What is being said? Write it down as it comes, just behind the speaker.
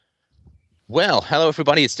Well, hello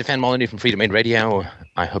everybody. It's Stefan Molyneux from Freedom Aid Radio.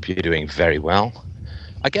 I hope you're doing very well.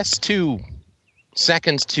 I guess 2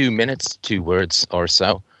 seconds, 2 minutes, 2 words or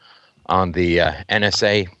so on the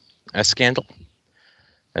NSA scandal.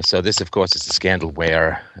 So this, of course, is a scandal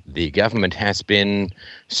where the government has been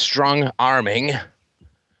strong-arming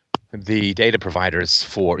the data providers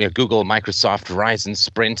for Google, Microsoft, Verizon,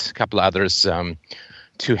 Sprint, a couple others,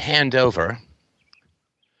 to hand over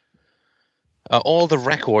all the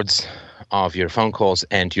records of your phone calls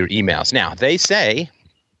and your emails. Now, they say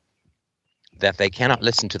that they cannot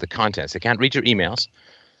listen to the contents. They can't read your emails,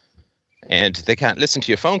 and they can't listen to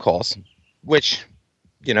your phone calls, which,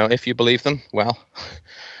 if you believe them, well,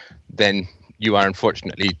 then you are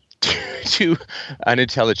unfortunately too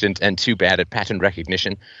unintelligent and too bad at pattern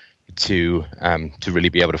recognition to really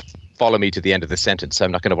be able to follow me to the end of the sentence. So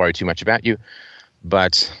I'm not going to worry too much about you.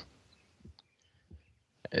 But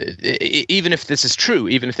even if this is true,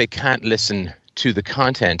 even if they can't listen to the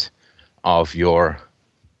content of your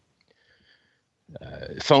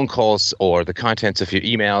phone calls or the contents of your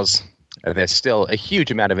emails, there's still a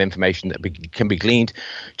huge amount of information that can be gleaned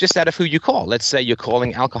just out of who you call. Let's say you're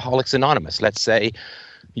calling Alcoholics Anonymous. Let's say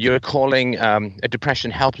you're calling a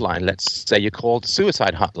depression helpline. Let's say you called a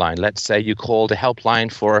suicide hotline. Let's say you called a helpline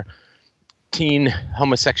for teen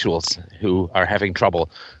homosexuals who are having trouble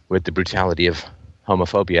with the brutality of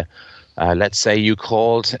homophobia. Let's say you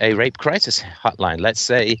called a rape crisis hotline. Let's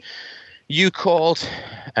say you called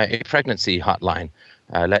a pregnancy hotline.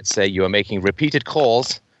 Let's say you are making repeated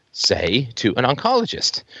calls, say, to an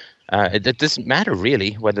oncologist. It doesn't matter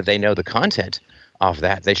really whether they know the content of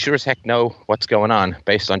that. They sure as heck know what's going on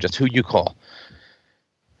based on just who you call.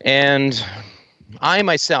 And I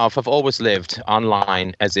myself have always lived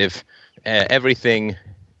online as if everything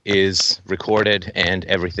is recorded and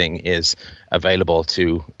everything is available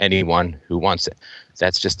to anyone who wants it.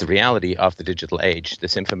 That's just the reality of the digital age.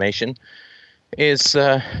 This information is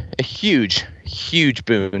a huge, huge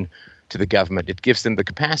boon to the government. It gives them the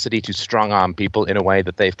capacity to strong-arm people in a way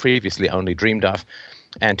that they've previously only dreamed of,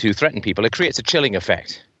 and to threaten people. It creates a chilling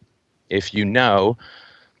effect. If you know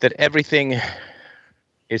that everything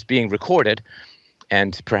is being recorded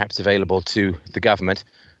and perhaps available to the government,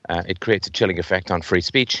 it creates a chilling effect on free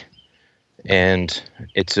speech. And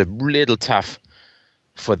it's a little tough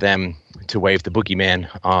for them to wave the boogeyman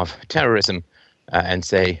of terrorism and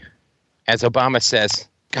say, as Obama says,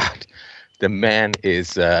 God, the man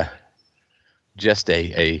is just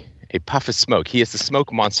a puff of smoke. He is the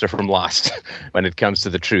smoke monster from Lost when it comes to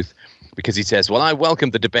the truth, because he says, well, I welcome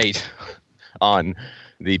the debate on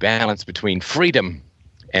the balance between freedom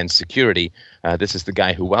and security. This is the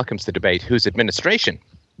guy who welcomes the debate, whose administration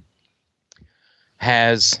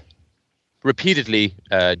has repeatedly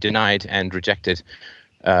denied and rejected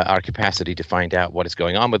our capacity to find out what is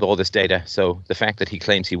going on with all this data. So the fact that he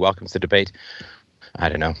claims he welcomes the debate, I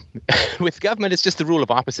don't know. With government, it's just the rule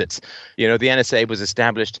of opposites. The NSA was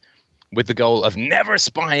established with the goal of never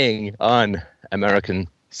spying on American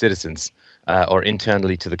citizens or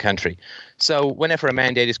internally to the country. So whenever a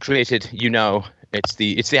mandate is created, it's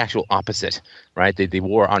the actual opposite, right? The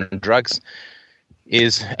war on drugs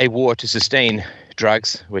is a war to sustain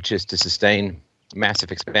drugs, which is to sustain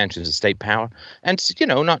massive expansions of state power, and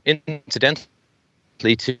not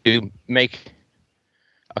incidentally to make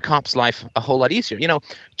a cop's life a whole lot easier.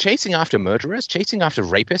 Chasing after murderers, chasing after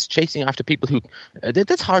rapists, chasing after people who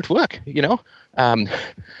that's hard work.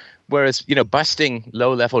 Whereas busting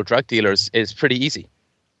low-level drug dealers is pretty easy.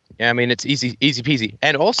 It's easy peasy.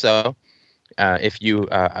 And also, if you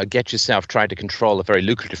get yourself trying to control a very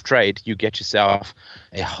lucrative trade, you get yourself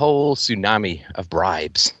a whole tsunami of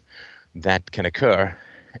bribes that can occur,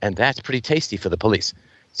 and that's pretty tasty for the police.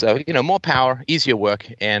 So, more power, easier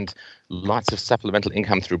work, and lots of supplemental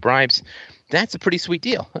income through bribes. That's a pretty sweet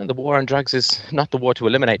deal. And the war on drugs is not the war to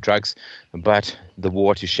eliminate drugs, but the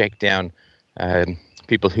war to shake down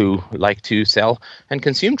people who like to sell and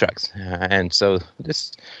consume drugs. And so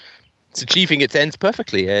it's achieving its ends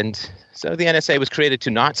perfectly. And so the NSA was created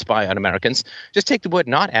to not spy on Americans. Just take the word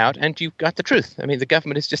 "not" out, and you've got the truth. The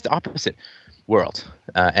government is just the opposite world.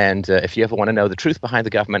 And if you ever want to know the truth behind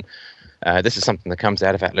the government, this is something that comes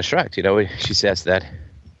out of Atlas Shrugged. She says that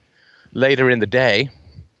later in the day,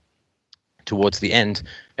 towards the end,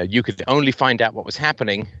 you could only find out what was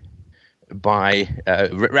happening by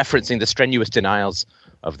referencing the strenuous denials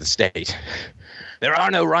of the state. There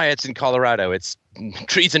are no riots in Colorado. It's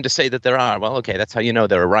treason to say that there are. Well, okay, that's how you know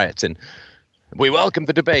there are riots. And we welcome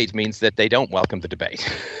the debate means that they don't welcome the debate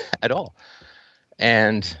at all.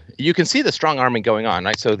 And you can see the strong arming going on,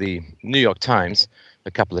 right? So the New York Times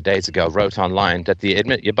a couple of days ago wrote online that the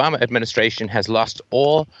Obama administration has lost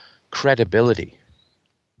all credibility.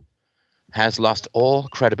 Has lost all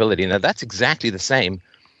credibility. Now, that's exactly the same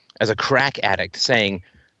as a crack addict saying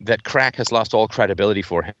that crack has lost all credibility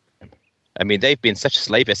for him. I mean, they've been such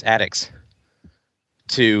slavish addicts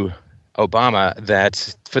to Obama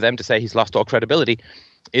that for them to say he's lost all credibility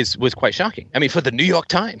was quite shocking. I mean, for the New York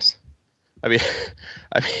Times. I mean,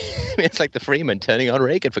 it's like the Freeman turning on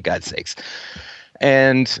Reagan, for God's sakes.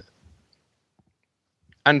 And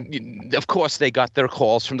of course, they got their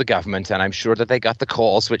calls from the government, and I'm sure that they got the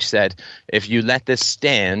calls which said, if you let this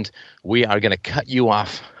stand, we are going to cut you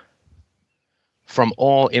off from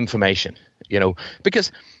all information,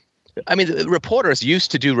 because, I mean, the reporters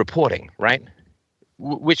used to do reporting, right?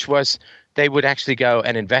 Which was they would actually go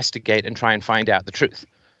and investigate and try and find out the truth.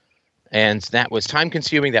 And that was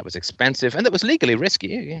time-consuming, that was expensive, and that was legally risky.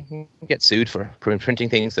 You can get sued for printing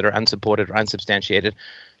things that are unsupported or unsubstantiated,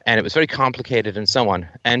 and it was very complicated and so on.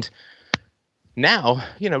 And now,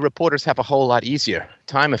 reporters have a whole lot easier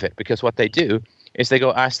time of it, because what they do is they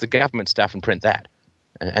go ask the government stuff and print that,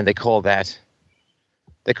 and they call that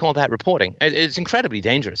reporting. It's incredibly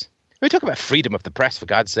dangerous. We talk about freedom of the press, for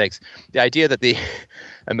God's sakes. The idea that the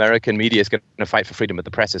American media is going to fight for freedom of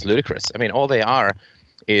the press is ludicrous. I mean, all they are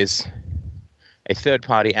is a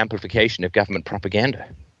third-party amplification of government propaganda.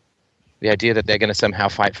 The idea that they're going to somehow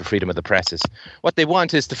fight for freedom of the press is what they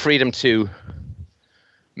want is the freedom to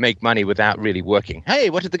make money without really working.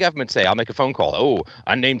 Hey, what did the government say? I'll make a phone call. Oh,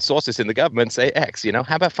 unnamed sources in the government say X.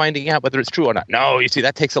 How about finding out whether it's true or not? No, you see,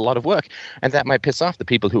 that takes a lot of work, and that might piss off the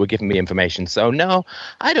people who are giving me information. So no,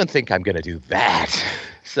 I don't think I'm going to do that.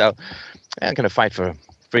 So I'm going to fight for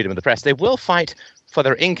freedom of the press. They will fight for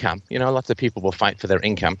their income. Lots of people will fight for their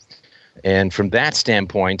income. And from that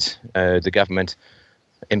standpoint, the government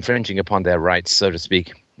infringing upon their rights, so to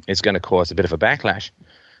speak, is going to cause a bit of a backlash.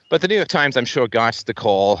 But the New York Times, I'm sure, got the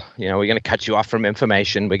call. We're going to cut you off from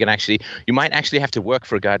information. You might actually have to work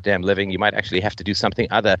for a goddamn living. You might actually have to do something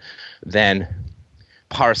other than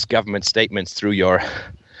parse government statements through your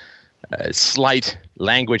slight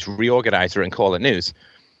language reorganizer and call it news.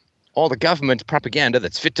 All the government propaganda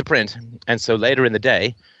that's fit to print. And so later in the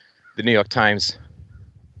day, the New York Times,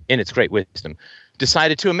 in its great wisdom,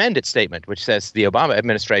 decided to amend its statement, which says the Obama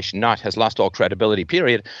administration not has lost all credibility,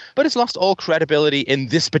 period, but it's lost all credibility in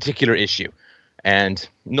this particular issue. And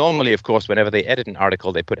normally, of course, whenever they edit an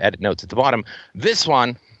article, they put edit notes at the bottom. This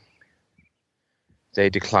one, they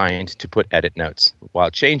declined to put edit notes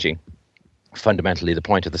while changing fundamentally the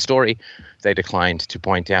point of the story. They declined to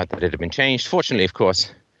point out that it had been changed. Fortunately, of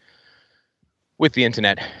course, with the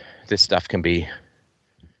internet, this stuff can be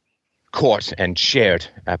caught and shared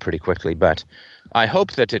pretty quickly. But I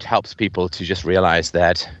hope that it helps people to just realize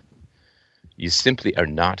that you simply are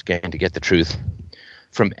not going to get the truth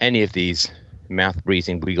from any of these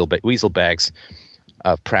mouth-breathing weasel bags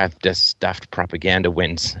of Pravda-stuffed propaganda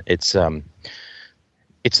winds. It's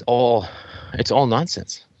all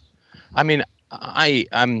nonsense. I mean, I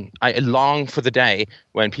long for the day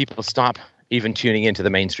when people stop even tuning into the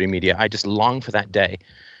mainstream media. I just long for that day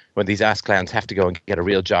when these ass clowns have to go and get a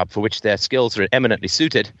real job for which their skills are eminently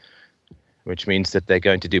suited, which means that they're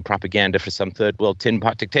going to do propaganda for some third world tin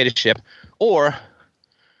pot dictatorship, or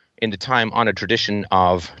in the time-honored tradition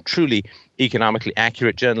of truly economically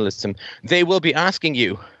accurate journalism, they will be asking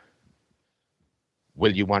you,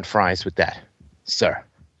 will you want fries with that, sir?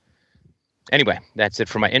 Anyway, that's it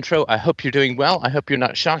for my intro. I hope you're doing well. I hope you're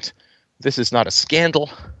not shocked. This is not a scandal.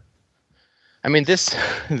 I mean, this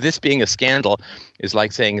being a scandal is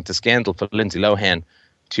like saying it's a scandal for Lindsay Lohan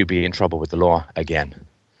to be in trouble with the law again,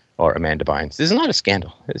 or Amanda Bynes. This is not a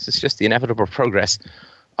scandal. This is just the inevitable progress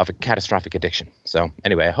of a catastrophic addiction. So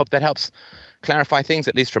anyway, I hope that helps clarify things,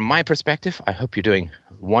 at least from my perspective. I hope you're doing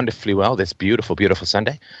wonderfully well this beautiful, beautiful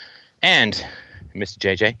Sunday. And, Mr.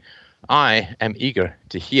 JJ, I am eager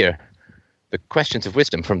to hear the questions of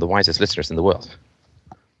wisdom from the wisest listeners in the world.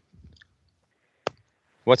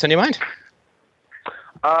 What's on your mind?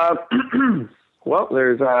 Well,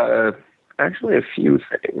 there's actually a few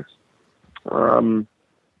things.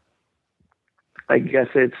 I guess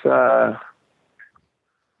it's well,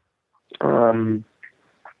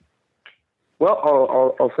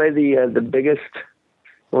 I'll say the biggest,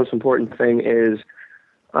 most important thing is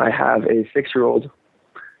I have a 6-year-old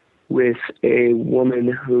with a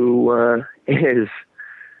woman who is,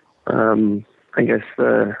 I guess,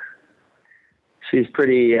 she's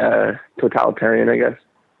pretty totalitarian, I guess.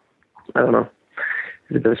 I don't know.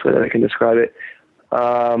 Is the best way that I can describe it.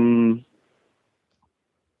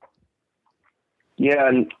 Yeah,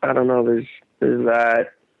 and I don't know. There's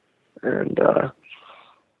that, and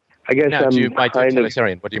I guess now, by kind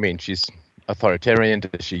totalitarian, what do you mean? She's authoritarian?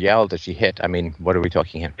 Does she yell? Does she hit? I mean, what are we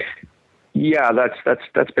talking here? Yeah,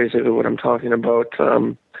 that's basically what I'm talking about.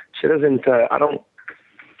 She doesn't. I don't.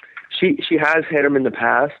 She has hit him in the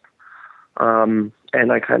past, and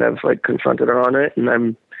I kind of like confronted her on it, and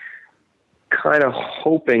I'm kind of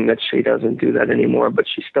hoping that she doesn't do that anymore. But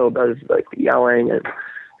she still does like the yelling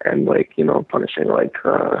and like punishing like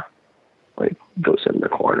goes in the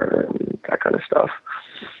corner and that kind of stuff.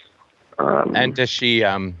 And does she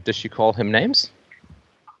call him names?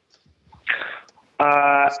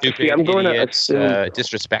 Stupid, I'm going to idiot, assume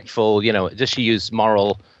disrespectful. Does she use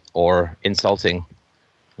moral or insulting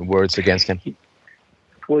words against him?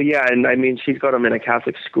 Well, yeah, and I mean, she's got him in a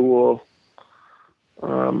Catholic school.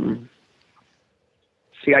 The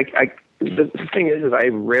thing is I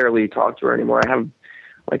rarely talk to her anymore.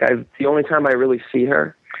 The only time I really see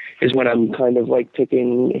her is when I'm kind of like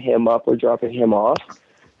picking him up or dropping him off,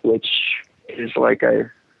 which is like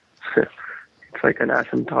it's like an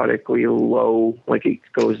asymptotically low, like it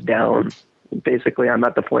goes down. Basically, I'm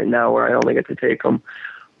at the point now where I only get to take him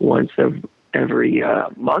once every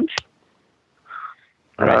month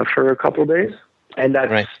for a couple of days, and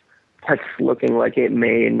that's looking like it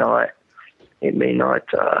may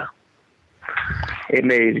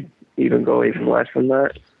even go even less than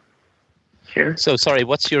that. Here. So sorry,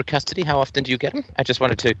 what's your custody? How often do you get him? I just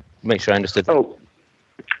wanted to make sure I understood. Oh,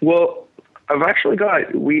 well, I've actually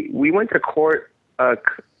got. We went to court a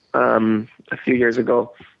few years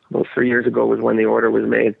ago. About 3 years ago was when the order was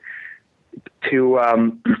made. To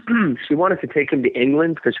she wanted to take him to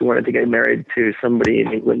England because she wanted to get married to somebody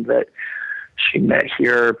in England that she met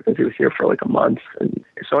here because he was here for like a month. And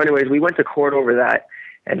so, anyways, we went to court over that,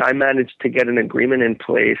 and I managed to get an agreement in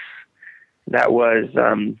place that was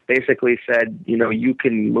basically said, you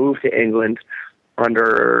can move to England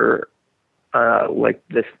under like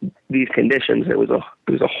these conditions. It was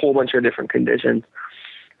a whole bunch of different conditions,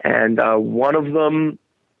 and one of them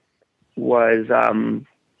was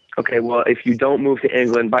okay. Well, if you don't move to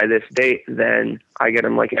England by this date, then I get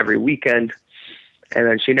him like every weekend. And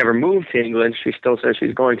then she never moved to England. She still says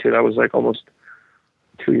she's going to. That was like almost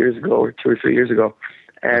 2 years ago or 2 or 3 years ago.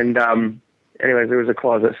 And anyways, there was a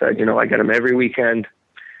clause that said, I get him every weekend.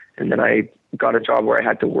 And then I got a job where I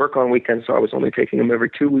had to work on weekends, so I was only taking him every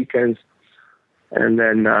 2 weekends. And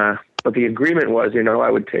then, but the agreement was, I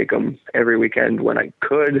would take him every weekend when I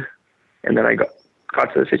could. And then I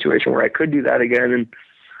got to the situation where I could do that again.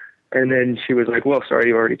 And then she was like, well, sorry,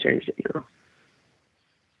 you already changed it,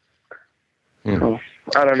 So,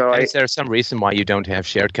 I don't know. Is there some reason why you don't have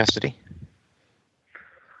shared custody?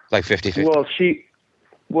 Like 50-50?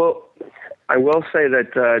 Well, I will say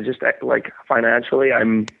that just like financially,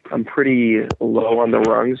 I'm pretty low on the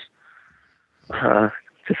rungs, to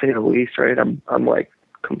say the least. Right? I'm like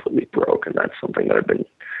completely broke, and that's something that I've been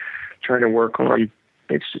trying to work on.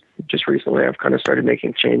 It's just recently I've kind of started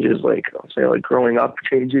making changes, like I'll say like growing up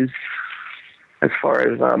changes, as far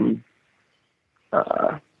as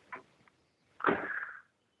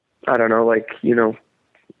I don't know, like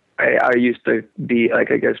I used to be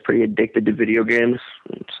like, I guess, pretty addicted to video games.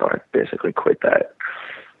 So I basically quit that.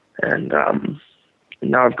 And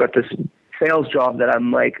now I've got this sales job that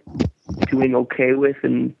I'm like doing okay with.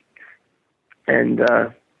 And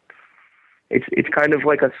it's kind of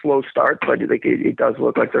like a slow start, but like it does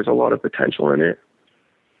look like there's a lot of potential in it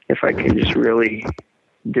if I can just really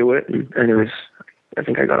do it. And anyways, I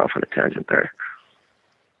think I got off on a tangent there.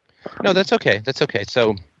 No, that's okay. That's okay.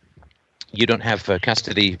 So you don't have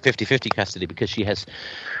custody, 50-50 custody, because she has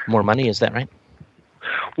more money. Is that right?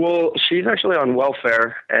 Well, she's actually on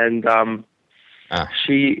welfare, and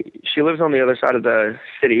she lives on the other side of the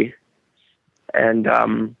city, and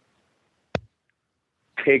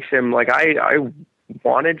takes him, like, I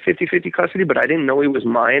wanted 50-50 custody, but I didn't know he was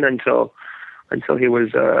mine until he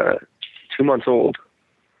was 2 months old.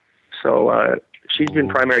 So she's been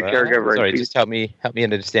primary caregiver. Sorry, just help me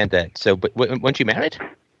understand that. So, but weren't you married?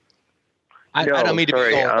 I don't mean to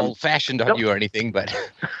be old-fashioned on you or anything, but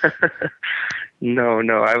no,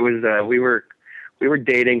 I was. We were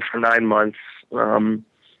dating for 9 months.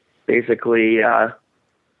 Basically,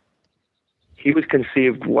 he was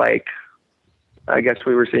conceived like, I guess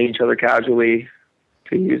we were seeing each other casually,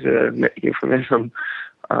 to use a euphemism,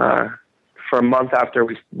 for a month after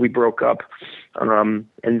we broke up, and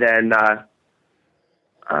then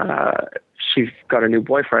she got a new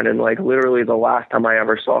boyfriend, and like literally the last time I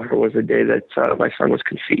ever saw her was the day that my son was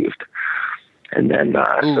conceived. And then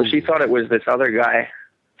so she thought it was this other guy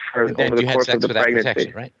over the course of the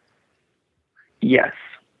pregnancy. Right? Yes.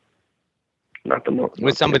 Not the most.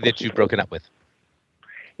 With somebody that you've broken up with.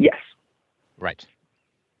 Yes. Right.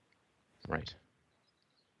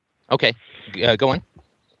 Okay. Go on.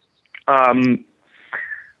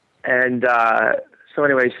 And so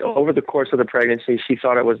anyways, over the course of the pregnancy, she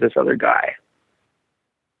thought it was this other guy.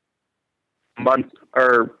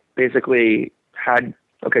 Basically had,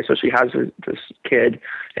 okay, so she has this kid,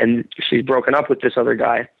 and she's broken up with this other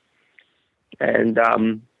guy. And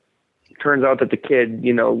turns out that the kid,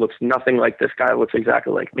 looks nothing like this guy, looks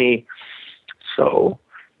exactly like me. So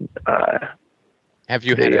have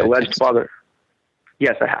you had the a alleged test? father?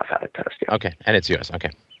 Yes, I have had a test. Yeah. Okay, and it's yours.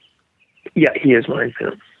 Okay. Yeah, he is mine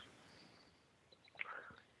too.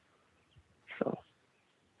 So,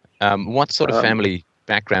 what sort of family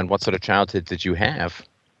background, what sort of childhood did you have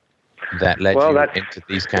that led you into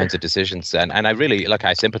these kinds of decisions? And I really,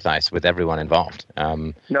 I sympathize with everyone involved.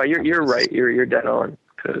 No, you're right. You're dead on,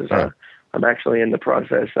 because I'm actually in the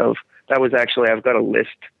process of. I've got a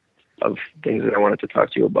list of things that I wanted to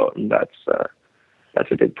talk to you about, and that's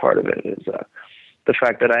a big part of it. Is the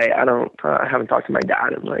fact that I haven't talked to my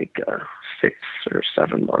dad in 6 or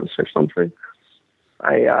 7 months or something.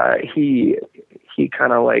 He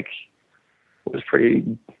kind of was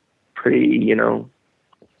pretty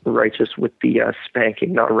righteous with the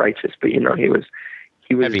spanking. Not righteous, but he was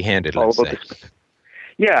heavy-handed. Let's say.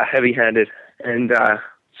 Yeah, heavy-handed, and of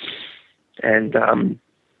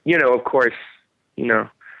course,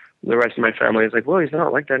 the rest of my family is like, well, he's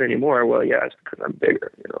not like that anymore. Well, yeah, it's because I'm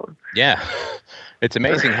bigger, Yeah. It's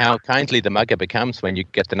amazing how kindly the mugger becomes when you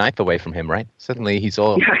get the knife away from him, right? Suddenly he's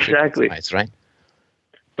all exactly nice, right?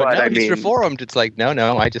 But now he's reformed. It's like,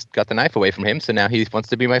 no, I just got the knife away from him, so now he wants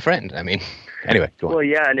to be my friend. I mean, anyway, go on. Well,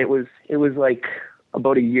 yeah, and it was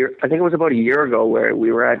about a year. I think it was about a year ago where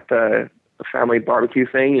we were at the family barbecue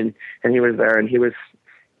thing, and he was there, and it was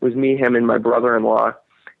me, him, and my brother-in-law,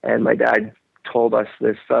 and my dad told us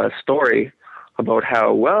this story about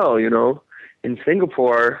how, well, in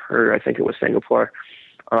Singapore, or I think it was Singapore,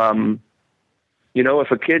 if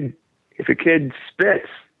a kid spits,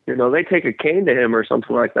 they take a cane to him or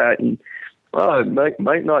something like that, and it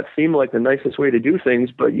might not seem like the nicest way to do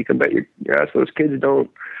things, but you can bet your ass those kids don't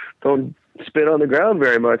spit on the ground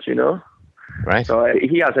very much, Right. So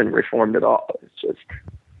he hasn't reformed at all. It's just.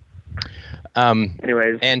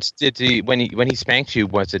 Anyways. And did he when he spanked you?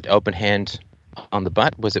 Was it open hand on the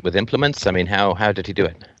butt? Was it with implements? I mean, how did he do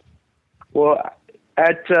it? Well,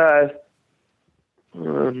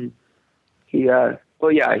 he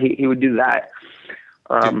would do that.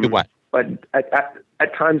 Do what? But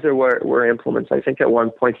at times there were implements. I think at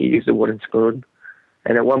one point he used a wooden spoon,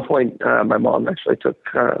 and at one point my mom actually took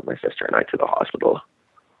my sister and I to the hospital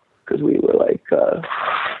because we were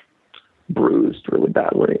bruised really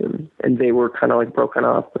badly, and they were kind of broken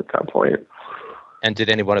up at that point. And did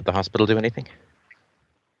anyone at the hospital do anything?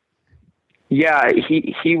 Yeah,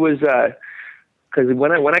 he was, because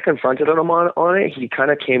when I confronted him on it, he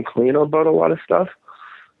kind of came clean about a lot of stuff,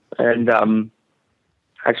 and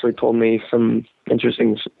actually told me some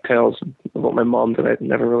interesting tales about my mom that I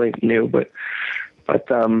never really knew. But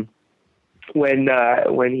when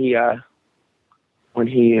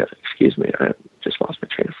he excuse me, I just lost my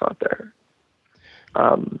train of thought there.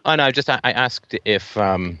 I asked if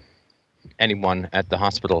anyone at the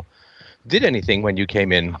hospital did anything when you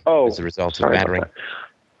came in as a result of battering.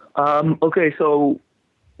 Okay, so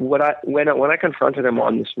when I confronted him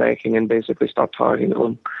on the spanking and basically stopped talking to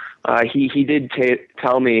him, he did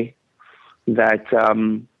tell me that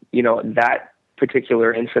that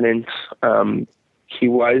particular incident, he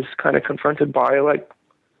was kind of confronted by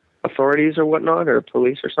authorities or whatnot, or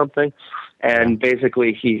police or something, and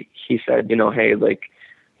basically he said, hey,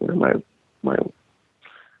 my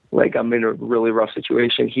I'm in a really rough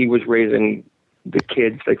situation. He was raising the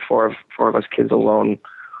kids, four of us kids alone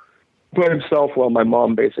by himself, while my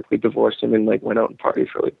mom basically divorced him and went out and partied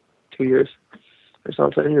for 2 years or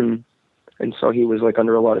something, and so he was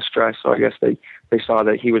under a lot of stress. So I guess they saw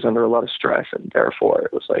that he was under a lot of stress, and therefore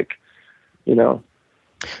it was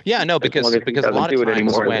Yeah, no, because a lot of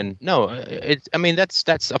times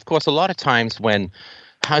that's of course a lot of times when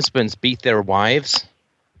husbands beat their wives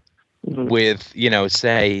with,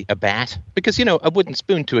 say a bat, because, a wooden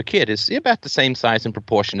spoon to a kid is about the same size and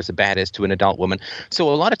proportion as a bat is to an adult woman.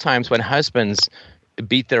 So a lot of times when husbands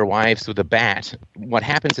beat their wives with a bat, what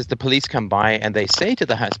happens is the police come by and they say to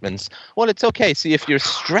the husbands, well, it's okay. See, if you're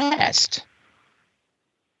stressed.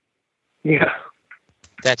 Yeah.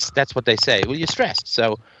 That's what they say. Well, you're stressed.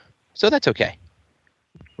 So that's okay.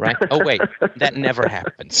 Right? Oh, wait, that never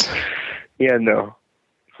happens. Yeah, no.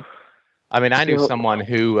 I mean, I knew someone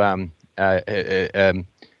who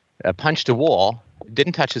punched a wall,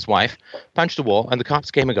 didn't touch his wife, punched a wall, and the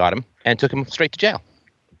cops came and got him and took him straight to jail.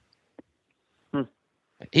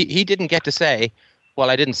 He didn't get to say, well,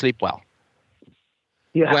 I didn't sleep well.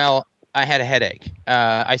 Yeah. Well, I had a headache.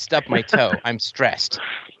 I stubbed my toe. I'm stressed.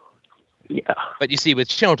 Yeah. But you see, with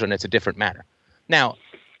children, it's a different matter. Now,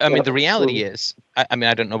 I mean, the reality is, I mean,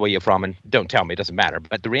 I don't know where you're from, and don't tell me, it doesn't matter.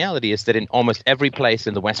 But the reality is that in almost every place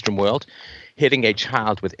in the Western world, hitting a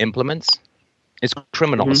child with implements is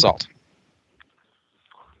criminal assault.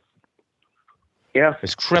 Yeah.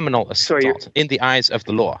 It's criminal assault in the eyes of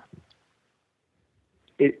the law.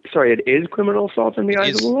 It is criminal assault in the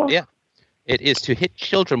eyes of the law? Yeah. It is. To hit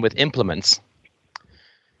children with implements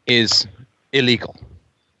is illegal.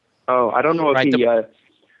 Oh, I don't know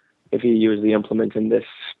if he used the implement in this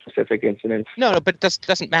specific incident. No, but it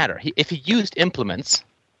doesn't matter. If he used implements,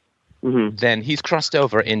 then he's crossed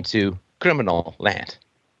over into criminal land.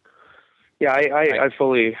 Yeah, I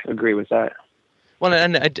fully agree with that. Well,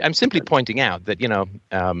 and I'm simply pointing out that,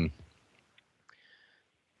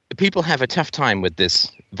 people have a tough time with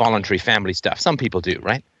this voluntary family stuff. Some people do,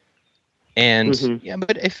 right? And yeah,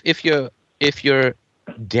 but if your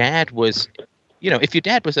dad was, if your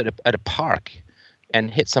dad was at a park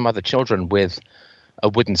and hit some other children with a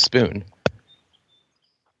wooden spoon,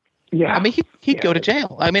 yeah, I mean, he'd go to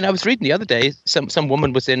jail. I mean, I was reading the other day, some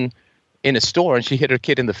woman was in a store and she hit her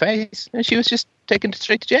kid in the face and she was just taken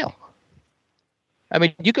straight to jail. I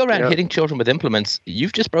mean, you go around hitting children with implements,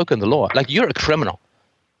 you've just broken the law. Like, you're a criminal.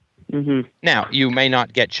 Now, you may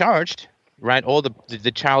not get charged, right? All the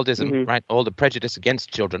childism, right? All the prejudice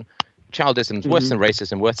against children. Childism is worse than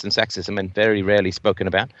racism, worse than sexism, and very rarely spoken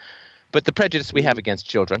about. But the prejudice we have against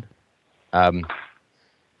children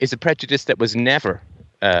is a prejudice that was never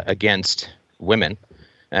against women.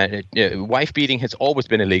 Wife beating has always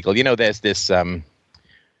been illegal. There's this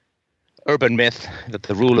urban myth that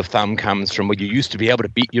the rule of thumb comes from where you used to be able to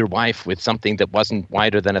beat your wife with something that wasn't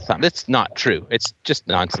wider than a thumb. That's not true. It's just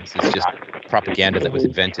nonsense. It's just propaganda that was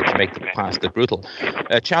invented to make the past look brutal.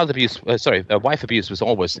 Wife abuse was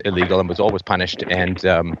always illegal and was always punished, and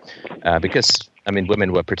because, I mean,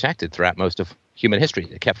 women were protected throughout most of human history.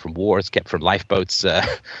 They're kept from wars, kept from lifeboats,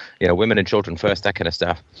 women and children first, that kind of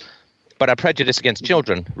stuff. But our prejudice against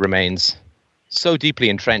children remains so deeply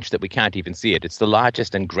entrenched that we can't even see it. It's the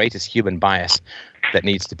largest and greatest human bias that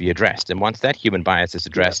needs to be addressed. And once that human bias is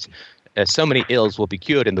addressed, so many ills will be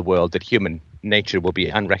cured in the world that human nature will be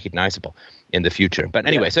unrecognizable in the future. But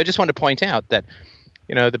anyway, so I just want to point out that,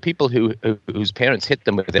 the people whose parents hit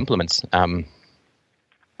them with implements, I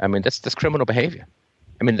mean, that's criminal behavior.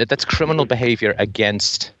 I mean, that's criminal behavior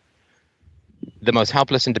against the most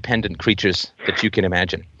helpless and dependent creatures that you can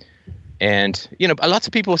imagine. And, lots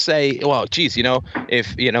of people say, well, geez,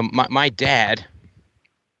 if, my dad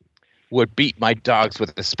would beat my dogs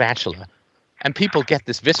with a spatula. And people get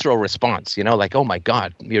this visceral response, like, oh, my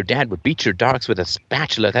God, your dad would beat your dogs with a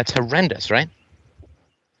spatula. That's horrendous, right?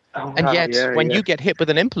 Oh, wow. And yet, when you get hit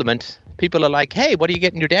with an implement, people are like, hey, what are you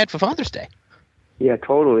getting your dad for Father's Day? Yeah,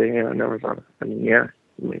 totally. Yeah, I never thought of it. I mean, yeah.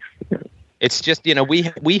 It's just,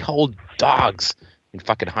 we hold dogs in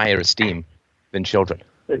fucking higher esteem than children.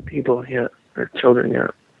 Than people, yeah. Or children, yeah.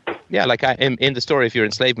 Yeah, like in the story of your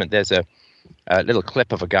enslavement, there's a little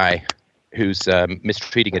clip of a guy who's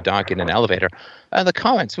mistreating a dog in an elevator. The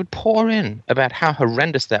comments would pour in about how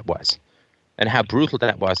horrendous that was and how brutal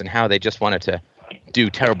that was and how they just wanted to do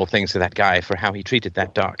terrible things to that guy for how he treated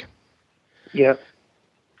that dog. Yeah.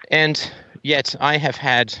 And yet I have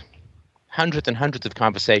had hundreds and hundreds of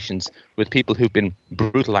conversations with people who've been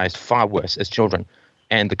brutalized far worse as children,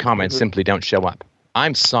 and the comments simply don't show up.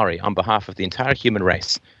 I'm sorry on behalf of the entire human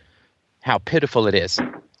race how pitiful it is,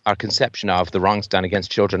 our conception of the wrongs done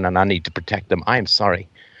against children and our need to protect them. I am sorry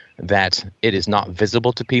that it is not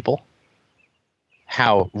visible to people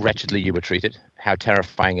how wretchedly you were treated, how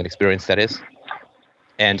terrifying an experience that is,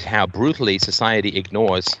 and how brutally society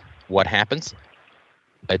ignores what happens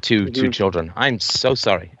to children. I'm so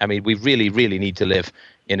sorry. I mean, we really, really need to live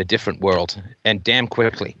in a different world, and damn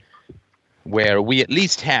quickly, where we at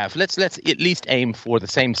least have, let's at least aim for the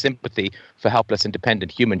same sympathy for helpless and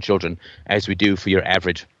dependent human children as we do for your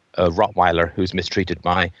average Rottweiler who's mistreated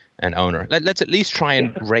by an owner. Let's at least try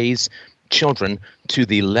and raise children to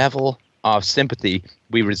the level of sympathy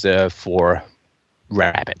we reserve for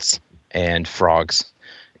rabbits and frogs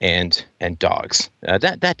and dogs.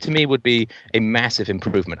 That to me would be a massive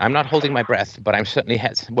improvement. I'm not holding my breath, but I'm certainly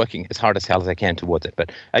working as hard as hell as I can towards it.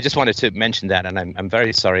 But I just wanted to mention that, and I'm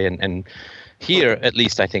very sorry. And here, at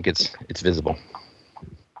least, I think it's visible.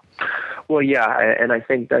 Well, yeah, and I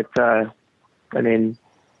think that I mean,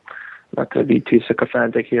 not to be too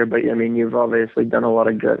sycophantic here, but I mean, you've obviously done a lot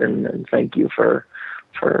of good, and thank you for.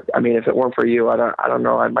 I mean, if it weren't for you, I don't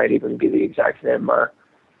know. I might even be the exact same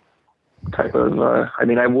type of. I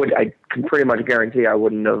mean, I can pretty much guarantee I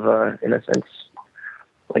wouldn't have, in a sense,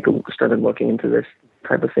 like started looking into this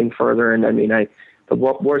type of thing further. And I mean, the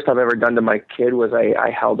worst I've ever done to my kid was I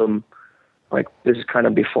held him, like, this is kind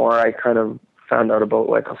of before I kind of found out about,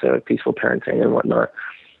 like, I'll say, like, peaceful parenting and whatnot.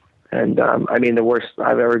 And I mean, the worst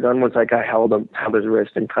I've ever done was, like, I held his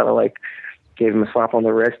wrist and kind of, like, gave him a slap on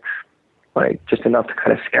the wrist, like, just enough to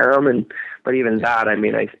kind of scare him. But even that, I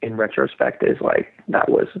mean, in retrospect, is like, that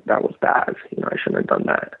was bad. You know, I shouldn't have done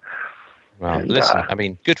that. Well, listen, I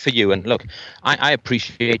mean, good for you. And look, I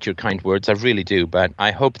appreciate your kind words. I really do. But I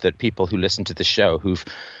hope that people who listen to the show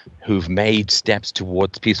who've made steps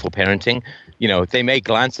towards peaceful parenting, you know, they may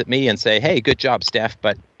glance at me and say, hey, good job, Steph.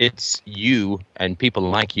 But it's you and people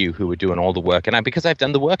like you who are doing all the work. And because I've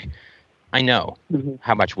done the work, I know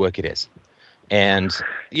how much work it is. And,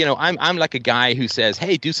 you know, I'm like a guy who says,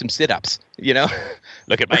 hey, do some sit-ups, you know,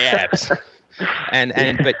 look at my abs.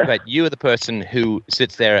 But you are the person who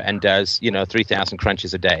sits there and does, you know, 3,000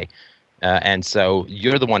 crunches a day. And so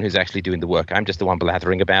you're the one who's actually doing the work. I'm just the one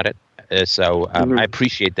blathering about it. I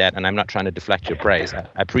appreciate that. And I'm not trying to deflect your praise. I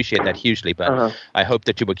appreciate that hugely. But I hope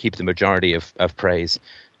that you will keep the majority of praise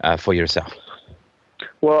for yourself.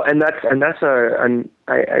 Well, I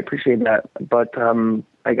appreciate that. But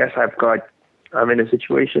I guess I'm in a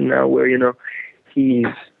situation now where, you know, he's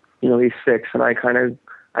 6, and I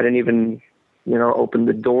didn't even, you know, open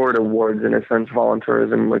the door towards, in a sense,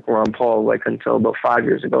 volunteerism like Ron Paul, like, until about 5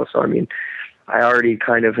 years ago. So, I mean, I already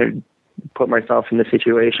kind of had put myself in the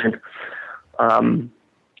situation of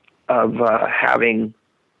having,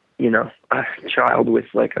 you know, a child with,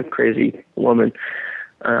 like, a crazy woman.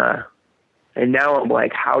 And now I'm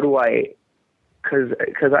like, how do I, cause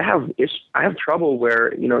I have trouble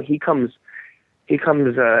where, you know, he comes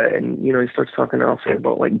and, you know, he starts talking also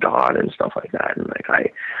about, like, God and stuff like that. And, like,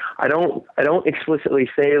 I don't explicitly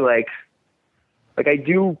say, like I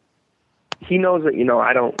do, he knows that, you know,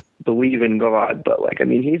 I don't believe in God, but, like, I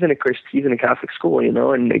mean, he's in a Catholic school, you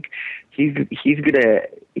know, and, like, he's going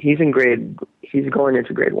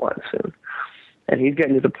into grade 1 soon. And he's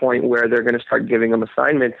getting to the point where they're going to start giving him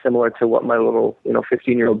assignments similar to what my little, you know,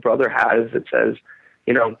 15-year-old brother has, that says,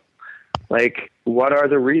 you know, like, what are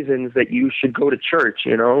the reasons that you should go to church,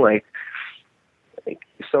 you know, like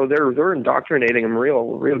so they're indoctrinating him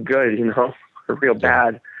real good, you know, real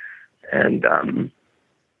bad. And I'm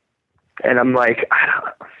like,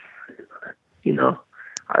 you know,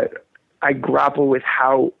 I grapple with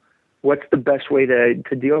what's the best way to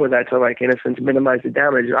deal with that, to, like, in a sense, minimize the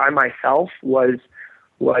damage. I myself was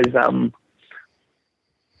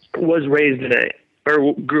raised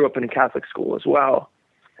grew up in a Catholic school as well.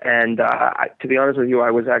 And to be honest with you, I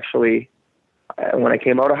was actually, when I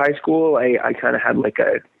came out of high school, I kind of had, like,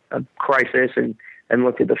 a crisis and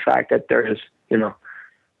looked at the fact that there's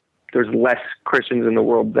less Christians in the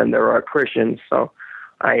world than there are Christians. So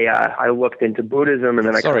I looked into Buddhism, and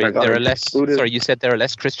then I kind of got into Buddhism. Sorry, you said there are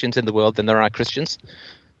less Christians in the world than there are Christians?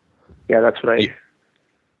 Yeah, that's what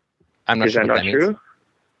I'm not sure what that means. Is that not true?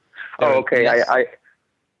 Oh, okay. Yes.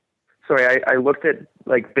 I looked at,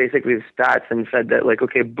 like, basically the stats and said that, like,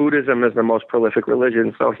 okay, Buddhism is the most prolific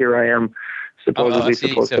religion, so here I am supposedly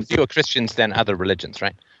supposed to... So fewer Christians than other religions,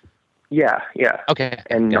 right? Yeah. Okay.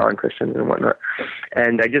 And non-Christians and whatnot.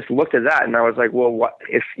 And I just looked at that, and I was like, well, what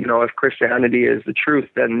if Christianity is the truth,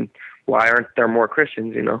 then why aren't there more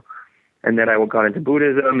Christians, you know? And then I got into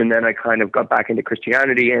Buddhism, and then I kind of got back into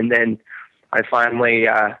Christianity, and then I finally...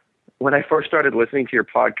 when I first started listening to your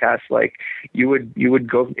podcast, like, you would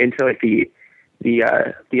go into, like, the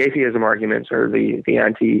atheism arguments, or the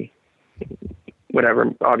anti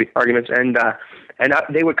whatever arguments, and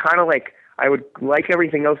they would kind of, like, I would like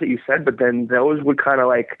everything else that you said, but then those would kind of,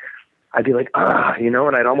 like, I'd be like, you know,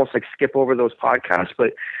 and I'd almost, like, skip over those podcasts,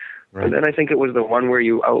 but then I think it was the one where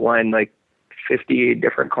you outlined, like, 58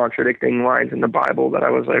 different contradicting lines in the Bible that I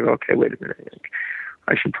was like, okay, wait a minute,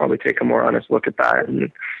 I should probably take a more honest look at that.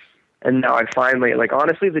 And now I finally, like,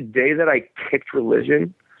 honestly, the day that I kicked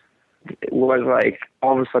religion, it was like,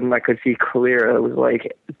 all of a sudden I could see clear. It was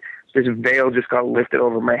like this veil just got lifted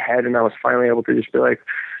over my head, and I was finally able to just be like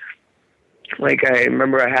I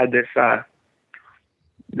remember I had this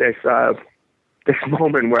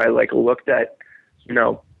moment where I, like, looked at, you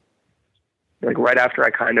know, like, right after I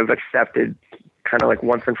kind of accepted, kind of, like,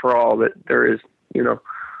 once and for all, that there is, you know,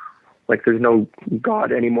 like, there's no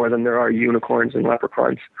God any more than there are unicorns and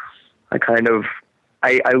leprechauns. I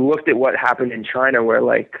looked at what happened in China, where,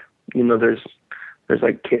 like, you know, there's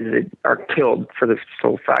like kids that are killed for the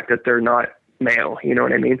sole fact that they're not male. You know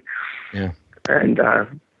what I mean? Yeah. And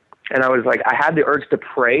I was like, I had the urge to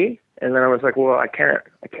pray, and then I was like, well, I can't.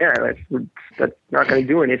 That's not going to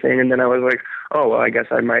do anything. And then I was like, oh, well, I guess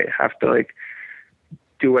I might have to, like,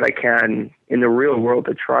 do what I can in the real world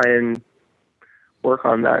to try and work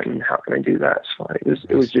on that, and how can I do that? So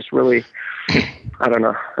it was just really, I don't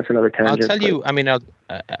know. That's another tangent. I'll tell you. I mean,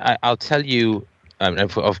 I'll tell you.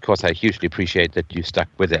 Of course, I hugely appreciate that you stuck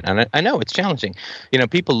with it, and I know it's challenging.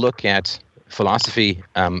 People look at philosophy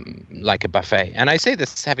like a buffet, and I say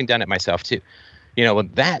this having done it myself too. Well,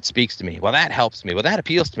 that speaks to me. Well, that helps me. Well, that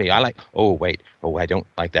appeals to me. I like. Oh, wait. Oh, I don't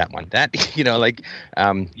like that one. That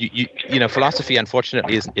philosophy,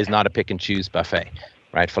 unfortunately, is not a pick and choose buffet.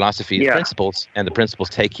 Right, philosophy is principles, and the principles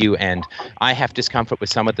take you. And I have discomfort with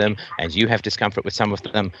some of them, and you have discomfort with some of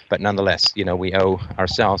them. But nonetheless, we owe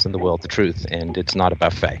ourselves and the world the truth, and it's not a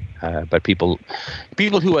buffet. But people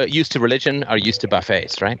who are used to religion are used to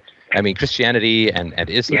buffets, right? I mean, Christianity and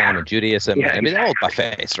Islam and Judaism, I mean, they're all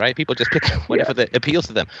buffets, right? People just pick whatever that appeals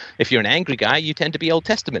to them. If you're an angry guy, you tend to be Old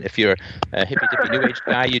Testament. If you're a hippy-dippy New Age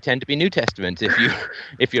guy, you tend to be New Testament.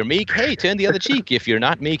 If you're meek, hey, turn the other cheek. If you're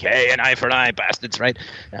not meek, hey, an eye for an eye, bastards, right?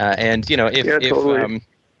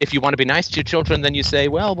 If you want to be nice to your children, then you say,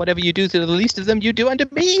 well, whatever you do to the least of them, you do unto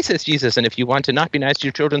me, says Jesus. And if you want to not be nice to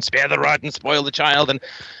your children, spare the rod and spoil the child. And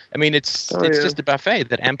I mean, it's just a buffet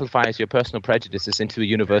that amplifies your personal prejudices into a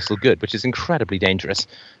universal good, which is incredibly dangerous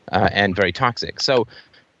and very toxic. So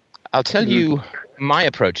I'll tell you my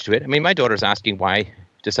approach to it. I mean, my daughter's asking, why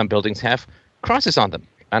do some buildings have crosses on them?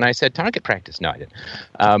 And I said, target practice. No, I didn't.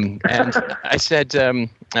 And I said,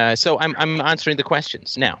 so I'm answering the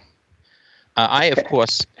questions now. I, of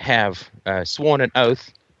course, have sworn an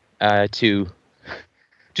oath to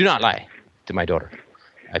do not lie to my daughter.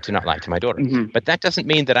 To not lie to my daughter. Mm-hmm. But that doesn't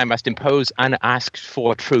mean that I must impose unasked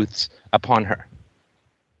for truths upon her.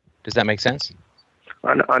 Does that make sense?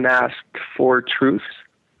 Unasked for truths?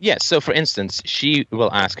 Yes. So, for instance, she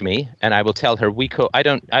will ask me, and I will tell her I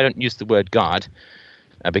don't use the word God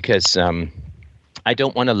because I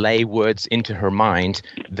don't want to lay words into her mind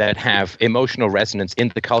that have emotional resonance in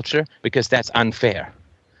the culture, because that's unfair.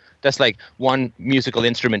 That's like one musical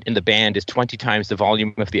instrument in the band is 20 times the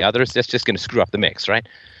volume of the others. That's just going to screw up the mix, right?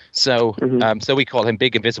 So so we call him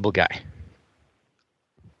Big Invisible Guy.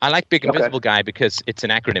 I like Big Invisible Guy because it's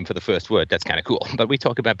an acronym for the first word. That's kind of cool. But we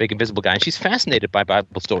talk about Big Invisible Guy, and she's fascinated by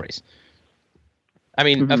Bible stories. I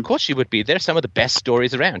mean, of course she would be. They're some of the best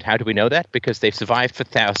stories around. How do we know that? Because they've survived for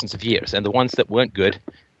thousands of years, and the ones that weren't good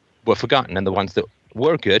were forgotten, and the ones that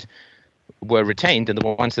were good were retained, and the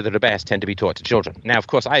ones that are the best tend to be taught to children. Now, of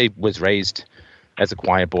course, I was raised as a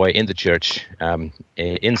choir boy in the church,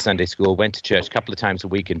 in Sunday school, went to church a couple of times a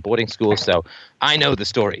week in boarding school, so I know the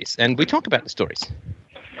stories, and we talk about the stories.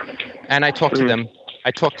 And I talk to them.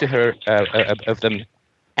 I talk to her of them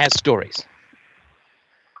as stories.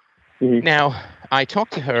 Now, I talk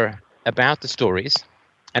to her about the stories,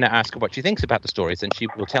 and I ask her what she thinks about the stories, and she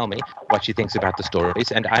will tell me what she thinks about the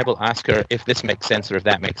stories, and I will ask her if this makes sense or if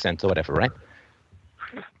that makes sense or whatever, right?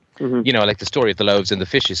 Like the story of the loaves and the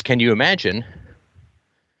fishes. Can you imagine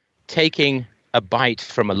taking a bite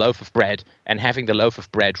from a loaf of bread and having the loaf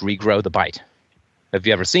of bread regrow the bite? Have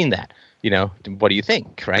you ever seen that? What do you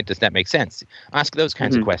think, right? Does that make sense? Ask those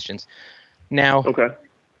kinds of questions. Now,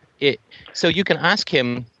 so you can ask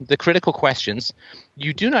him the critical questions.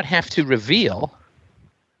 You do not have to reveal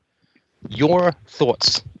your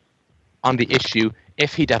thoughts on the issue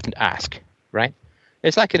if he doesn't ask, right?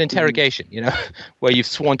 It's like an interrogation, where you've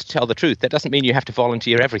sworn to tell the truth. That doesn't mean you have to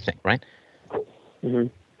volunteer everything, right?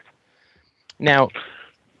 Now,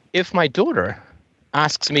 if my daughter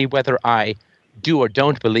asks me whether I do or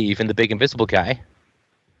don't believe in the Big Invisible Guy,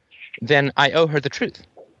 then I owe her the truth.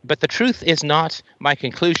 But the truth is not my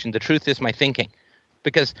conclusion. The truth is my thinking.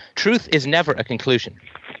 Because truth is never a conclusion.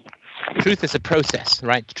 Truth is a process,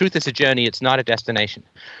 right? Truth is a journey. It's not a destination.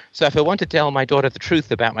 So if I want to tell my daughter the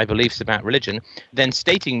truth about my beliefs about religion, then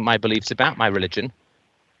stating my beliefs about my religion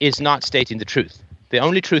is not stating the truth. The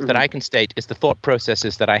only truth that I can state is the thought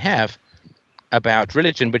processes that I have about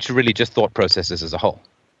religion, which are really just thought processes as a whole.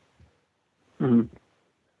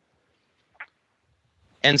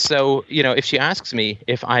 And so, if she asks me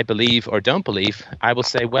if I believe or don't believe, I will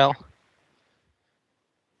say, well,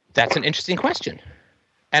 that's an interesting question.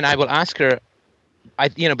 And I will ask her,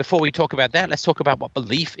 before we talk about that, let's talk about what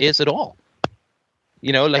belief is at all.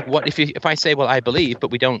 Like what if I say, well, I believe,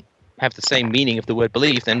 but we don't have the same meaning of the word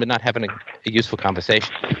believe, then we're not having a useful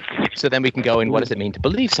conversation. So then we can go in, what does it mean to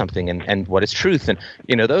believe something, and what is truth? And,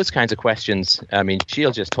 those kinds of questions, I mean,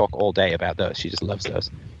 she'll just talk all day about those. She just loves those.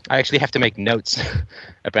 I actually have to make notes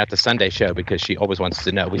about the Sunday show because she always wants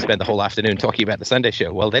to know. We spend the whole afternoon talking about the Sunday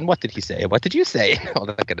show. Well, then what did he say? What did you say? All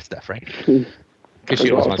that kind of stuff, right? Because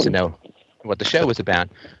she always wants to know what the show was about.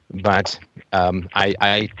 But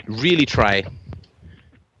I really try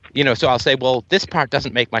So I'll say, well, this part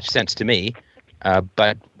doesn't make much sense to me,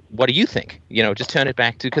 but what do you think? Just turn it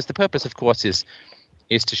back to, because the purpose, of course, is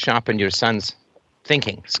to sharpen your son's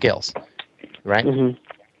thinking skills, right? Mm-hmm.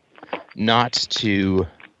 Not to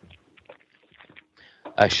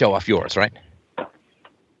show off yours, right?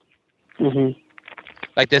 Mm-hmm.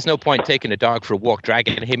 Like, there's no point taking a dog for a walk,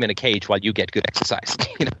 dragging him in a cage while you get good exercise,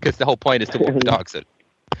 because the whole point is to walk the dogs.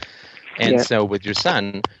 And so with your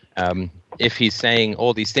son, if he's saying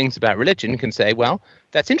all these things about religion, you can say, well,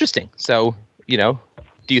 that's interesting. So,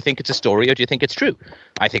 do you think it's a story or do you think it's true?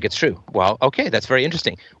 I think it's true. Well, okay, that's very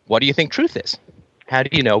interesting. What do you think truth is? How do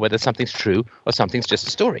you know whether something's true or something's just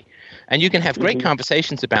a story? And you can have great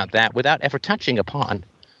conversations about that without ever touching upon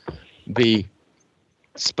the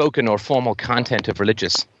spoken or formal content of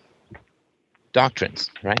religious doctrines,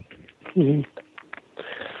 right? Mm-hmm.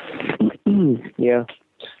 Yeah.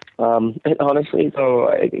 And honestly,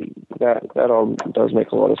 though, that all does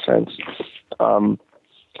make a lot of sense.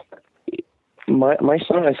 My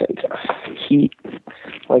son, I think he,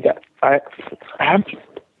 like I have,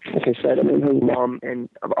 like I said, I mean, his mom, and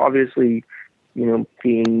obviously,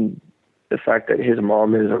 being the fact that his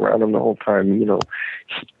mom is around him the whole time,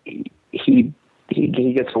 he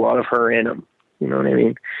gets a lot of her in him. You know what I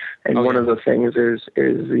mean? And one of the things is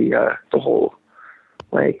the whole,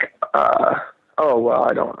 like, oh, well,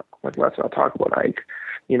 I don't, like, let's not talk about Ike.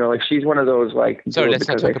 Like, she's one of those, like, sorry, let's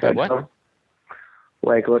not talk about what? So.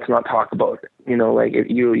 Like, let's not talk about it. Like, if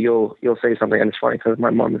you'll say something, and it's funny because my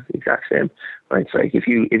mom is the exact same. Like, it's like if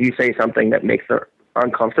you say something that makes her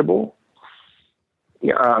uncomfortable,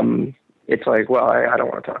 it's like, well, I don't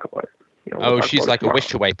want to talk about it. We'll she's like a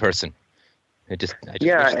wish away person. I just wish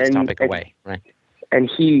this topic away, right? And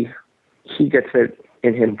he gets it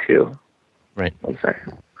in him too, right? I'm sorry.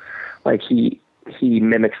 Like he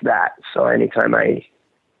mimics that. So anytime I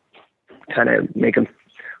kind of make him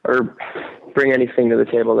or bring anything to the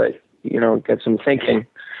table that gets him thinking,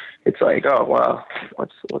 it's like, oh well,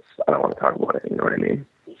 let's I don't want to talk about it. You know what I mean?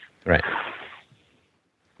 Right.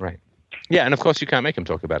 Yeah, and of course you can't make him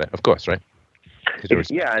talk about it. Of course, right?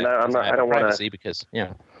 Yeah, and I don't want to because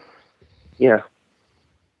Yeah.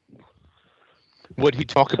 Would he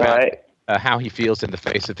talk about how he feels in the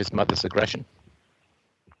face of his mother's aggression?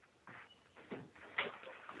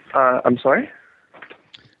 I'm sorry?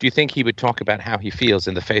 Do you think he would talk about how he feels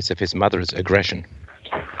in the face of his mother's aggression?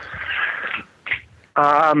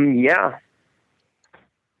 Yeah.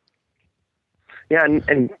 Yeah,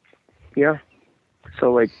 and yeah.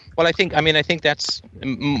 So, like... Well, I think that's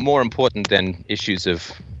more important than issues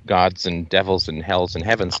of gods and devils and hells and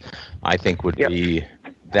heavens, I think would be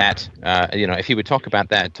that, if he would talk about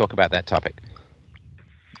that topic.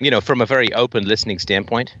 From a very open listening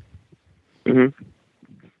standpoint. Mm-hmm.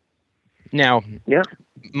 Now,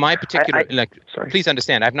 my particular, sorry. Please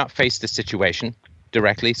understand, I've not faced this situation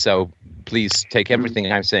directly, so please take everything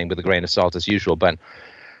I'm saying with a grain of salt as usual, but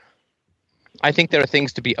I think there are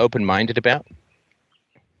things to be open-minded about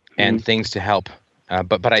and things to help,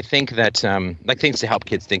 but I think that, things to help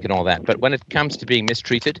kids think and all that, but when it comes to being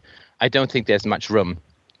mistreated, I don't think there's much room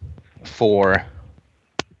for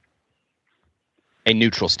a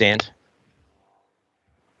neutral stand.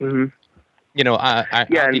 Mm-hmm.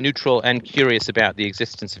 I'll be neutral and curious about the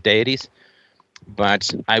existence of deities,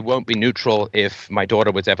 but I won't be neutral if my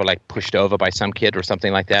daughter was ever pushed over by some kid or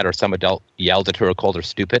something like that, or some adult yelled at her or called her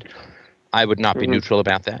stupid. I would not be neutral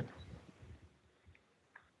about that.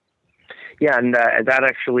 Yeah, and that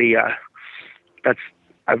actually, I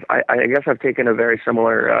guess I've taken a very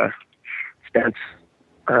similar stance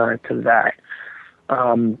to that.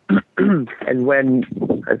 And when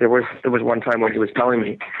there was one time when he was telling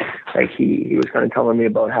me, like he was kind of telling me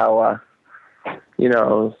about how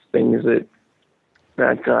things that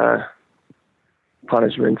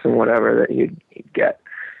punishments and whatever that he'd get,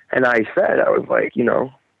 and I said, I was like,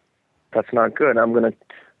 that's not good. I'm gonna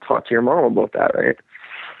talk to your mom about that, right?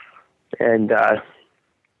 And I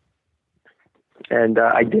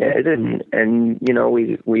did, and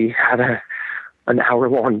we had an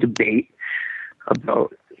hour-long debate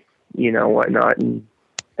about whatnot, and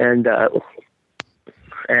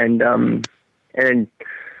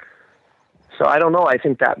so I don't know. I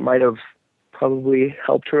think that might have probably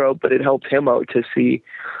helped her out, but it helped him out to see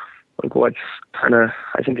what's kind of.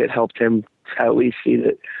 I think it helped him to at least see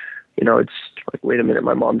that it's like, wait a minute,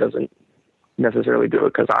 my mom doesn't necessarily do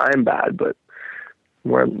it because I'm bad, but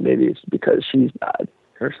more maybe it's because she's bad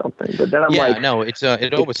or something. But then I'm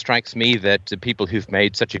it always strikes me that people who've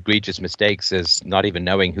made such egregious mistakes as not even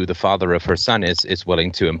knowing who the father of her son is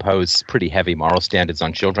willing to impose pretty heavy moral standards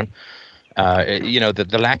on children.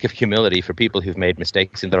 The lack of humility for people who've made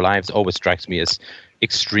mistakes in their lives always strikes me as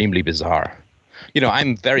extremely bizarre.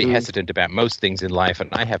 I'm very hesitant about most things in life, and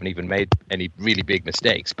I haven't even made any really big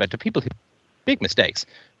mistakes. But to people who big mistakes,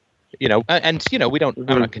 we don't,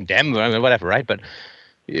 I'm not condemn or whatever, right? But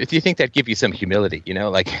do you think that give you some humility?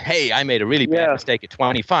 Like, hey, I made a really bad mistake at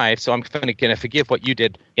 25, so I'm going to forgive what you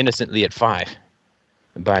did innocently at 5.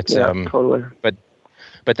 But totally.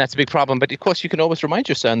 But that's a big problem. But of course, you can always remind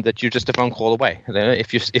your son that you're just a phone call away.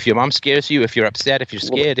 If your mom scares you, if you're upset, if you're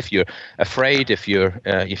scared, if you're afraid, if you're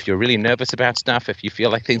really nervous about stuff, if you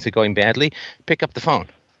feel like things are going badly, pick up the phone.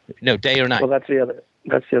 Day or night. Well, that's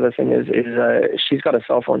the other thing is she's got a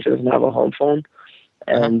cell phone. She doesn't have a home phone,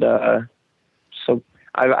 and so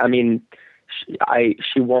I mean,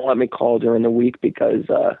 she won't let me call during the week because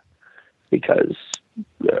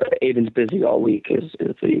Aiden's busy all week is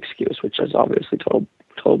the excuse, which is obviously total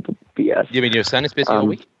BS. You mean your son is busy all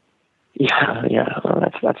week? Yeah.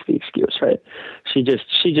 Well, that's the excuse, right? She just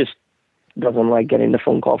doesn't like getting the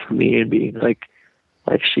phone call from me. It'd be like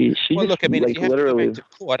she. Well, look, I mean, like, if you have literally to go back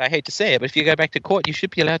to court, I hate to say it, but if you go back to court, you should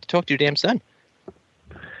be allowed to talk to your damn son.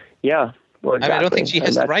 Yeah. Well, exactly. I don't think she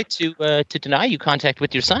has the right to deny you contact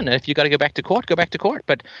with your son. And if you got to go back to court, go back to court,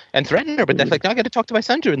 and threaten her. But that's like, no, I got to talk to my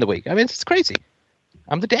son during the week. I mean, it's crazy.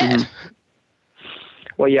 I'm the dad.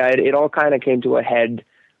 Well, yeah, it all kind of came to a head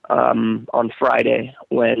on Friday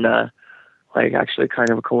when, actually kind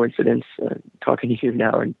of a coincidence, talking to you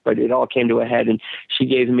now, but it all came to a head, and she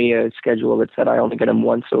gave me a schedule that said I only get him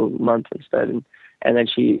once a month instead, and then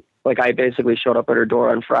I basically showed up at her door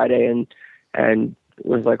on Friday and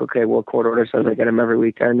was like, okay, well, court order says I get him every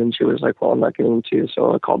weekend, and she was like, well, I'm not getting him to you,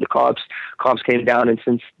 so I called the cops. Cops came down, and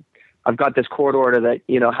since I've got this court order that,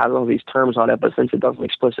 has all these terms on it, but since it doesn't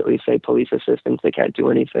explicitly say police assistance, they can't do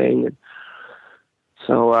anything. And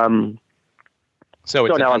so now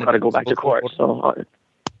I've got to go back to court. So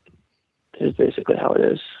is basically how it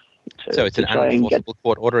is. So it's an unenforceable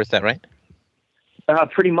court order, is that right?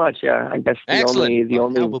 Pretty much, yeah. I guess the only. How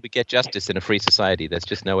will we get justice in a free society? There's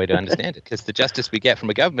just no way to understand it, because the justice we get from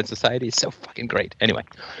a government society is so fucking great. Anyway.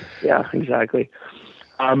 Yeah, exactly.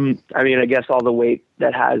 I mean, I guess all the weight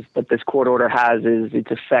that this court order has is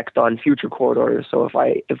its effect on future court orders. So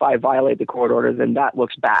if I violate the court order, then that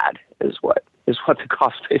looks bad, is what the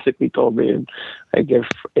cops basically told me. And like if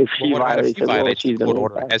she violates the court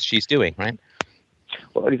order as she's doing, right?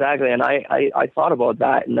 Well, exactly. And I thought about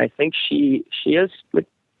that, and I think she is, like,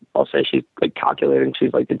 I'll say she's like calculating.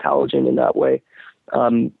 She's like intelligent in that way.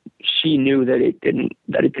 She knew that it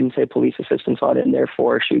didn't say police assistance on it, and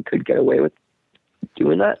therefore she could get away with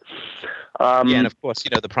doing that. And of course,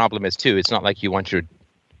 the problem is too, it's not like you want your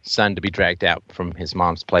son to be dragged out from his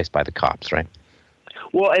mom's place by the cops, right?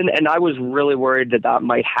 Well, and I was really worried that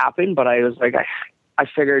might happen, but I was like, I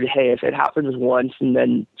figured, hey, if it happens once, and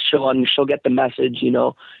then she'll get the message,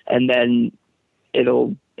 and then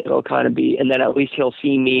it'll kind of be, and then at least he'll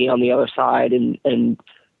see me on the other side, and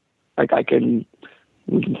like we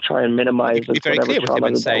can try and minimize. Be very clear with him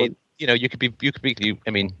and say, you could be. I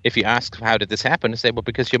mean, if you ask how did this happen, say, well,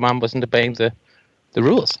 because your mom wasn't obeying the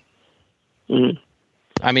rules. Mm-hmm.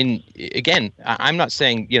 I mean, again, I'm not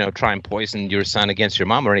saying try and poison your son against your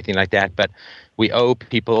mom or anything like that, but we owe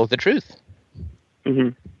people the truth. Mm-hmm.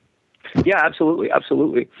 Yeah, absolutely,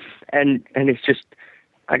 and it's just,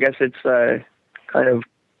 I guess it's kind of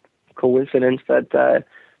coincidence that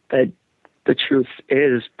the truth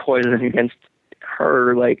is poisoning against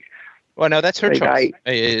her, like. Well, no, that's her choice.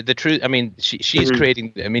 The truth. I mean, she's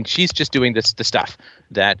creating. I mean, she's just doing the stuff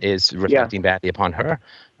that is reflecting badly upon her.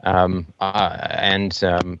 And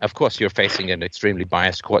of course, you're facing an extremely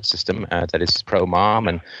biased court system that is pro-mom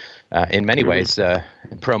and in many ways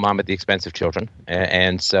pro-mom at the expense of children.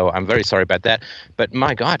 And so I'm very sorry about that. But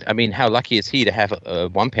my God, I mean, how lucky is he to have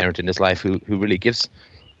one parent in his life who really gives.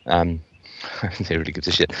 He really gives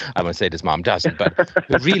a shit. I won't say his mom doesn't, but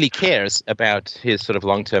who really cares about his sort of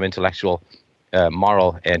long-term intellectual,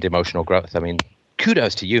 moral, and emotional growth. I mean,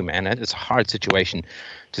 kudos to you, man. It's a hard situation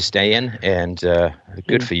to stay in, and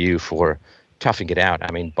good for you for toughing it out.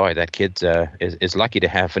 I mean, boy, that kid is lucky to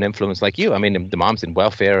have an influence like you. I mean, the mom's in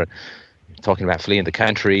welfare, talking about fleeing the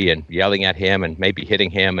country and yelling at him and maybe hitting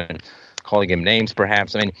him and calling him names,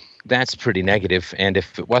 perhaps. I mean, that's pretty negative. And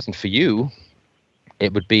if it wasn't for you,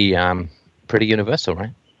 it would be pretty universal, right?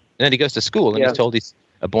 And then he goes to school and he's told he's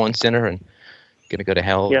a born sinner and going to go to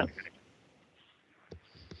hell. Yeah.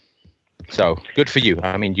 So good for you.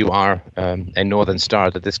 I mean, you are a northern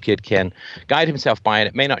star that this kid can guide himself by, and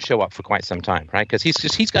it may not show up for quite some time, right? Because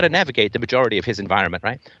he's got to navigate the majority of his environment,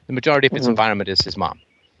 right? The majority of his environment is his mom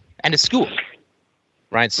and his school.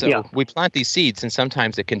 right? So we plant these seeds, and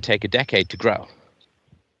sometimes it can take a decade to grow.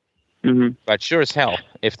 Mm-hmm. But sure as hell,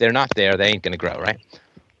 if they're not there, they ain't going to grow, right?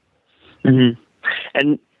 Mm-hmm.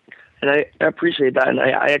 And I appreciate that, and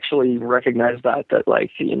I actually recognize that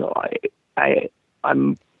like, you know,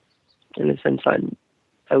 I'm in a sense, I'm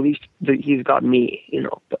at least he's got me, you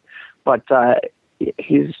know, but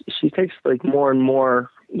she takes like more and more,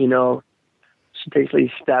 you know, she takes these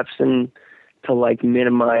steps and to like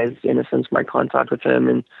minimize, in a sense, my contact with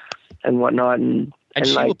him and whatnot, and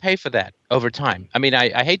she like, will pay for that over time. I mean,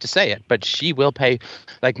 I hate to say it, but she will pay.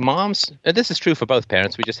 Like moms, and this is true for both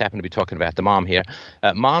parents. We just happen to be talking about the mom here.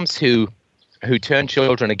 Moms who turn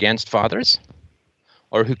children against fathers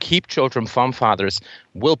or who keep children from fathers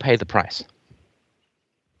will pay the price.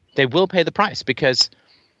 They will pay the price because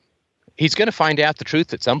he's going to find out the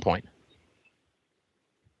truth at some point.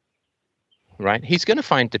 Right? He's going to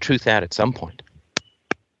find the truth out at some point.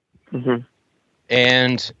 Mm-hmm.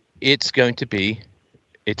 And it's going to be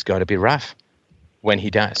rough when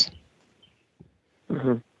he does.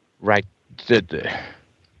 Mm-hmm. Right? The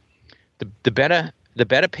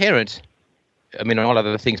better parent, I mean, all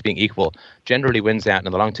other things being equal, generally wins out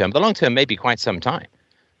in the long term. The long term may be quite some time,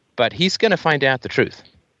 but he's going to find out the truth.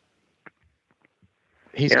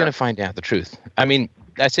 He's going to find out the truth. I mean,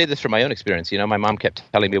 I say this from my own experience. You know, my mom kept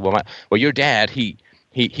telling me, well, your dad, he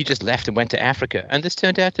just left and went to Africa. And this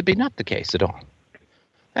turned out to be not the case at all.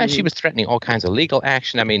 And she was threatening all kinds of legal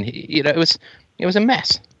action. I mean, you know, it was a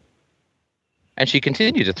mess. And she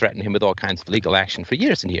continued to threaten him with all kinds of legal action for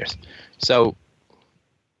years and years. So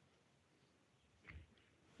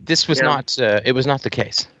this was it was not the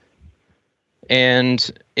case.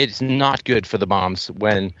 And it's not good for the moms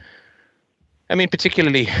when, I mean,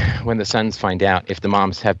 particularly when the sons find out if the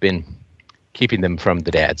moms have been keeping them from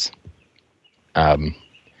the dads.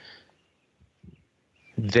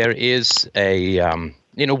 There is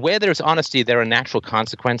you know, where there's honesty, there are natural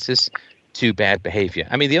consequences to bad behavior.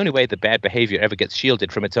 I mean, the only way that bad behavior ever gets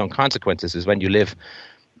shielded from its own consequences is when you live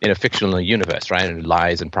in a fictional universe, right? And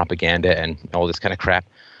lies and propaganda and all this kind of crap.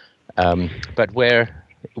 But where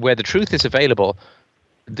the truth is available,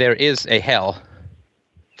 there is a hell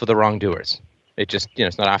for the wrongdoers. It just, you know,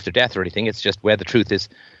 it's not after death or anything. It's just where the truth is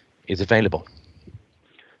available.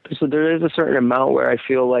 So there is a certain amount where I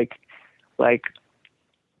feel like,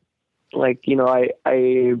 you know, I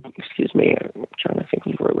excuse me, I'm trying to think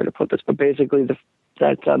of the right way to put this, but basically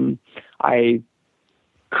I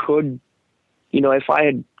could, you know, if I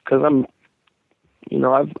had, because I'm, you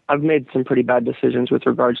know, I've made some pretty bad decisions with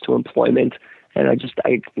regards to employment, and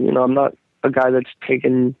you know, I'm not a guy that's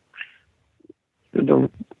taken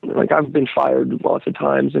like, I've been fired lots of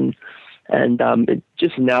times, and it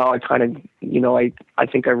just now I kind of, you know, I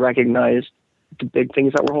think I recognized the big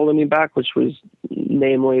things that were holding me back, which was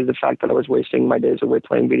namely the fact that I was wasting my days away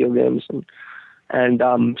playing video games, and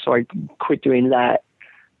so I quit doing that,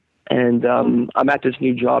 and I'm at this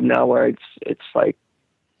new job now where it's like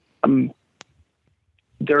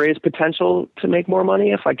there is potential to make more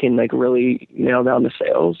money if I can like really nail down the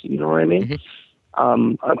sales, you know what I mean?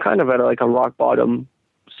 Mm-hmm. I'm kind of at a rock bottom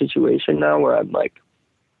situation now where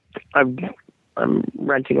I'm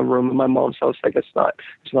renting a room in my mom's house. Like it's not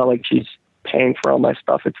like she's paying for all my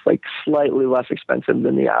stuff. It's like slightly less expensive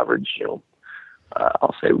than the average, you know,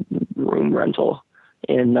 I'll say room rental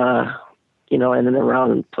in, you know, in and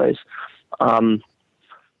around the place.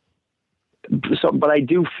 So, but I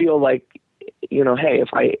do feel like, you know, hey,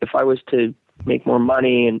 if I was to make more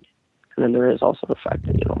money, and then there is also the fact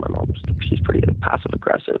that, you know, my mom, she's pretty passive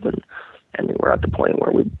aggressive, and we're at the point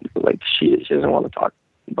where she doesn't want to talk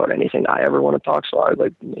about anything I ever want to talk. So I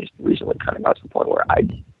recently kind of got to the point where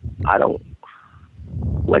I don't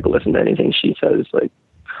listen to anything she says,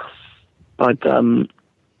 but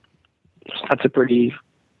that's a pretty,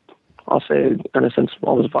 I'll say, in a sense,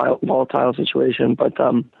 almost volatile situation. But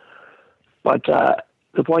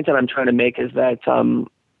the point that I'm trying to make is that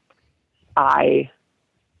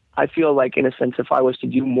I feel like, in a sense, if I was to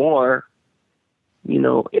do more, you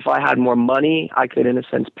know, if I had more money, I could, in a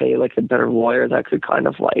sense, pay a better lawyer that could kind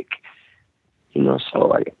of you know,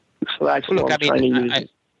 so that's what I'm trying to use.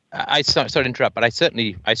 I sorry to interrupt, but I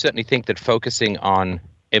certainly think that focusing on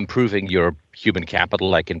improving your human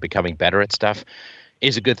capital, in becoming better at stuff,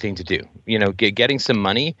 is a good thing to do. You know, getting some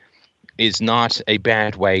money is not a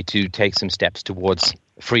bad way to take some steps towards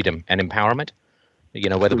freedom and empowerment. You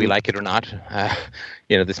know, whether we like it or not,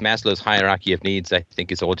 you know, this Maslow's hierarchy of needs, I think,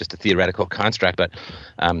 is all just a theoretical construct.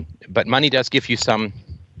 But money does give you some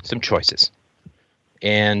choices,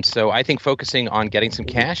 and so I think focusing on getting some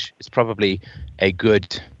cash is probably a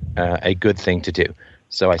good thing to do.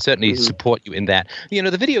 So I certainly support you in that. You know,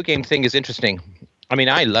 the video game thing is interesting. I mean,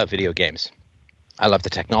 I love video games. I love the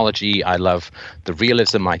technology. I love the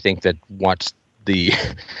realism. I think that what the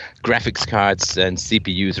graphics cards and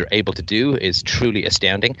CPUs are able to do is truly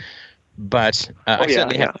astounding. But I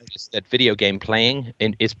certainly have noticed that video game playing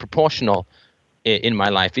is proportional in my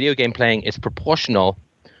life. Video game playing is proportional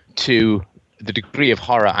to the degree of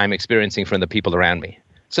horror I'm experiencing from the people around me.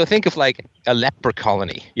 So think of like a leper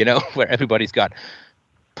colony, where everybody's got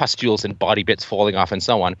pustules and body bits falling off and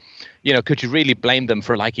so on. Could you really blame them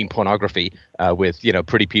for liking pornography with,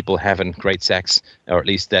 pretty people having great sex, or at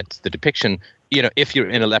least that's the depiction? If you're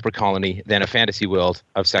in a leper colony, then a fantasy world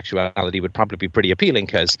of sexuality would probably be pretty appealing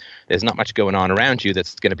because there's not much going on around you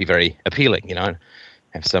that's going to be very appealing,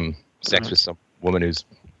 have some sex with some woman whose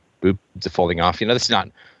boobs are falling off. That's not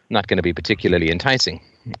going to be particularly enticing.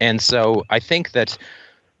 And so I think that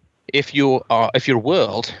if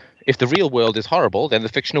the real world is horrible, then the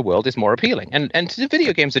fictional world is more appealing. And the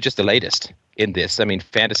video games are just the latest in this. I mean,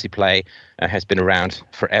 fantasy play has been around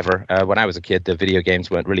forever. When I was a kid, the video games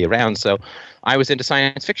weren't really around, so I was into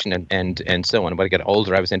science fiction and so on. When I got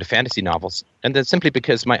older, I was into fantasy novels. And then simply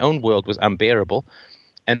because my own world was unbearable,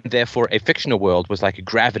 and therefore a fictional world was like a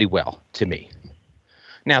gravity well to me.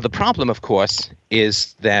 Now, the problem, of course,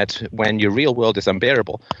 is that when your real world is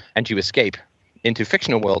unbearable and you escape into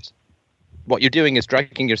fictional worlds, what you're doing is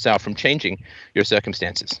dragging yourself from changing your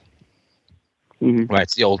circumstances. Mm-hmm. Right,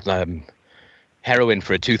 it's the old heroin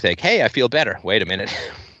for a toothache. Hey, I feel better. Wait a minute.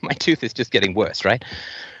 My tooth is just getting worse, right?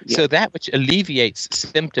 Yeah. So that which alleviates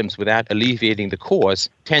symptoms without alleviating the cause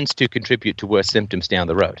tends to contribute to worse symptoms down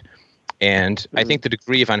the road. And I think the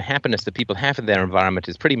degree of unhappiness that people have in their environment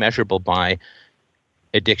is pretty measurable by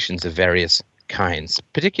addictions of various kinds.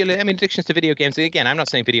 Particularly, addictions to video games. Again, I'm not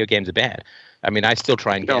saying video games are bad. I mean, I still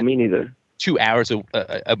try and get me neither. 2 hours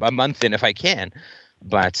a month in if I can.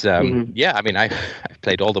 But I've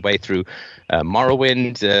played all the way through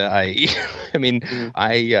Morrowind.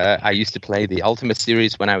 I used to play the Ultimate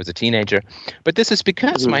series when I was a teenager. But this is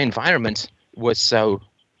because my environment was so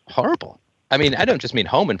horrible. I mean, I don't just mean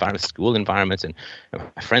home environments, school environments, and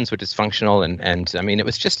my friends were dysfunctional, and I mean, it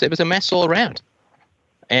was a mess all around.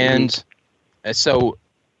 And so,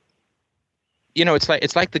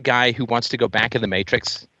 it's like the guy who wants to go back in the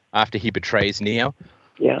Matrix after he betrays Neo.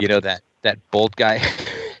 Yeah. That bald guy.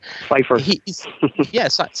 Cypher.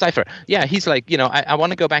 Cypher. Yeah, he's like, I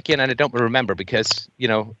want to go back in and I don't remember because,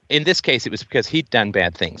 in this case, it was because he'd done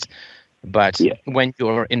bad things. But when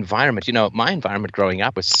your environment, my environment growing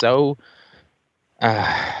up was so,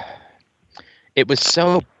 it was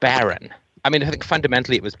so barren. I mean, I think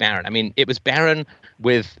fundamentally it was barren. I mean, it was barren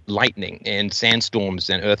with lightning and sandstorms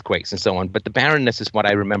and earthquakes and so on. But the barrenness is what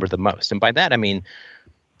I remember the most. And by that, I mean,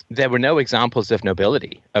 there were no examples of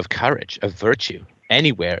nobility, of courage, of virtue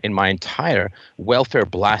anywhere in my entire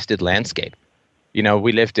welfare-blasted landscape.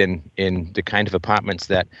 We lived in the kind of apartments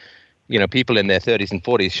that, people in their 30s and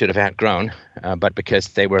 40s should have outgrown. But because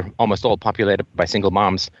they were almost all populated by single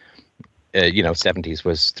moms, 70s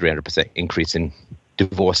was 300% increase in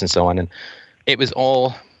divorce and so on. And it was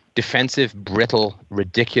all defensive, brittle,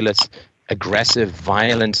 ridiculous, aggressive,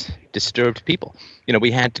 violent, disturbed people.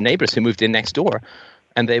 We had neighbors who moved in next door,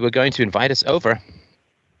 and they were going to invite us over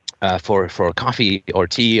for coffee or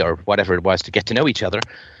tea or whatever it was to get to know each other.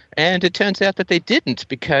 And it turns out that they didn't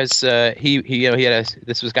because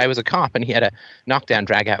this guy was a cop, and he had a knockdown,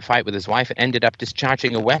 drag-out fight with his wife and ended up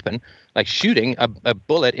discharging a weapon, like shooting a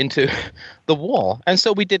bullet into the wall. And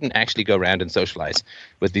so we didn't actually go around and socialize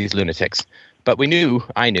with these lunatics. But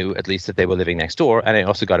I knew at least that they were living next door, and I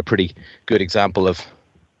also got a pretty good example of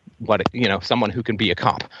what, someone who can be a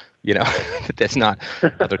cop, that there's not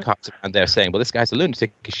other cops around there saying, well, this guy's a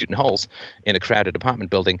lunatic, he's shooting holes in a crowded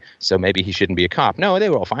apartment building, so maybe he shouldn't be a cop. No,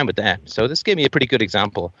 they were all fine with that. So this gave me a pretty good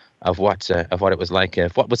example of what it was like,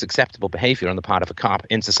 of what was acceptable behavior on the part of a cop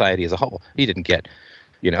in society as a whole. He didn't get,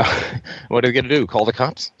 what are we going to do? Call the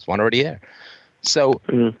cops? There's one already there. So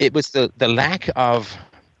it was the lack of,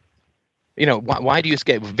 why do you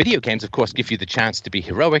escape? Video games, of course, give you the chance to be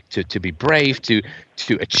heroic, to be brave, to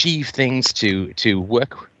achieve things, to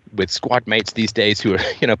work with squad mates these days who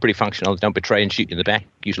are, pretty functional, don't betray and shoot you in the back,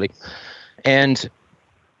 usually. And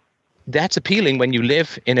that's appealing when you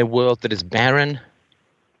live in a world that is barren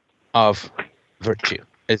of virtue,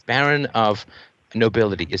 is barren of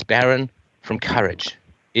nobility, is barren from courage.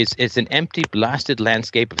 It's an empty, blasted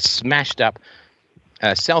landscape of smashed up,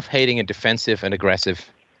 self-hating and defensive and aggressive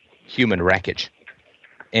human wreckage.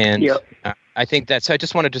 And I think I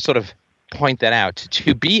just wanted to sort of point that out.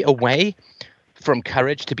 To be away from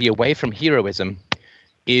courage, to be away from heroism,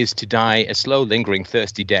 is to die a slow, lingering,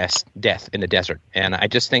 thirsty death in the desert. And I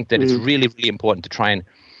just think that it's really, really important to try and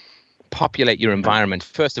populate your environment,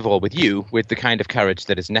 first of all, with you, with the kind of courage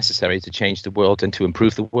that is necessary to change the world and to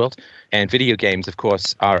improve the world. And video games, of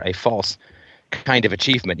course, are a false kind of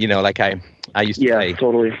achievement. You know, like I used to play. Yeah,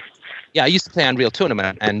 totally. Yeah, I used to play Unreal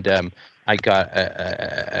Tournament, and I got,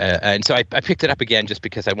 and so I picked it up again just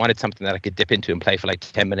because I wanted something that I could dip into and play for like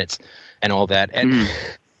 10 minutes and all that. And,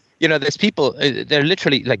 you know, there's people, they're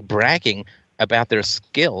literally like bragging about their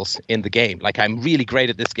skills in the game. Like, I'm really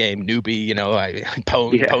great at this game, newbie, you know,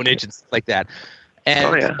 ponage and stuff like that.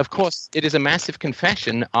 And of course, it is a massive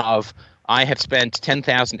confession of, I have spent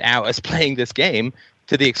 10,000 hours playing this game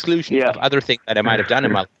to the exclusion of other things that I might have done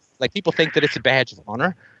in my life. Like, people think that it's a badge of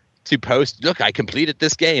honor to post, look, I completed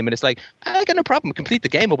this game. And it's like, I got no problem, complete the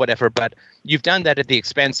game or whatever, but you've done that at the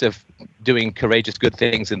expense of doing courageous, good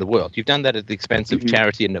things in the world. You've done that at the expense of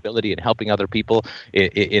charity and nobility and helping other people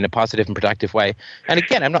in a positive and productive way. And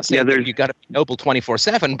again, I'm not saying that you got to be noble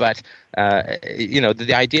 24/7, but, you know,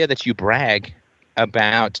 the idea that you brag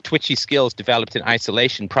about twitchy skills developed in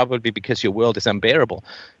isolation, probably because your world is unbearable,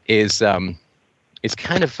 is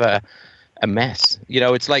kind of a mess. You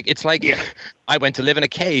know, it's like I went to live in a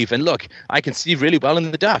cave, and look, I can see really well in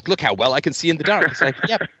the dark. Look how well I can see in the dark. It's like,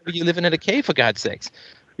 yeah, but you living in a cave, for God's sakes.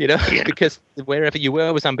 You know, because wherever you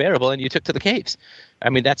were was unbearable, and you took to the caves. I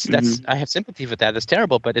mean, that's I have sympathy for that. That's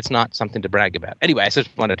terrible, but it's not something to brag about. Anyway, I just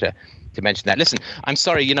wanted to mention that. Listen, I'm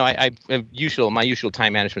sorry. You know, my usual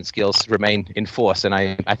time management skills remain in force, and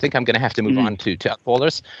I think I'm going to have to move on to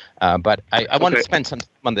callers. But I want to spend some time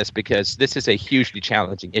on this because this is a hugely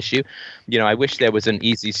challenging issue. You know, I wish there was an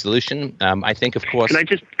easy solution. I think, of course.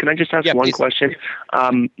 Can I just ask one question?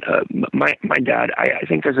 My dad, I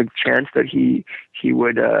think there's a chance that he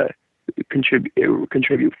would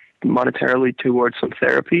contribute monetarily towards some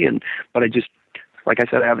therapy, but I just, like I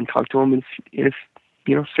said, I haven't talked to him in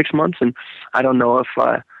 6 months, and I don't know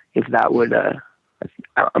if that would.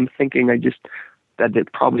 I'm thinking that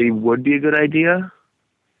it probably would be a good idea.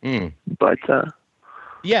 But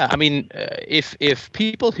yeah, I mean, if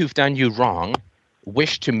people who've done you wrong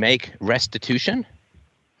wish to make restitution,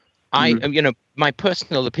 my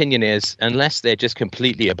personal opinion is, unless they're just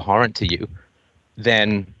completely abhorrent to you,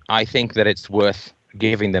 then I think that it's worth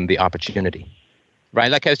giving them the opportunity.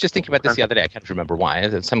 Right? Like, I was just thinking about this the other day. I can't remember why.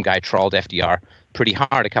 Some guy trolled FDR pretty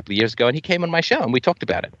hard a couple of years ago, and he came on my show, and we talked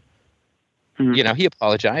about it. You know, he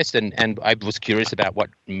apologized, and I was curious about what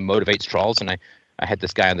motivates trolls, and I had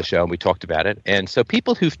this guy on the show, and we talked about it. And so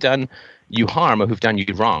people who've done you harm or who've done you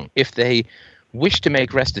wrong, if they wish to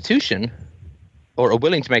make restitution or are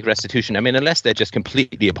willing to make restitution, I mean, unless they're just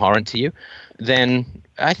completely abhorrent to you, then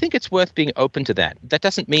I think it's worth being open to that. That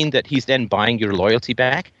doesn't mean that he's then buying your loyalty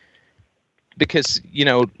back. Because, you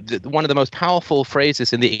know, one of the most powerful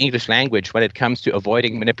phrases in the English language when it comes to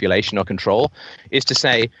avoiding manipulation or control is to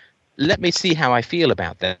say, let me see how I feel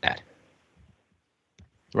about that.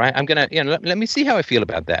 Right? I'm going to, let me see how I feel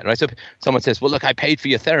about that. Right? So if someone says, well, look, I paid for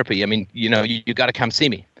your therapy. I mean, you got to come see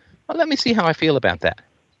me. Well, let me see how I feel about that.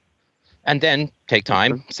 And then take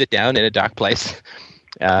time, sit down in a dark place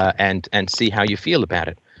and see how you feel about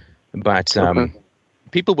it. But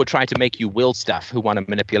people will try to make you will stuff who want to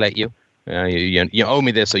manipulate you. You owe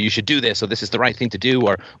me this, or you should do this, or this is the right thing to do,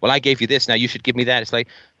 or, well, I gave you this, now you should give me that. It's like,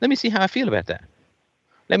 let me see how I feel about that.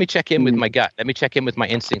 Let me check in with my gut. Let me check in with my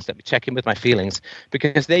instincts. Let me check in with my feelings,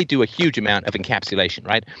 because they do a huge amount of encapsulation,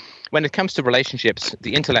 right? When it comes to relationships,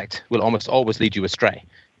 the intellect will almost always lead you astray,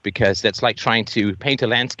 because that's like trying to paint a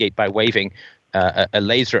landscape by waving a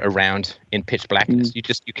laser around in pitch blackness.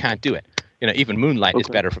 You can't do it. You know, even moonlight is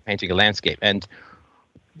better for painting a landscape. And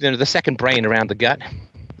the second brain around the gut,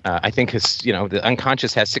 I think the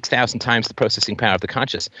unconscious has 6,000 times the processing power of the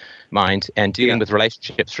conscious mind, and dealing with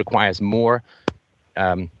relationships requires more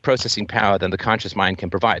processing power than the conscious mind can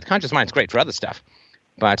provide. The conscious mind is great for other stuff,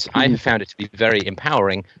 but I have found it to be very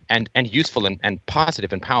empowering and useful and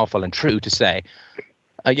positive and powerful and true to say,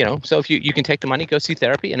 so if you can take the money, go see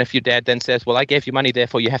therapy, and if your dad then says, well, I gave you money,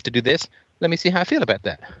 therefore you have to do this, let me see how I feel about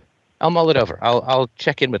that. I'll mull it over. I'll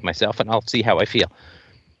check in with myself, and I'll see how I feel.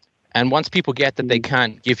 And once people get that they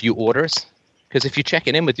can't give you orders, because if you're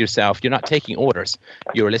checking in with yourself, you're not taking orders,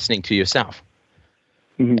 you're listening to yourself.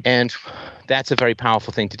 And that's a very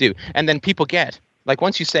powerful thing to do. And then people get, like,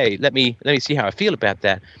 once you say, let me see how I feel about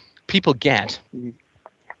that, people get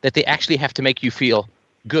that they actually have to make you feel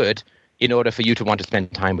good in order for you to want to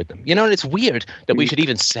spend time with them. You know, and it's weird that we should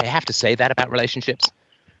even have to say that about relationships.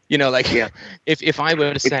 You know, like, if I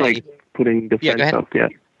were to say... It's like putting defense up,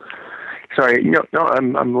 Sorry, no,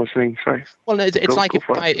 I'm listening. Sorry. Well, it's like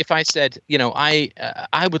if I said,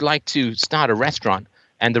 I would like to start a restaurant,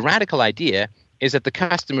 and the radical idea is that the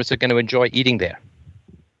customers are going to enjoy eating there.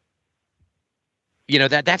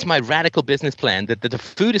 that's my radical business plan, that the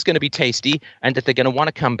food is going to be tasty and that they're going to want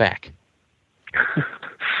to come back.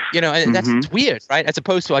 And that's weird, right? As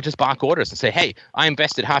opposed to I just bark orders and say, hey, I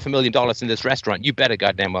invested $500,000 in this restaurant. You better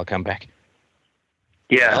goddamn well come back.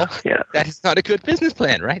 Yeah, yeah. That is not a good business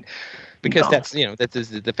plan, right? Because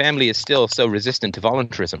the family is still so resistant to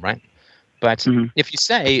voluntarism, right? But if you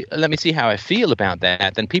say, let me see how I feel about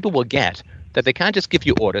that, then people will get that they can't just give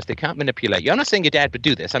you orders. They can't manipulate you. I'm not saying your dad would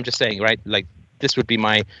do this. I'm just saying, right, like this would be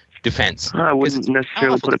my defense. I wouldn't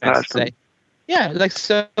necessarily put it past them. Yeah, like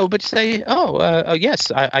so, but say,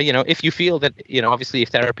 yes, I if you feel that, obviously if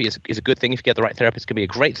therapy is a good thing, if you get the right therapist, it can be a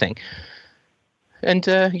great thing. And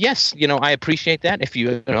yes, I appreciate that. If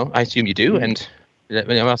you, I assume you do, and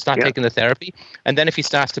I'll start taking the therapy. And then if he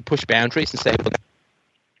starts to push boundaries and say, well,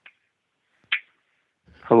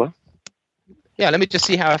 hello? Yeah, let me just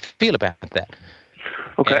see how I feel about that.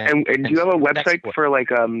 Okay, and do you have a website for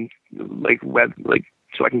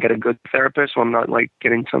so I can get a good therapist, so I'm not like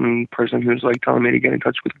getting some person who's like telling me to get in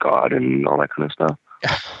touch with God and all that kind of stuff?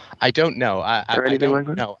 I don't know. I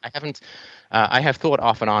don't know. I haven't. I have thought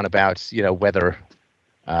off and on about whether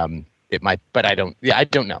it might, but I don't. Yeah, I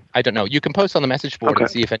don't know. I don't know. You can post on the message board and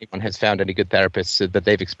see if anyone has found any good therapists that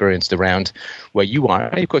they've experienced around where you are.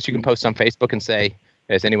 And of course, you can post on Facebook and say,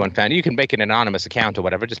 has anyone found? You can make an anonymous account or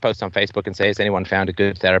whatever. Just post on Facebook and say, has anyone found a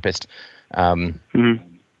good therapist around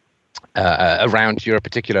your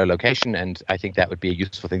particular location? And I think that would be a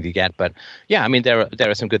useful thing to get. But yeah, I mean, there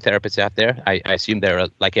are some good therapists out there. I assume there are,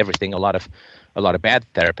 like everything, a lot of bad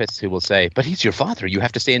therapists who will say, but he's your father, you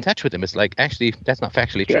have to stay in touch with him. It's like, actually, that's not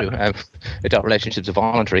factually true. Adult relationships are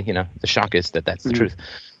voluntary. The shock is that that's the truth.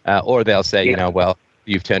 Or they'll say, well,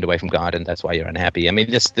 you've turned away from God and that's why you're unhappy. I mean,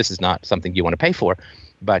 this is not something you want to pay for.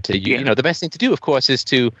 But, the best thing to do, of course, is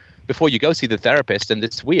to, before you go see the therapist, and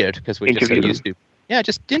it's weird because we're just so used to,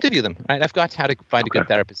 just interview them, right? I've got How to Find a Good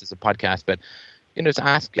Therapist as a podcast, but, just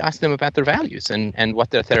ask them about their values and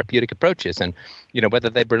what their therapeutic approach is, and,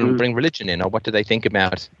 whether they bring religion in, or what do they think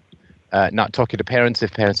about not talking to parents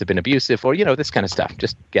if parents have been abusive, or, this kind of stuff.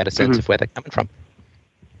 Just get a sense of where they're coming from.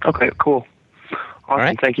 Okay, cool. Awesome.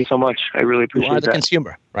 Right. Thank you so much. I really appreciate that. You are the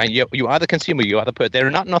consumer, right? You are the consumer. You are the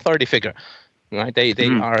they're not an authority figure, right? They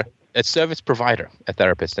are a service provider, a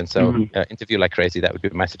therapist, and so interview like crazy. That would be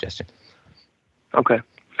my suggestion. Okay.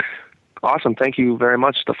 Awesome. Thank you very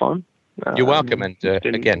much, Stefan. You're welcome, and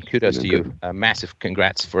again, kudos to you. Massive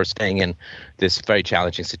congrats for staying in this very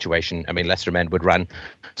challenging situation. I mean, lesser men would run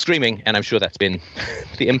screaming, and I'm sure that's been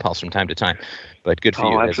the impulse from time to time. But good for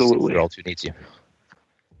you. Absolutely. As a 6-year-old who needs you.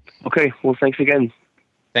 Okay. Well, thanks again.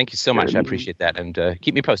 Thank you so much. I appreciate that, and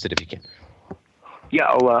keep me posted if you can. Yeah,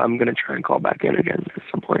 I'm going to try and call back in again at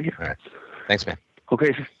some point here. All right. Thanks, man.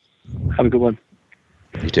 Okay. Have a good one.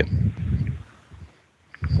 You too.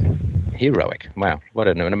 Heroic. Wow. What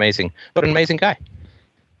an amazing guy.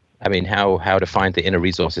 I mean, how to find the inner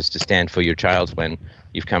resources to stand for your child when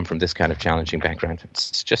you've come from this kind of challenging background.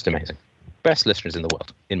 It's just amazing. Best listeners in the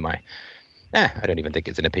world, I don't even think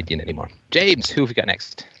it's an opinion anymore. James, who have we got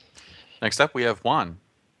next? Next up, we have Juan.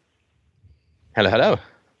 Hello.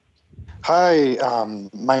 Hi,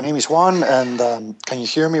 my name is Juan, and can you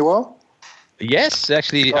hear me well? Yes,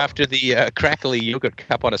 actually, after the crackly yogurt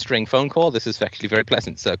cup on a string phone call, this is actually very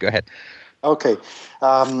pleasant, so go ahead. Okay.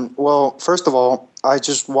 Well, first of all, I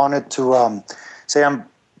just wanted to say I'm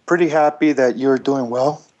pretty happy that you're doing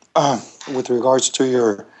well with regards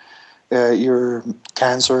to your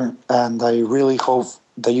cancer, and I really hope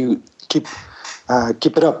that you keep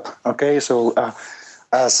it up, okay? So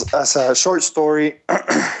as a short story,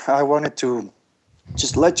 I wanted to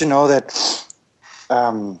just let you know that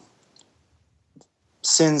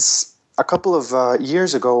since a couple of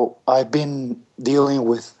years ago, I've been dealing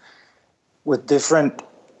with different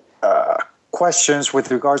questions with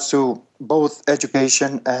regards to both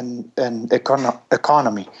education and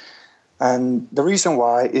economy. And the reason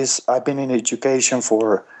why is I've been in education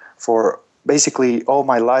for basically all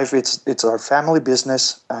my life. It's our family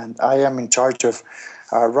business, and I am in charge of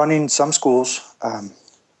running some schools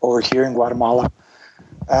over here in Guatemala.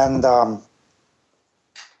 And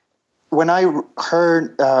when I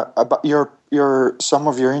heard about some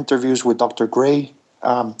of your interviews with Dr. Gray,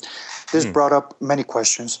 this brought up many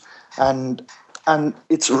questions, and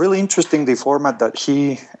it's really interesting the format that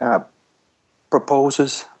he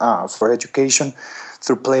proposes for education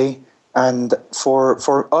through play, and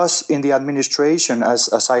for us in the administration,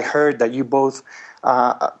 as I heard that you both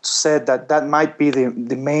said that might be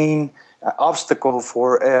the main obstacle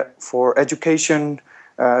for education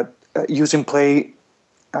using play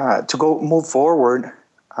to move forward.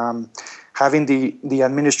 having the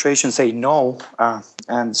administration say no,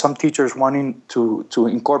 and some teachers wanting to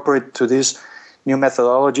incorporate to this new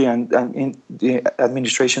methodology, and in the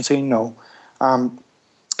administration saying no.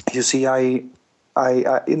 You see, I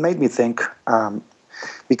it made me think,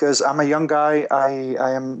 because I'm a young guy. I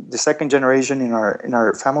am the second generation in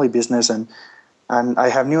our family business, and I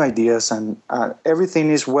have new ideas, and everything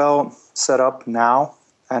is well set up now,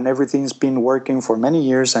 and everything's been working for many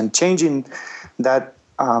years, and changing that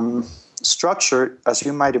structure, as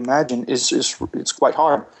you might imagine, it's quite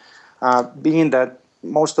hard, being that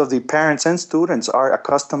most of the parents and students are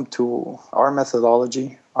accustomed to our methodology,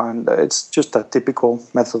 and it's just a typical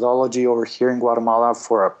methodology over here in Guatemala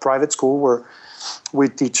for a private school where we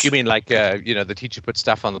teach. You mean like, the teacher puts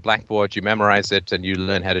stuff on the blackboard, you memorize it, and you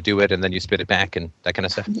learn how to do it, and then you spit it back and that kind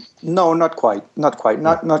of stuff? No, not quite, not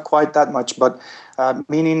quite that much, but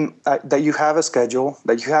meaning that you have a schedule,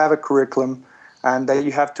 that you have a curriculum, and that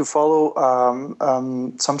you have to follow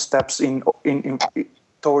some steps in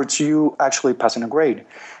towards you actually passing a grade.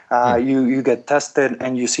 You get tested,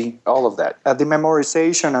 and you see all of that. The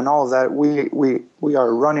memorization and all of that, we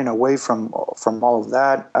are running away from all of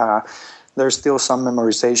that. There's still some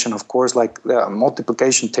memorization, of course, like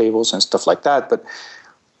multiplication tables and stuff like that. But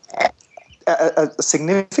a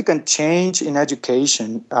significant change in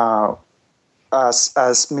education,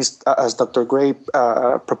 as Dr. Gray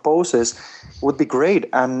proposes, would be great.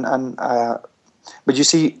 But you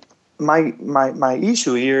see, my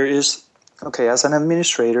issue here is, okay, as an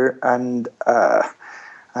administrator and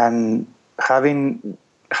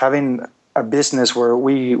having a business where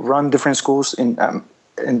we run different schools in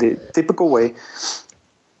the typical way,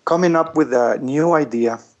 coming up with a new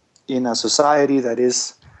idea in a society that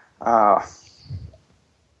is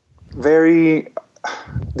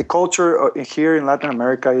the culture here in Latin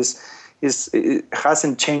America it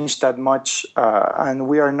hasn't changed that much, and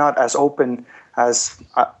we are not as open as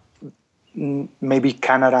maybe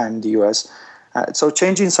Canada and the US. So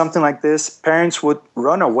changing something like this, parents would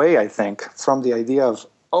run away, I think, from the idea of,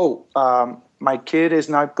 my kid is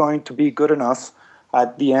not going to be good enough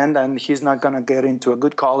at the end, and he's not going to get into a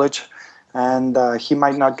good college, and he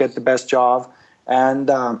might not get the best job. And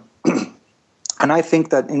and I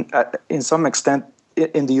think that in some extent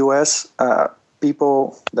in the US,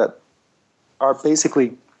 people that are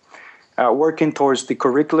basically working towards the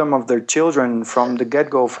curriculum of their children from the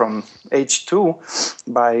get-go, from age 2,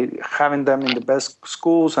 by having them in the best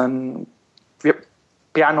schools and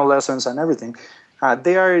piano lessons and everything.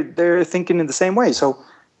 They're thinking in the same way. So,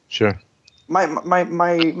 sure. My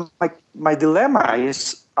dilemma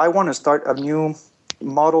is, I want to start a new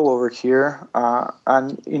model over here,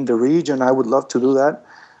 and in the region, I would love to do that.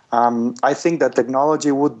 I think that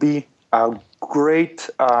technology would be a great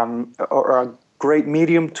great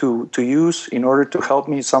medium to use in order to help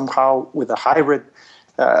me somehow with a hybrid,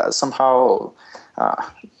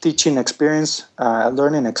 teaching experience,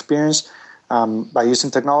 learning experience by using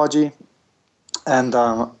technology. And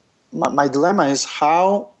my dilemma is,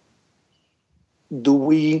 how do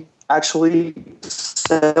we actually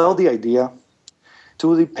sell the idea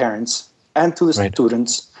to the parents and to the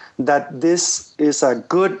students that this is a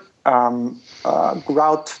good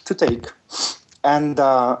route to take, and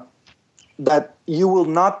that you will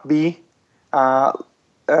not be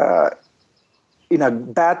in a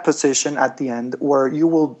bad position at the end, where you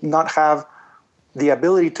will not have the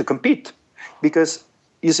ability to compete. Because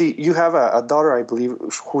you see, you have a daughter, I believe,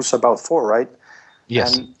 who's about 4, right?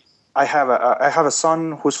 Yes. And I have a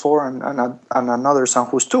son who's 4 and another son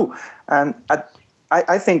who's 2. And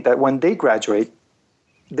I think that when they graduate,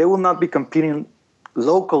 they will not be competing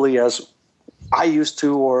locally as I used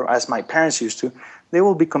to, or as my parents used to. They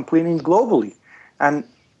will be competing globally. And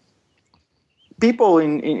people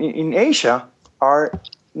in Asia are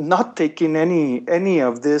not taking any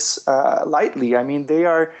of this lightly. I mean,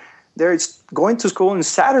 they're going to school on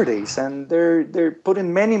Saturdays, and they're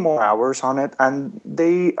putting many more hours on it, and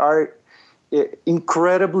they are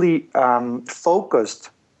incredibly focused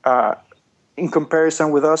in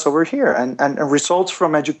comparison with us over here, and results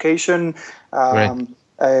from education,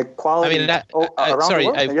 quality. I mean, around the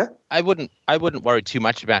world. Yeah? I wouldn't worry too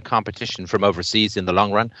much about competition from overseas in the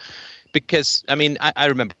long run, because I mean, I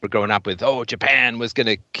remember growing up with, Japan was going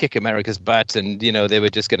to kick America's butt, and they were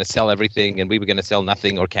just going to sell everything, and we were going to sell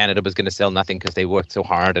nothing, or Canada was going to sell nothing because they worked so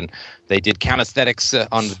hard and they did calisthenics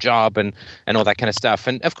on the job and all that kind of stuff.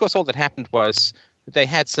 And of course, all that happened was they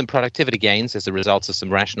had some productivity gains as a result of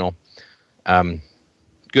some rational,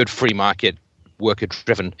 good free market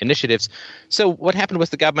worker-driven initiatives. So what happened was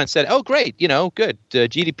the government said, oh, great, good.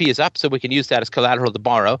 GDP is up, so we can use that as collateral to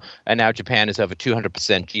borrow. And now Japan is over 200%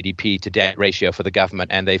 GDP to debt ratio for the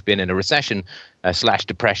government, and they've been in a recession /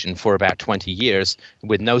 depression for about 20 years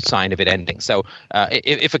with no sign of it ending. So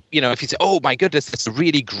if you say, oh, my goodness, it's a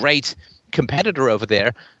really great competitor over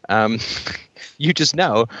there, you just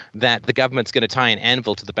know that the government's going to tie an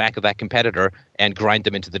anvil to the back of that competitor and grind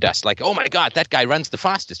them into the dust. Like, oh my God, that guy runs the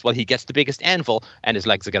fastest. Well, he gets the biggest anvil and his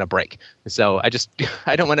legs are going to break. So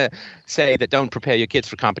I don't want to say that don't prepare your kids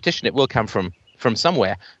for competition. It will come from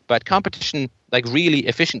somewhere. But competition, like really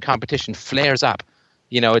efficient competition, flares up.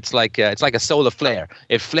 It's like a solar flare.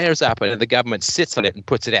 It flares up, and the government sits on it and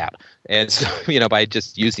puts it out. And so, by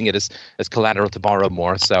just using it as collateral to borrow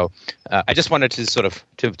more. So, I just wanted to sort of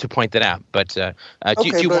to point that out. But do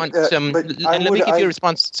you want some? Let me give you a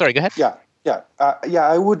response. Sorry, go ahead. Yeah.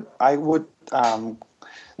 I would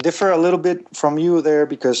differ a little bit from you there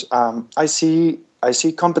because I see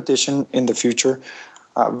competition in the future.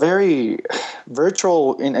 Very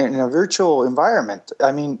virtual in a virtual environment.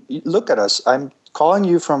 I mean, look at us. I'm calling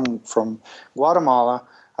you from Guatemala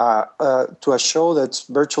to a show that's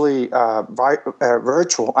virtually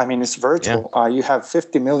virtual. I mean, it's virtual. Yeah. You have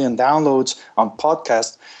 50 million downloads on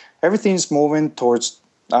podcast. Everything's moving towards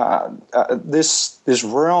this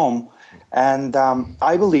realm, and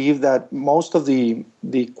I believe that most of the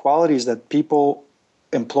qualities that people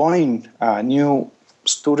employing new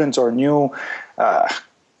students or new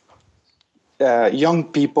young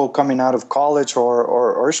people coming out of college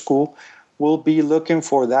or school will be looking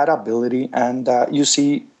for that ability. And you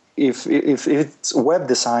see, if it's web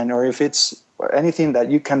design or if it's anything that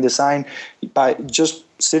you can design by just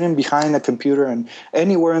sitting behind a computer and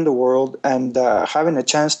anywhere in the world and having a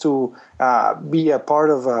chance to be a part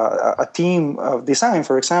of a team of design,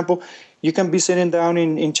 for example, you can be sitting down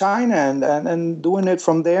in China and doing it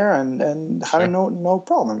from there and having no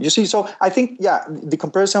problem. You see, so I think, the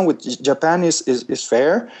comparison with Japan is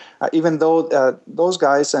fair, even though those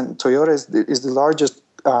guys and Toyota is the largest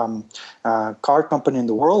car company in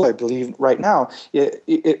the world, I believe, right now.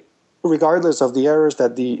 Regardless of the errors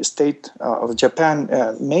that the state of Japan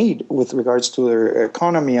made with regards to their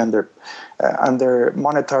economy and their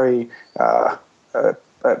monetary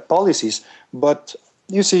policies, but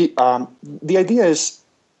you see, the idea is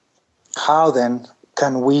how then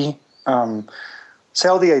can we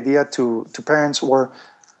sell the idea to parents, or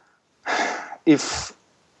if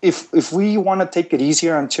we want to take it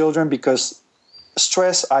easier on children, because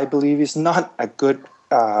stress, I believe, is not a good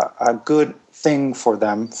thing for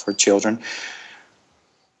them, for children.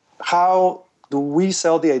 How do we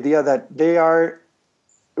sell the idea that they are,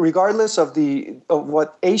 regardless of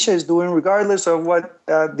what Asia is doing, regardless of what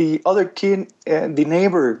the other kid, the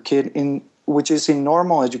neighbor kid which is in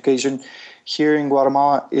normal education here in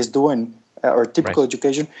Guatemala is doing, or typical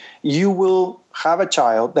education, you will have a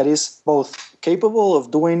child that is both capable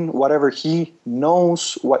of doing whatever he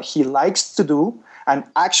knows, what he likes to do, and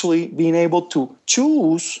actually being able to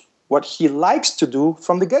choose what he likes to do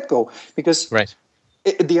from the get-go. Because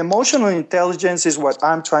the emotional intelligence is what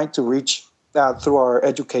I'm trying to reach through our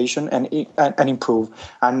education and improve.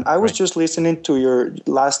 And I was just listening to your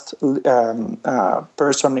last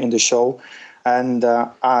person in the show, and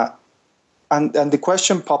the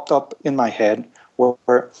question popped up in my head: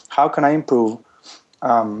 where how can I improve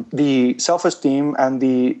the self-esteem and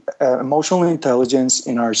the emotional intelligence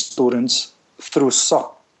in our students through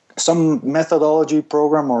some methodology,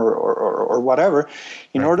 program, or whatever,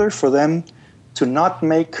 in order for them to not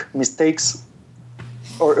make mistakes,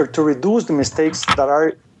 or to reduce the mistakes that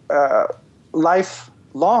are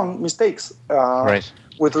lifelong mistakes.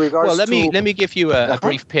 With regards let me give you a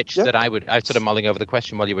brief pitch that I was sort of mulling over the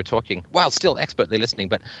question while you were talking, while still expertly listening.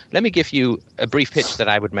 But let me give you a brief pitch that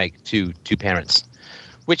I would make to parents,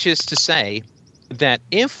 which is to say that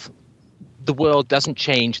if the world doesn't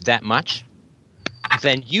change that much,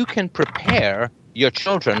 then you can prepare your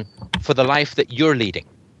children for the life that you're leading.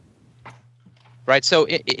 Right? So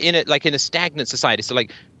in a stagnant society, so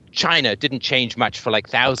like China didn't change much for like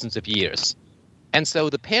thousands of years. And so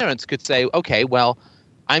the parents could say, okay, well,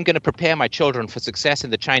 I'm going to prepare my children for success in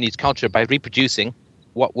the Chinese culture by reproducing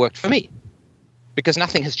what worked for me. Because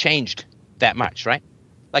nothing has changed that much, right?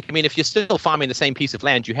 Like, I mean, if you're still farming the same piece of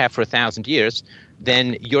land you have for 1,000 years,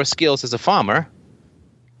 then your skills as a farmer,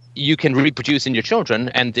 you can reproduce in your children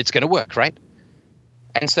and it's going to work, right?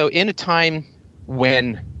 And so in a time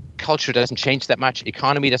when culture doesn't change that much,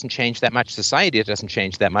 economy doesn't change that much, society doesn't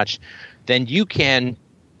change that much, then you can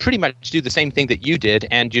pretty much do the same thing that you did,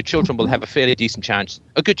 and your children will have a fairly decent chance,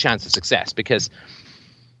 a good chance of success, because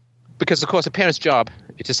Because, of course, a parent's job,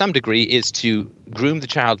 to some degree, is to groom the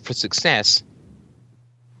child for success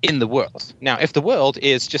in the world. Now, if the world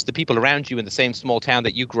is just the people around you in the same small town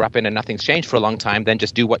that you grew up in and nothing's changed for a long time, then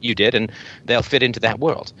just do what you did and they'll fit into that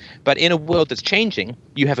world. But in a world that's changing,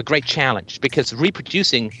 you have a great challenge because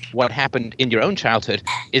reproducing what happened in your own childhood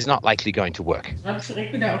is not likely going to work.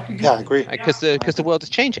 Yeah, I agree. Because the world is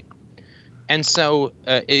changing. And so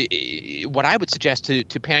what I would suggest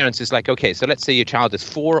to parents is like, okay, so let's say your child is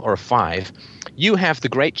 4 or 5. You have the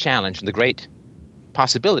great challenge and the great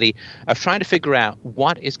possibility of trying to figure out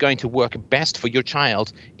what is going to work best for your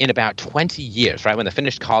child in about 20 years, right? When they're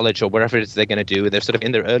finished college or wherever it is they're going to do, they're sort of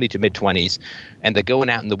in their early to mid-20s, and they're going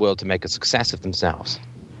out in the world to make a success of themselves.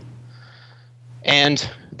 And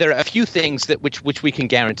there are a few things that which we can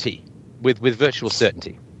guarantee with virtual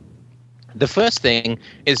certainty. The first thing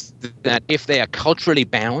is that if they are culturally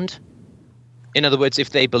bound, in other words,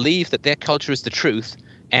 if they believe that their culture is the truth,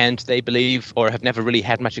 and they believe or have never really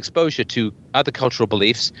had much exposure to other cultural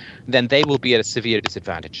beliefs, then they will be at a severe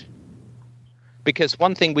disadvantage. Because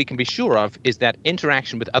one thing we can be sure of is that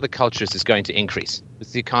interaction with other cultures is going to increase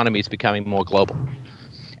as the economy is becoming more global.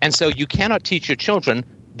 And so you cannot teach your children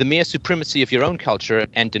the mere supremacy of your own culture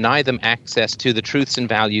and deny them access to the truths and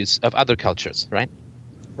values of other cultures, right?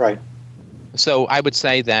 Right. So I would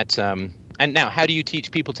say that, and now how do you teach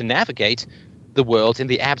people to navigate the world in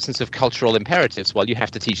the absence of cultural imperatives? Well, you have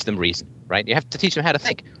to teach them reason, right? You have to teach them how to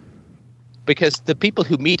think. Because the people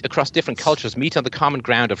who meet across different cultures meet on the common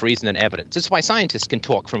ground of reason and evidence. This is why scientists can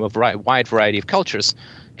talk from a wide variety of cultures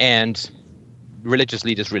and religious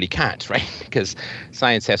leaders really can't, right? Because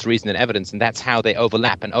science has reason and evidence, and that's how they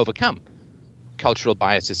overlap and overcome cultural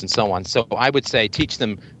biases and so on. So I would say teach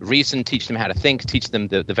them reason, teach them how to think, teach them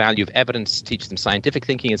the value of evidence, teach them scientific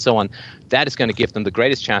thinking and so on. That is going to give them the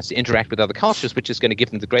greatest chance to interact with other cultures, which is going to give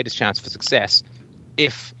them the greatest chance for success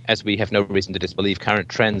if, as we have no reason to disbelieve, current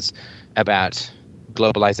trends about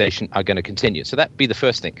globalization are going to continue. So that'd be the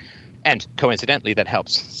first thing. And coincidentally, that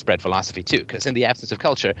helps spread philosophy too, because in the absence of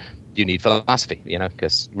culture, you need philosophy,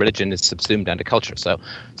 because religion is subsumed under culture. So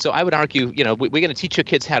I would argue, we're going to teach your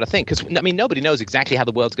kids how to think, because, nobody knows exactly how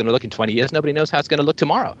the world's going to look in 20 years. Nobody knows how it's going to look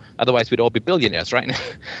tomorrow. Otherwise, we'd all be billionaires, right?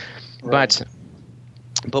 Right.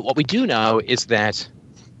 But what we do know is that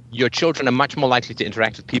your children are much more likely to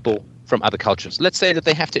interact with people from other cultures. Let's say that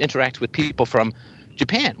they have to interact with people from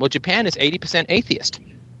Japan. Well, Japan is 80% atheist.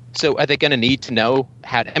 So are they going to need to know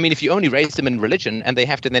how to, if you only raise them in religion and they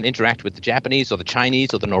have to then interact with the Japanese or the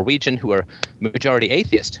Chinese or the Norwegian who are majority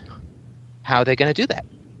atheist, how are they going to do that?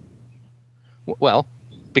 Well,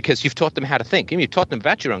 because you've taught them how to think. You've taught them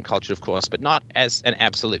about your own culture, of course, but not as an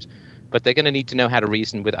absolute. But they're going to need to know how to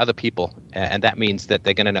reason with other people, and that means that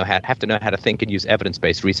they're going to have to know how to think and use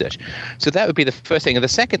evidence-based research. So that would be the first thing. And the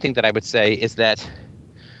second thing that I would say is that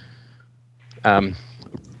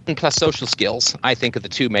plus social skills, I think, are the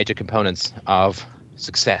two major components of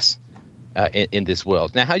success in this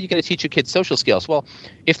world. Now, how are you going to teach your kids social skills? Well,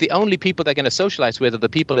 if the only people they're going to socialize with are the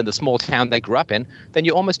people in the small town they grew up in, then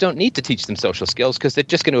you almost don't need to teach them social skills because they're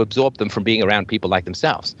just going to absorb them from being around people like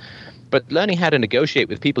themselves. But learning how to negotiate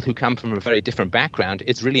with people who come from a very different background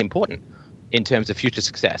is really important in terms of future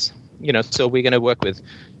success. So we're going to work with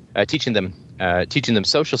teaching them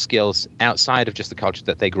social skills outside of just the culture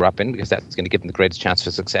that they grew up in, because that's going to give them the greatest chance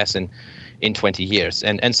for success in 20 years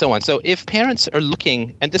and so on. So if parents are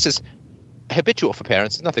looking, and this is habitual for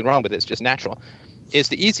parents, there's nothing wrong with it, it's just natural, is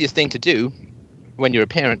the easiest thing to do when you're a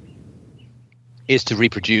parent is to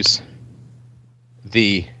reproduce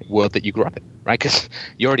the world that you grew up in, right? Because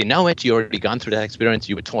you already know it, you already gone through that experience,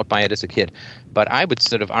 you were taught by it as a kid. But I would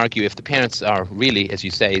sort of argue if the parents are really, as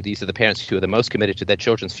you say, these are the parents who are the most committed to their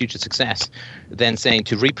children's future success, then saying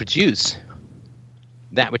to reproduce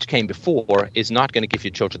that which came before is not going to give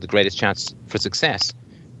your children the greatest chance for success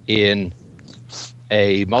in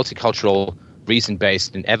a multicultural,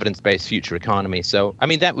 reason-based and evidence-based future economy. So,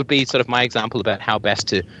 that would be sort of my example about how best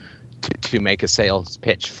to make a sales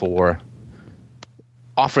pitch for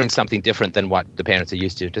offering something different than what the parents are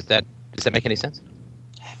used to. Does that make any sense?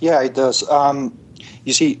 Yeah, it does.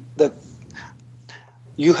 You see that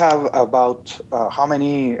you have about how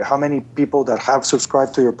many people that have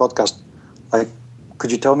subscribed to your podcast? Like,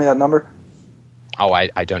 could you tell me that number? Oh,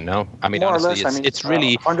 I don't know. More honestly, or less, it's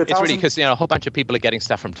really because a whole bunch of people are getting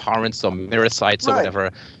stuff from torrents or mirror sites or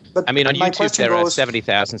whatever. But on YouTube there are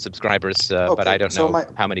 70,000 subscribers, okay, but I don't know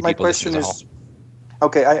how many people listen to all.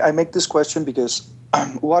 Okay, I make this question because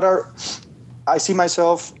I see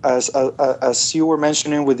myself as you were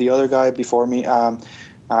mentioning with the other guy before me,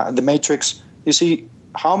 the Matrix. You see,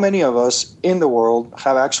 how many of us in the world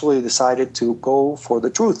have actually decided to go for the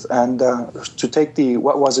truth and to take the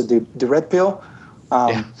red pill,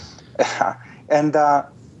 and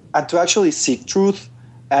to actually seek truth?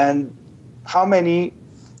 And how many?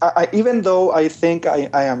 Even though I think I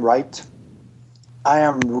am right,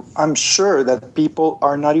 I'm sure that people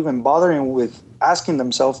are not even bothering with asking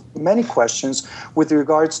themselves many questions with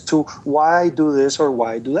regards to why do this or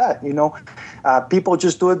why do that. People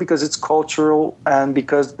just do it because it's cultural and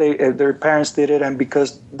because their parents did it and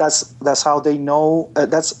because that's how they know.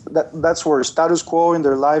 That's where status quo in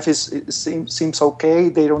their life seems okay.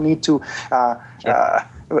 They don't need to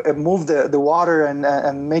move the water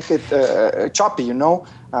and make it choppy.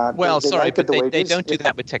 They don't do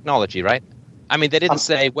that with technology, right? I mean, they didn't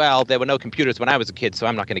say, well, there were no computers when I was a kid, so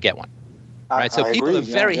I'm not going to get one. Right? So people are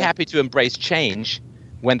very happy to embrace change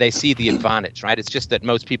when they see the advantage, right? It's just that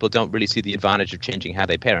most people don't really see the advantage of changing how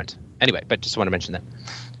they parent. Anyway, but just want to mention that.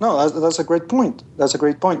 No, that's a great point. That's a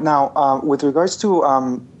great point. Now, with regards to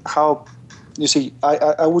how, you see,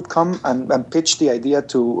 I would come and pitch the idea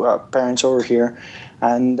to parents over here,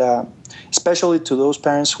 and especially to those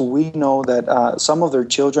parents who we know that some of their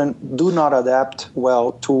children do not adapt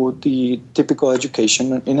well to the typical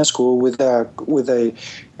education in a school with a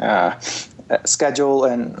schedule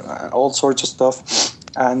and all sorts of stuff.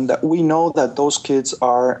 And we know that those kids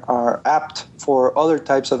are apt for other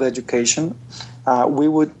types of education. We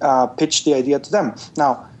would pitch the idea to them.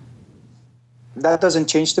 Now, that doesn't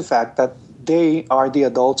change the fact that they are the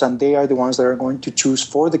adults and they are the ones that are going to choose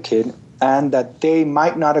for the kid, and that they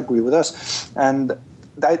might not agree with us. And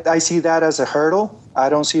I see that as a hurdle. I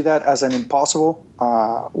don't see that as an impossible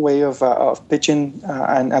way of pitching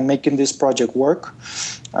and making this project work.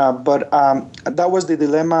 But that was the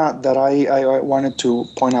dilemma that I wanted to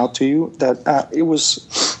point out to you, that it was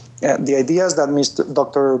the ideas that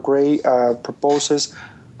Dr. Gray proposes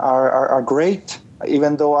are great,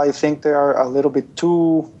 even though I think they are a little bit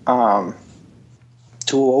too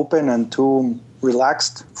open and too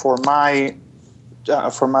relaxed for my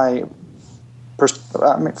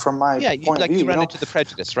point of view. You run into the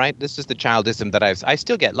prejudice, right? This is the childism that I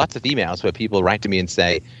still get lots of emails where people write to me and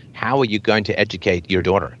say, how are you going to educate your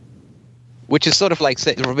daughter? Which is sort of like,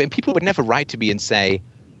 people would never write to me and say,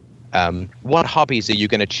 what hobbies are you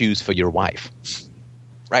going to choose for your wife?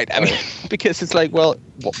 Right? I mean, because it's like, well,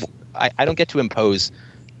 I don't get to impose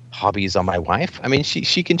hobbies on my wife. I mean,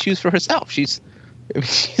 she can choose for herself. She's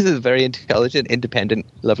a very intelligent, independent,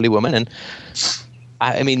 lovely woman. And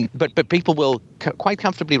I mean, but people will quite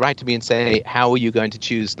comfortably write to me and say, how are you going to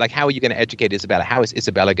choose, like, how are you going to educate Isabella? How is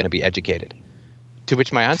Isabella going to be educated? To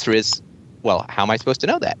which my answer is, well, how am I supposed to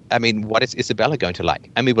know that? I mean, what is Isabella going to like?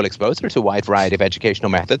 I mean, we'll expose her to a wide variety of educational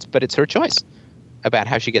methods, but it's her choice about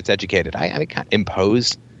how she gets educated. I can't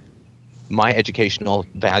impose my educational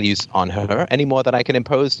values on her any more than I can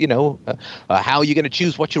impose, how are you going to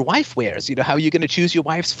choose what your wife wears? How are you going to choose your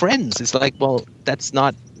wife's friends? It's like, well, that's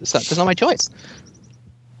not my choice.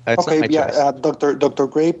 Okay, yeah. Dr.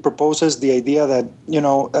 Gray proposes the idea that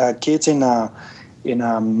kids in a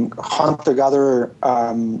hunter-gatherer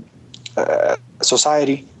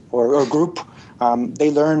society or group, they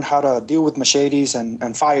learn how to deal with machetes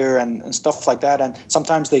and fire and stuff like that, and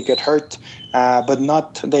sometimes they get hurt, but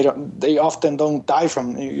they often don't die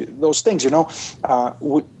from those things.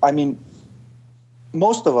 I mean,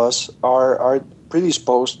 most of us are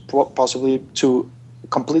predisposed possibly to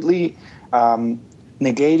completely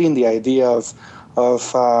negating the idea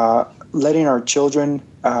of letting our children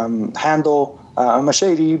handle a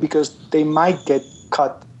machete because they might get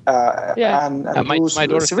cut and lose my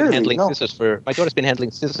daughter's severely. Been handling scissors my daughter's been handling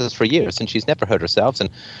scissors for years, and she's never hurt herself. And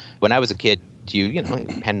when I was a kid,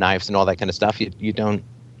 pen knives and all that kind of stuff, you don't.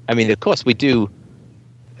 I mean, of course, we do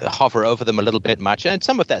hover over them a little bit much, and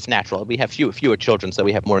some of that's natural. We have fewer children, so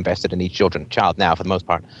we have more invested in each child now for the most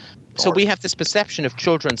part. So we have this perception of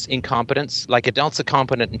children's incompetence, like adults are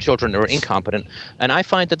competent and children are incompetent. And I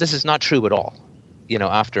find that this is not true at all,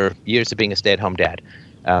 after years of being a stay-at-home dad.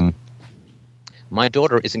 My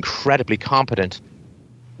daughter is incredibly competent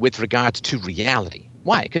with regards to reality.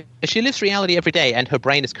 Why? Because she lives reality every day, and her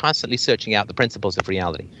brain is constantly searching out the principles of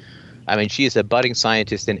reality. I mean, she is a budding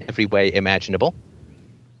scientist in every way imaginable.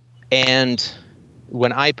 And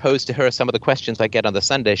when I pose to her some of the questions I get on the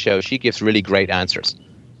Sunday show, she gives really great answers.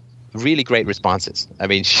 Really great responses. I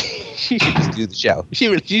mean, she should just do the show. She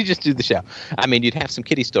just do the show. I mean, you'd have some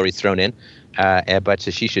kiddie stories thrown in, but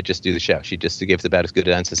she should just do the show. She just gives about as good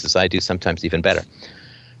answers as I do, sometimes even better.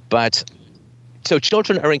 But so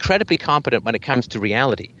children are incredibly competent when it comes to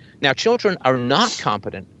reality. Now, children are not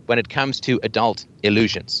competent when it comes to adult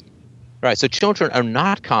illusions. Right, so children are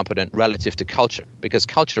not competent relative to culture because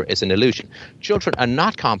culture is an illusion. Children are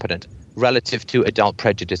not competent relative to adult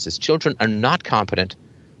prejudices. Children are not competent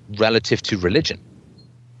relative to religion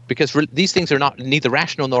because these things are neither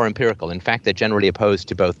rational nor empirical. In fact, they're generally opposed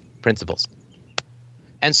to both principles.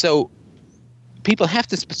 And so people have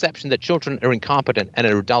this perception that children are incompetent and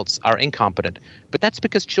adults are incompetent, but that's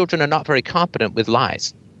because children are not very competent with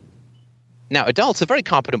lies. Now, adults are very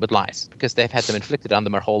competent with lies because they've had them inflicted on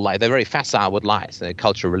them their whole life. They're very facile with lies,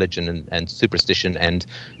 culture, religion, and superstition, and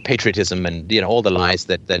patriotism, and all the lies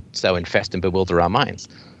that so infest and bewilder our minds.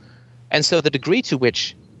 And so the degree to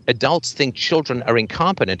which adults think children are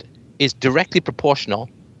incompetent is directly proportional,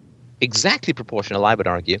 exactly proportional, I would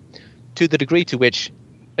argue, to the degree to which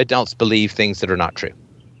adults believe things that are not true,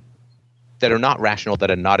 that are not rational,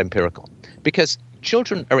 that are not empirical. Because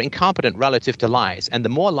children are incompetent relative to lies, and the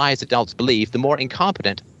more lies adults believe, the more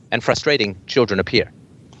incompetent and frustrating children appear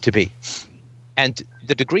to be. And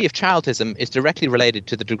the degree of childism is directly related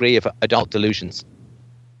to the degree of adult delusions.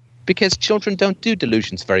 Because children don't do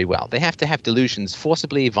delusions very well. They have to have delusions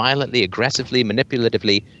forcibly, violently, aggressively,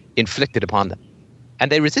 manipulatively inflicted upon them.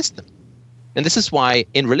 And they resist them. And this is why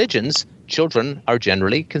in religions, children are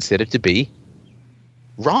generally considered to be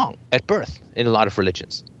wrong at birth in a lot of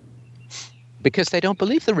religions. Because they don't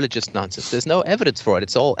believe the religious nonsense. There's no evidence for it.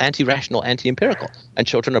 It's all anti-rational, anti-empirical. And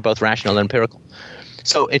children are both rational and empirical.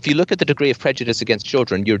 So if you look at the degree of prejudice against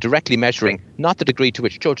children, you're directly measuring not the degree to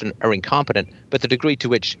which children are incompetent, but the degree to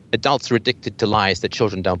which adults are addicted to lies that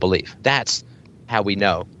children don't believe. That's how we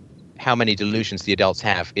know how many delusions the adults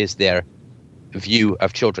have is their view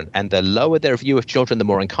of children. And the lower their view of children, the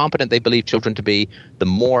more incompetent they believe children to be, the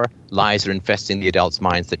more lies are infesting the adults'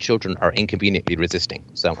 minds that children are inconveniently resisting.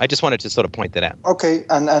 So I just wanted to sort of point that out. Okay,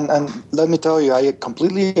 and let me tell you, I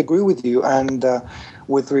completely agree with you. And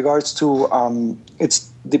with regards to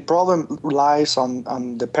it's the problem lies on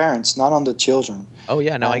the parents, not on the children. Oh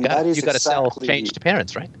yeah, no, and you got to sell change to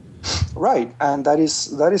parents, right? Right, and that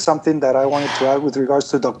is something that I wanted to add with regards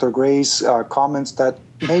to Dr. Gray's comments that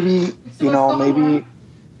maybe the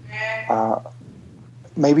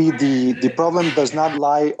problem does not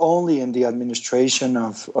lie only in the administration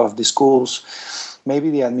of the schools.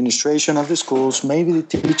 Maybe the administration of the schools, maybe the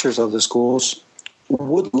teachers of the schools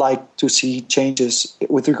would like to see changes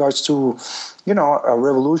with regards to, a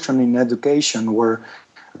revolution in education where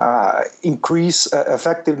increase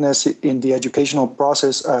effectiveness in the educational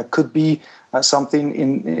process could be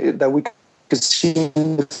something that we could see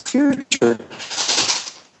in the future.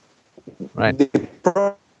 Right. The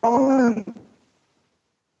problem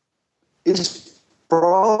is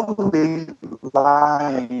probably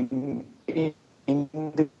lying in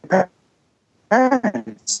the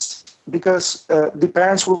parents, because the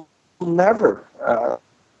parents will never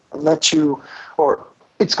let you, or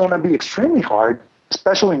it's going to be extremely hard,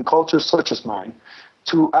 especially in cultures such as mine,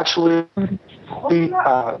 to actually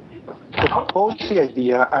propose the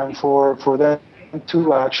idea and for them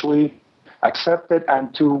to actually accept it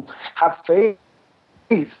and to have faith,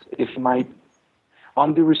 if you might,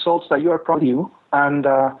 on the results that you are proud of you. And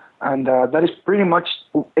that is pretty much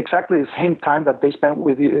exactly the same time that they spend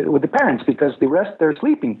with the parents, because the rest, they're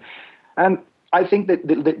sleeping. And I think that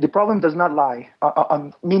the problem does not lie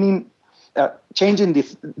on meaning changing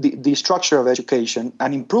the structure of education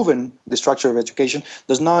and improving the structure of education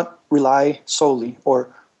does not rely solely or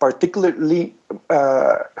particularly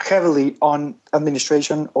heavily on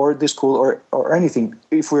administration or the school or anything.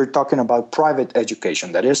 If we're talking about private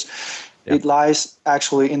education, that is, It lies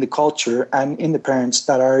actually in the culture and in the parents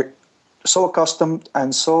that are so accustomed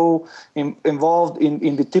and so involved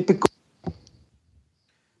in the typical.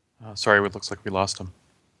 Sorry, it looks like we lost him.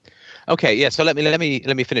 Okay, yeah. So let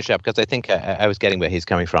me finish up, because I think I was getting where he's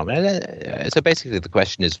coming from. So basically, the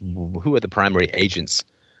question is, who are the primary agents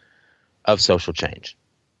of social change?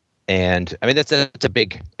 And I mean, it's a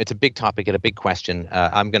big topic and a big question.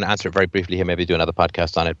 I'm going to answer it very briefly here. Maybe do another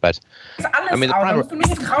podcast on it. But I mean,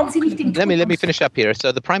 let me finish up here.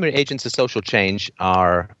 So the primary agents of social change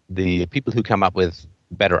are the people who come up with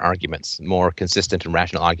better arguments, more consistent and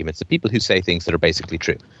rational arguments. The people who say things that are basically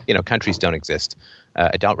true. Countries don't exist.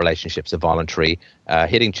 Adult relationships are voluntary.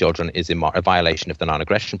 Hitting children is a violation of the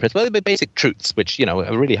non-aggression principle. They're basic truths, which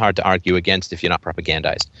are really hard to argue against if you're not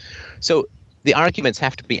propagandized. So the arguments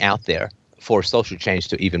have to be out there for social change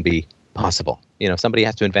to even be possible. Somebody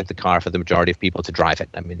has to invent the car for the majority of people to drive it.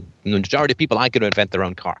 I mean, the majority of people aren't going to invent their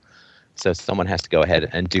own car. So someone has to go ahead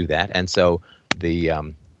and do that. And so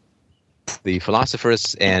the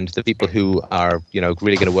philosophers and the people who are,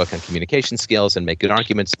 really going to work on communication skills and make good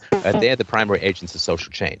arguments, they're the primary agents of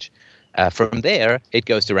social change. From there, it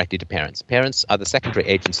goes directly to parents. Parents are the secondary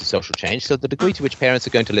agents of social change, so the degree to which parents are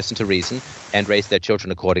going to listen to reason and raise their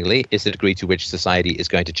children accordingly is the degree to which society is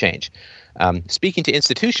going to change. Speaking to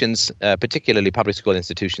institutions, particularly public school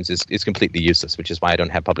institutions, is completely useless, which is why I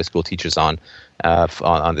don't have public school teachers on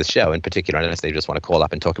this show in particular, unless they just want to call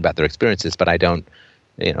up and talk about their experiences. But I don't,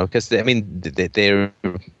 because they're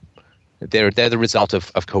the result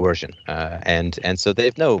of coercion, and so they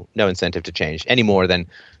have no incentive to change any more than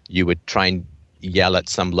you would try and yell at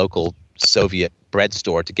some local Soviet bread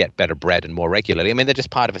store to get better bread and more regularly. I mean, they're just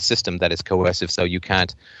part of a system that is coercive, so you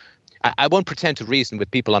can't. I won't pretend to reason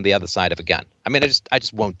with people on the other side of a gun. I mean, I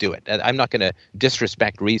just won't do it. I'm not going to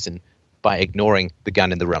disrespect reason by ignoring the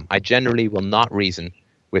gun in the room. I generally will not reason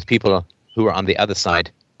with people who are on the other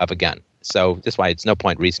side of a gun. So that's why it's no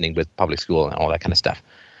point reasoning with public school and all that kind of stuff.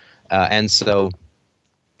 And so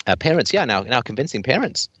parents, now convincing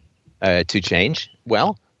parents to change,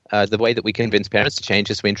 well, the way that we convince parents to change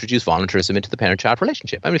is we introduce voluntarism into the parent-child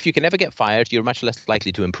relationship. I mean, if you can never get fired, you're much less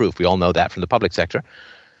likely to improve. We all know that from the public sector.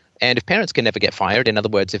 And if parents can never get fired, in other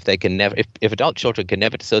words, if adult children can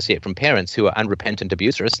never dissociate from parents who are unrepentant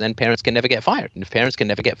abusers, then parents can never get fired. And if parents can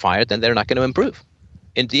never get fired, then they're not going to improve.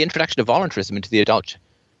 In the introduction of voluntarism into the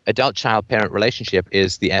adult-child-parent relationship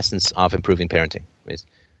is the essence of improving parenting. There's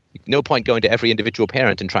no point going to every individual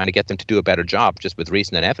parent and trying to get them to do a better job just with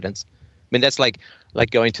reason and evidence. I mean, that's like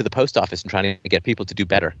going to the post office and trying to get people to do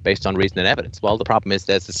better based on reason and evidence. Well, the problem is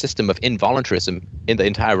there's a system of involuntarism in the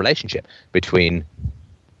entire relationship between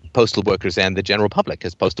postal workers and the general public,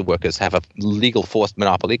 because postal workers have a legal forced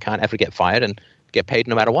monopoly, can't ever get fired and get paid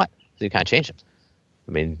no matter what. So you can't change it.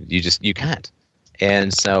 I mean, you can't.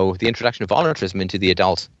 And so the introduction of voluntarism into the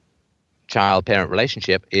adult-child-parent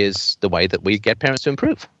relationship is the way that we get parents to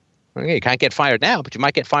improve. Okay, you can't get fired now, but you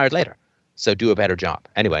might get fired later. So do a better job.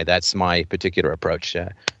 Anyway, that's my particular approach.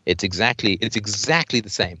 It's exactly the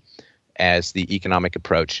same as the economic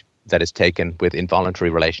approach that is taken with involuntary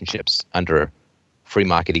relationships under free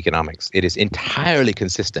market economics. It is entirely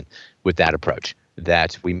consistent with that approach,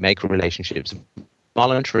 that we make relationships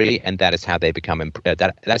voluntary, and that is how they become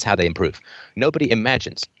that's how they improve. Nobody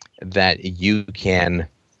imagines that you can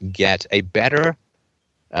get a better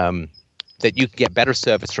better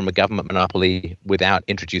service from a government monopoly without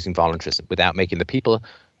introducing voluntarism, without making the people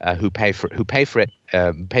who pay for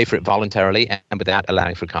it voluntarily, and without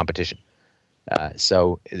allowing for competition.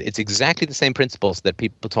 So it's exactly the same principles that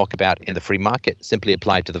people talk about in the free market simply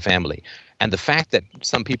applied to the family. And the fact that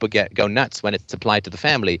some people go nuts when it's applied to the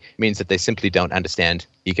family means that they simply don't understand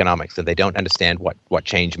economics, and they don't understand what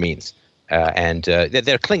change means. And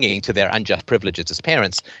they're clinging to their unjust privileges as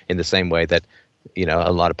parents in the same way that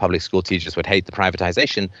a lot of public school teachers would hate the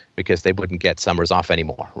privatization because they wouldn't get summers off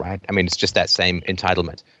anymore, right? I mean, it's just that same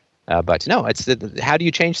entitlement. But no, it's how do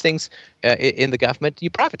you change things in the government? You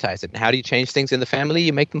privatize it. And how do you change things in the family?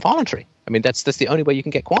 You make them voluntary. I mean, that's the only way you can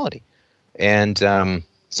get quality. And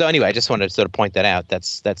so anyway, I just wanted to sort of point that out.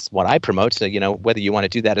 That's what I promote. So, whether you want to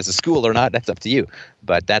do that as a school or not, that's up to you.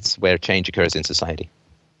 But that's where change occurs in society.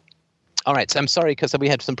 All right. So I'm sorry because we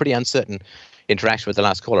had some pretty uncertain interaction with the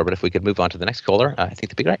last caller. But if we could move on to the next caller, I think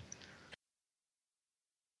that'd be great.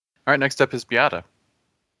 All right. Next up is Beata.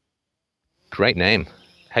 Great name.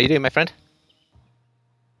 How you doing, my friend?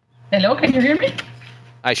 Hello, can you hear me?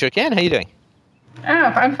 I sure can. How you doing?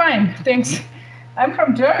 I'm fine, thanks. I'm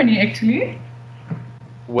from Germany, actually.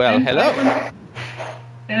 Well, and hello.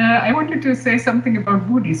 I wanted to say something about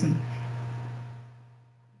Buddhism.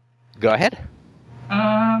 Go ahead.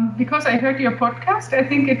 Because I heard your podcast, I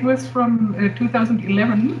think it was from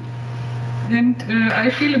 2011. And I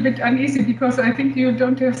feel a bit uneasy because I think you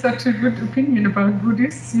don't have such a good opinion about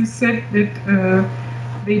Buddhists. You said that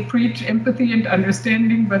they preach empathy and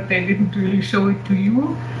understanding, but they didn't really show it to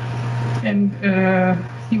you. And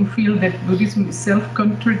you feel that Buddhism is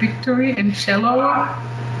self-contradictory and shallow.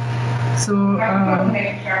 So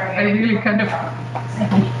I really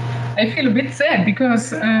I feel a bit sad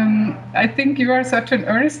because I think you are such an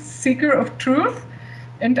earnest seeker of truth.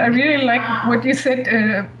 And I really like what you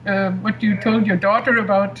said, what you told your daughter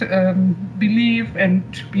about belief and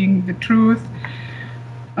being the truth.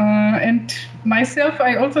 And myself,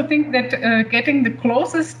 I also think that getting the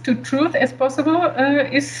closest to truth as possible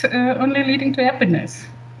is only leading to happiness.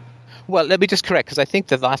 Well, let me just correct, because I think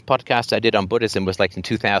the last podcast I did on Buddhism was like in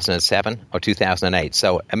 2007 or 2008.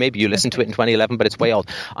 So maybe you listened to it in 2011, but it's way old.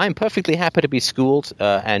 I'm perfectly happy to be schooled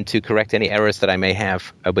and to correct any errors that I may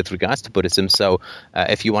have with regards to Buddhism. So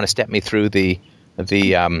if you want to step me through the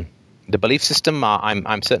belief system,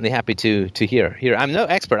 I'm certainly happy to hear. I'm no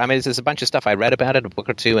expert. I mean, there's a bunch of stuff I read about it, a book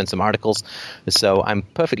or two, and some articles. So I'm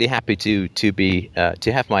perfectly happy to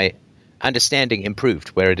have my understanding improved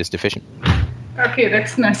where it is deficient. Okay,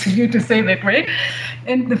 that's nice of you to say that way.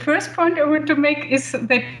 And the first point I want to make is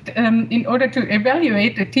that in order to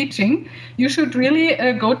evaluate the teaching, you should really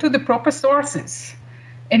go to the proper sources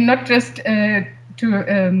and not just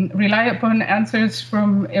to rely upon answers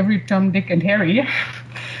from every Tom, Dick, and Harry.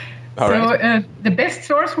 So the best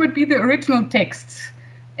source would be the original texts.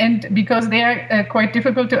 And because they are quite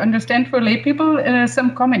difficult to understand for lay people,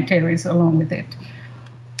 some commentaries along with it.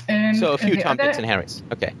 And so a few Tom, Dicks, and Harrys.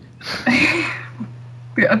 Okay.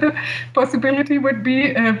 The other possibility would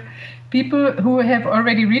be people who have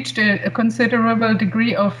already reached a considerable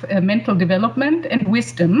degree of mental development and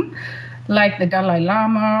wisdom, like the Dalai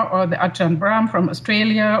Lama or the Ajahn Brahm from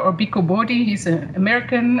Australia or Bhikkhu Bodhi. He's an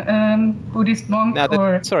American Buddhist monk. Now,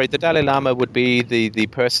 the Dalai Lama would be the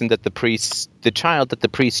person that the child that the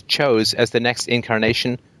priest chose as the next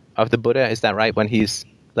incarnation of the Buddha. Is that right? When he's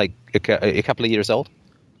like a couple of years old?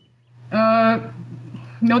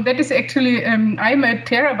 No, that is actually, I'm a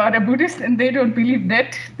Theravada Buddhist and they don't believe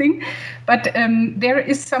that thing. But there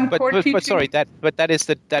is some core teaching. But sorry, that is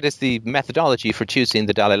the methodology for choosing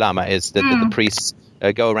the Dalai Lama is that the priests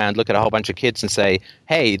go around, look at a whole bunch of kids and say,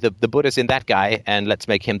 hey, the Buddha's in that guy and let's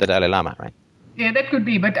make him the Dalai Lama, right? Yeah, that could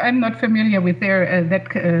be, but I'm not familiar with their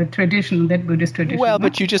that tradition, that Buddhist tradition. Well,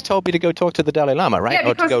 but you just told me to go talk to the Dalai Lama, right?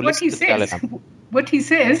 Yeah, because what he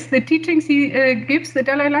says, the teachings he gives the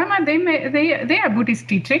Dalai Lama, they are Buddhist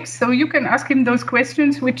teachings. So you can ask him those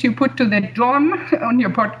questions which you put to that John on your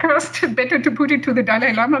podcast. Better to put it to the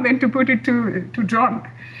Dalai Lama than to put it to John.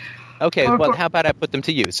 Okay, how about I put them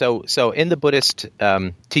to you? So in the Buddhist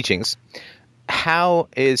teachings, how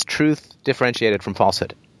is truth differentiated from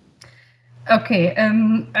falsehood? Okay,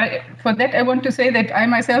 for that I want to say that I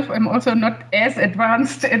myself am also not as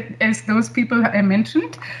advanced as those people I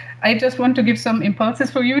mentioned. I just want to give some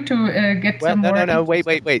impulses for you to get some more. No, wait.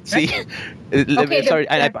 Right? See, okay, sorry,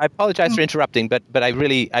 I apologize for interrupting, but I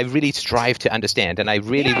really strive to understand, and I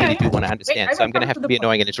really do want to understand. So I'm going to have to be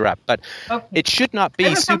annoying and interrupt. But it should not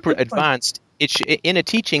be super advanced. In a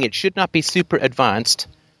teaching, it should not be super advanced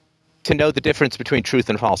to know the difference between truth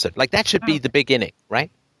and falsehood. Like that should be the beginning, right?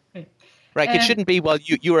 Right, it shouldn't be, well,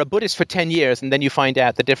 you were a Buddhist for 10 years and then you find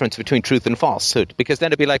out the difference between truth and falsehood, because then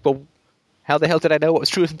it'd be like, well, how the hell did I know what was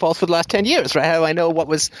truth and false for the last 10 years, right? How do I know what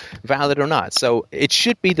was valid or not? So it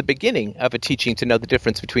should be the beginning of a teaching to know the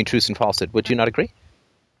difference between truth and falsehood. Would you not agree?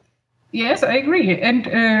 Yes, I agree. And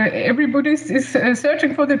every Buddhist is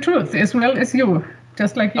searching for the truth as well as you.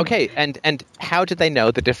 Just like you. Okay, and how do they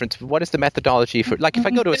know the difference? What is the methodology for, like if I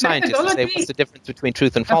go to a scientist and say, what's the difference between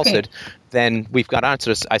truth and falsehood, then we've got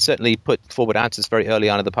answers. I certainly put forward answers very early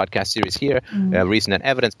on in the podcast series here, reason and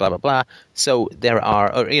evidence, blah, blah, blah. So there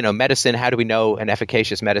are, medicine, how do we know an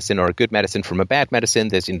efficacious medicine or a good medicine from a bad medicine?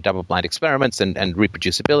 There's double-blind experiments and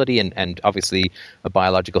reproducibility and obviously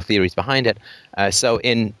biological theories behind it. So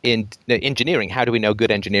in engineering, how do we know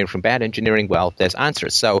good engineering from bad engineering? Well, there's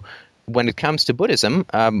answers. So when it comes to Buddhism,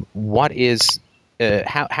 how is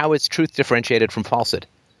truth differentiated from falsehood?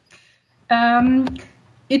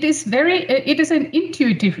 It is an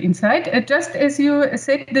intuitive insight. Just as you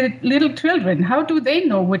said, the little children, how do they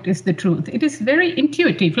know what is the truth? It is very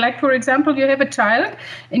intuitive. Like, for example, you have a child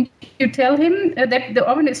and you tell him that the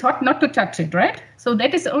oven is hot, not to touch it, right? So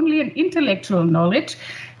that is only an intellectual knowledge,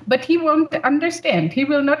 but he won't understand. It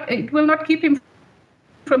will not keep him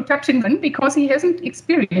from touching them because he hasn't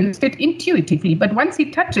experienced it intuitively. But once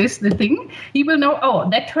he touches the thing, he will know, oh,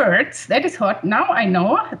 that hurts, that is hot. Now I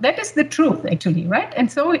know that is the truth, actually, right?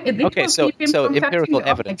 And so it will keep him from empirical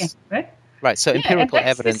evidence, again, right? Right. So empirical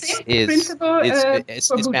evidence is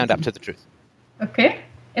bound up to the truth. Okay,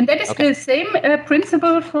 and that is the same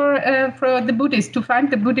principle for the Buddhist, to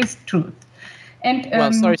find the Buddhist truth. And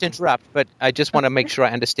well, sorry to interrupt, but I just want to make sure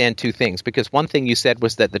I understand two things, because one thing you said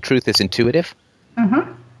was that the truth is intuitive.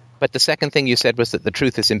 But the second thing you said was that the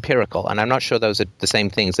truth is empirical, and I'm not sure those are the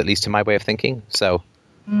same things, at least to my way of thinking. So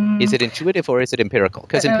is it intuitive or is it empirical?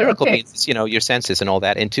 Because empirical means, your senses and all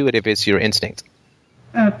that. Intuitive is your instinct.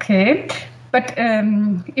 Okay. But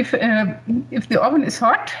if the oven is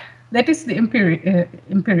hot, that is the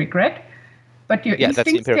empiric, right? But your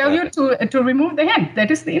instincts tell you to remove the hand.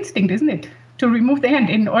 That is the instinct, isn't it? To remove the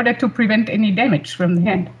hand in order to prevent any damage from the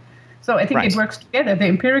hand. So I think it works together. The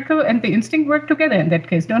empirical and the instinct work together in that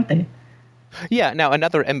case, don't they? Yeah. Now,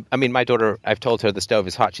 my daughter, I've told her the stove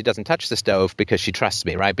is hot. She doesn't touch the stove because she trusts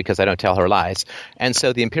me, right? Because I don't tell her lies. And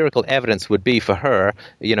so the empirical evidence would be for her,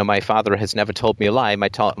 my father has never told me a lie. My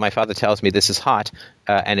father tells me this is hot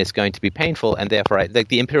and it's going to be painful. And therefore,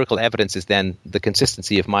 the empirical evidence is then the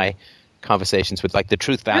consistency of my conversations with, like the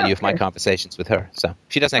truth value of my conversations with her. So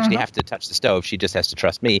she doesn't actually have to touch the stove. She just has to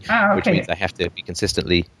trust me, which means I have to be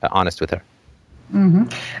consistently honest with her.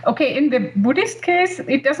 Okay, in the Buddhist case,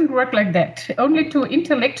 it doesn't work like that. Only to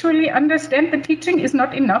intellectually understand the teaching is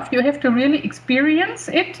not enough. You have to really experience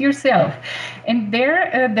it yourself. And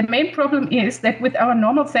there, the main problem is that with our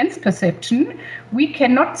normal sense perception, we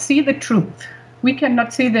cannot see the truth. We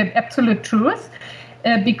cannot see the absolute truth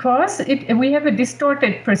because we have a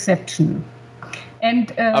distorted perception.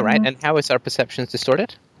 And all right, and how is our perceptions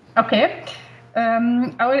distorted? Okay.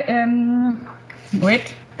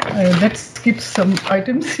 Let's skip some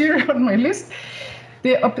items here on my list.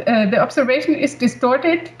 The observation is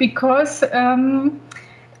distorted because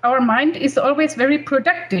our mind is always very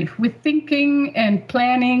productive with thinking and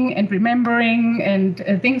planning and remembering and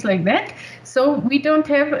things like that. So we don't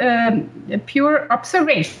have a pure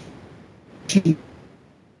observation.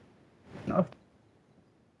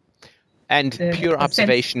 And pure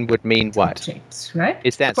observation would mean what? Objects, right?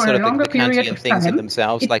 Is that For sort of the Kantian things in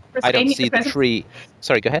themselves? Like, I don't see the tree.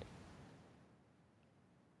 Sorry, go ahead.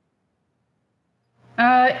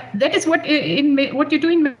 That is what you do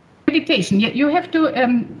in meditation. You have to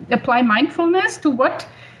apply mindfulness to what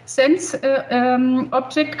sense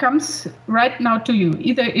object comes right now to you.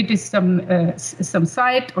 Either it is some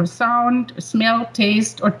sight or sound, smell,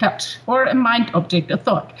 taste, or touch, or a mind object, a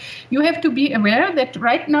thought. You have to be aware that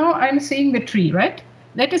right now I'm seeing the tree, right?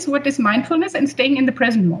 That is what is mindfulness and staying in the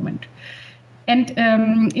present moment. And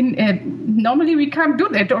normally we can't do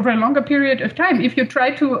that over a longer period of time. If you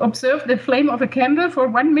try to observe the flame of a candle for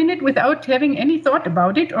 1 minute without having any thought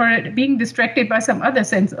about it or being distracted by some other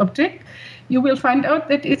sense object, you will find out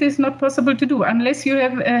that it is not possible to do unless you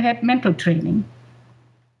have had mental training.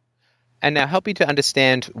 And now help me to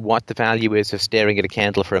understand what the value is of staring at a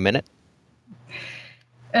candle for a minute.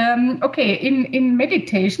 Okay, in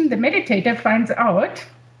meditation, the meditator finds out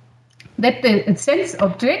that the sense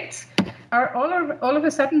objects are all of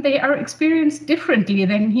a sudden they are experienced differently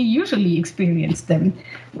than he usually experienced them.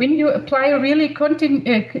 When you apply a really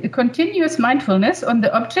continuous mindfulness on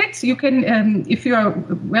the objects, you can, if you are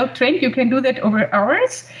well trained, you can do that over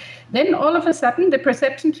hours. Then all of a sudden the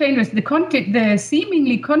perception changes. The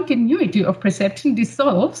seemingly continuity of perception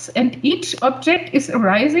dissolves, and each object is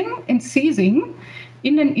arising and ceasing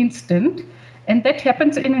in an instant, and that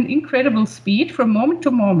happens in an incredible speed from moment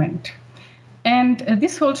to moment. And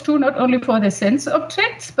this holds true not only for the sense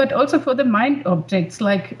objects, but also for the mind objects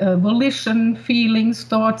like volition, feelings,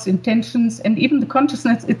 thoughts, intentions, and even the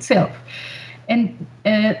consciousness itself. And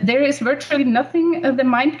there is virtually nothing the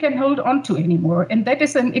mind can hold on to anymore. And that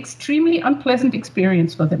is an extremely unpleasant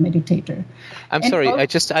experience for the meditator. I'm sorry, I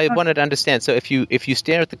wanted to understand. So if you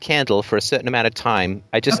stare at the candle for a certain amount of time,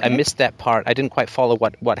 I missed that part. I didn't quite follow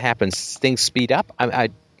what happens. Things speed up?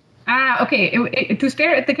 Okay. To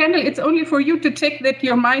stare at the candle, it's only for you to check that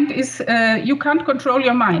your mind is, you can't control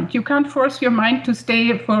your mind. You can't force your mind to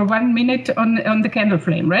stay for 1 minute on the candle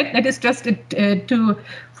flame, right? That is just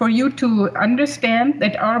for you to understand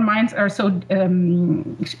that our minds are so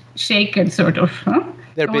shaken, sort of.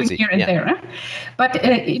 They're going busy. Here and there. Huh? But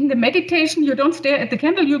in the meditation, you don't stare at the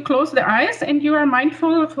candle. You close the eyes and you are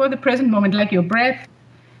mindful for the present moment, like your breath.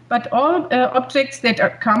 But all objects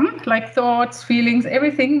that come, like thoughts, feelings,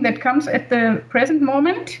 everything that comes at the present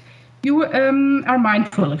moment, you are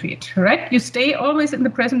mindful of it, right? You stay always in the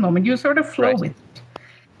present moment. You sort of flow with it.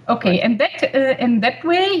 Okay, and that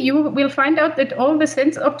way you will find out that all the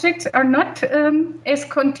sense objects are not as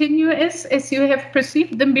continuous as you have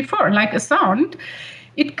perceived them before. Like a sound,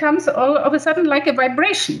 it comes all of a sudden like a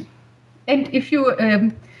vibration. And if you...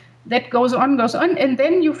 that goes on, and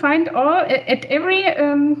then you find at every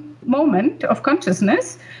moment of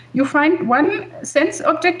consciousness, you find one sense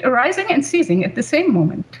object arising and ceasing at the same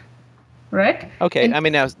moment, right? Okay,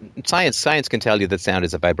 now science can tell you that sound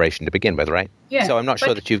is a vibration to begin with, right? Yeah. So I'm not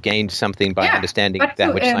sure that you've gained something by understanding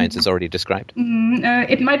that which science has already described.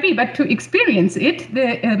 It might be, but to experience it,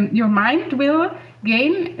 your mind will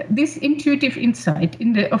gain this intuitive insight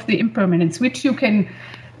of the impermanence, which you can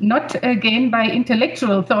not gain by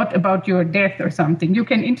intellectual thought about your death or something. You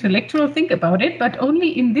can intellectually think about it, but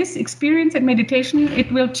only in this experience and meditation,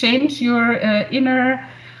 it will change your inner...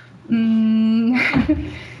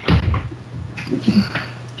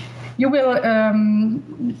 You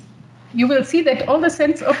will see that all the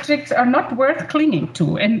sense objects are not worth clinging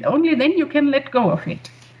to, and only then you can let go of it.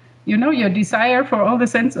 You know, your desire for all the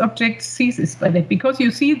sense objects ceases by that, because you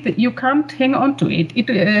see that you can't hang on to it.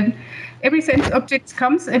 Every sense object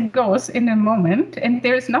comes and goes in a moment, and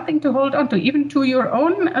there is nothing to hold on to, even to your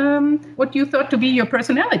own, what you thought to be your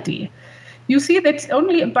personality. you see that's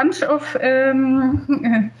only a bunch of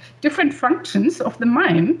different functions of the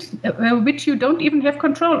mind, which you don't even have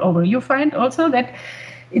control over. You find also that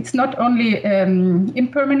it's not only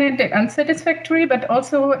impermanent and unsatisfactory, but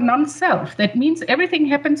also non-self. That means everything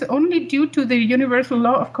happens only due to the universal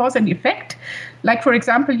law of cause and effect. Like, for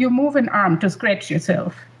example, you move an arm to scratch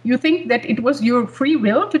yourself. You think that it was your free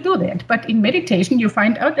will to do that. But in meditation, you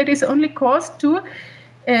find out that it's only caused to,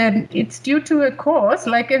 it's due to a cause,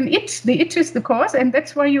 like an itch. The itch is the cause, and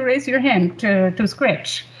that's why you raise your hand to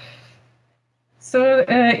scratch. So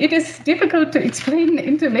it is difficult to explain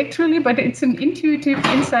intellectually, but it's an intuitive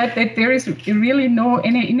insight that there is really no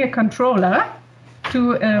any inner controller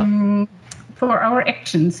to for our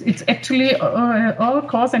actions. It's actually all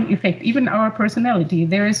cause and effect, even our personality.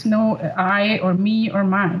 There is no I or me or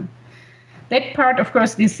mine. That part, of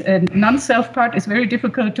course, this non-self part is very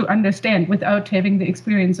difficult to understand without having the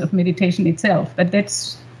experience of meditation itself. But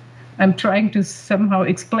I'm trying to somehow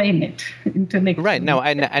explain it intellectually. Right. No,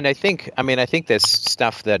 and I think there's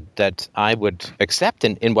stuff that I would accept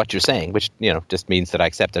in what you're saying, which just means that I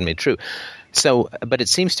accept and made true. So, but it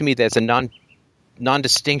seems to me there's a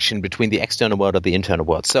non-distinction between the external world and the internal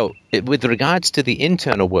world. So, with regards to the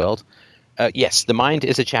internal world, yes, the mind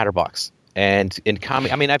is a chatterbox. And in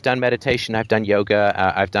calming, I've done meditation, I've done yoga,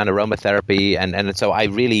 I've done aromatherapy, and so I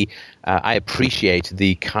really I appreciate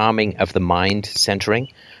the calming of the mind centering.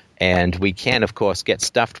 And we can, of course, get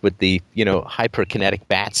stuffed with the, hyperkinetic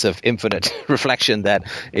bats of infinite reflection that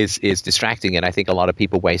is distracting. And I think a lot of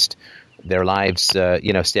people waste their lives,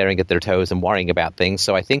 staring at their toes and worrying about things.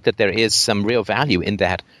 So I think that there is some real value in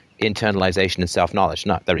that internalization and self-knowledge.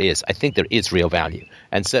 I think there is real value.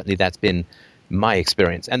 And certainly that's been my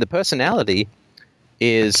experience. And the personality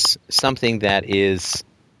is something that is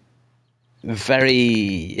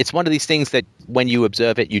it's one of these things that when you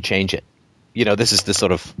observe it, you change it. This is the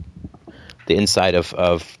sort of the insight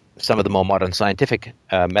of some of the more modern scientific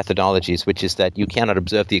methodologies, which is that you cannot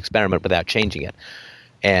observe the experiment without changing it.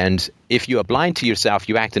 And if you are blind to yourself,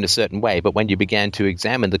 you act in a certain way. But when you began to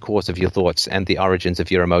examine the course of your thoughts and the origins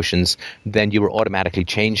of your emotions, then you were automatically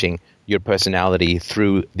changing your personality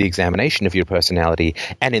through the examination of your personality.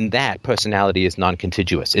 And in that, personality is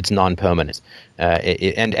non-contiguous. It's non-permanent.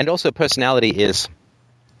 And also personality is,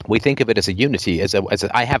 we think of it as a unity, as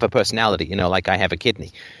I have a personality, like I have a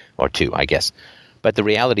kidney or two, I guess. But the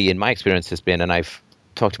reality in my experience has been, and I've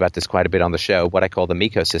talked about this quite a bit on the show, what I call the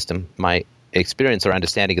Miko system. My experience or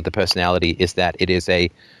understanding of the personality is that it is a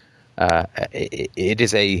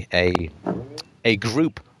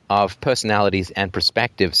group of personalities and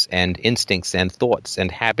perspectives and instincts and thoughts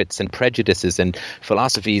and habits and prejudices and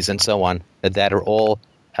philosophies and so on that are all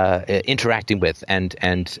interacting with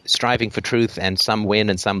and striving for truth, and some win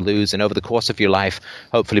and some lose. And over the course of your life,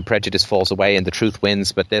 hopefully prejudice falls away and the truth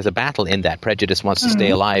wins. But there's a battle in that. Prejudice wants to stay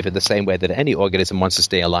alive in the same way that any organism wants to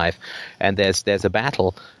stay alive. And there's a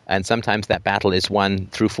battle, and sometimes that battle is won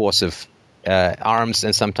through force of arms,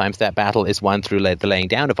 and sometimes that battle is won through the laying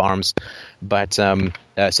down of arms. But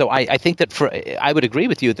so I think that I would agree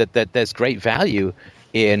with you that there's great value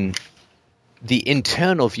in the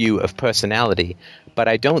internal view of personality, but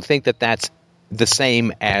I don't think that that's the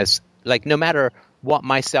same as, like, no matter what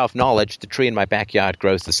my self-knowledge, the tree in my backyard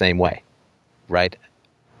grows the same way, right?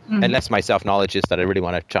 Mm-hmm. Unless my self-knowledge is that I really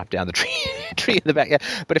want to chop down the tree in the backyard.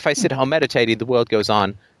 But if I sit home meditating, the world goes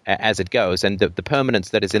on as it goes, and the permanence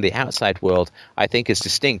that is in the outside world, I think, is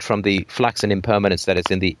distinct from the flux and impermanence that is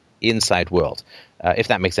in the inside world, if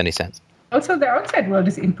that makes any sense. Also, the outside world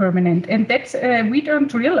is impermanent, and that's we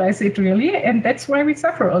don't realize it really, and that's why we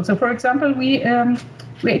suffer. Also, for example, we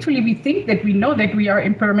think that we know that we are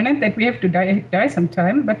impermanent, that we have to die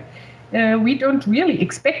sometime, but we don't really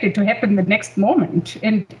expect it to happen the next moment.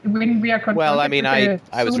 And when we are confronted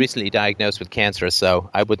I was recently diagnosed with cancer, so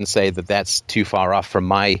I wouldn't say that that's too far off from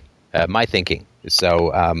my thinking.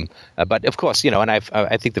 So, but of course, and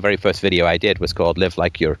I think the very first video I did was called "Live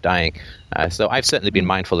Like You're Dying." So I've certainly been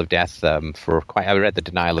mindful of death I read The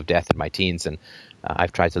Denial of Death in my teens, and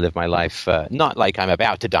I've tried to live my life not like I'm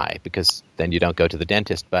about to die, because then you don't go to the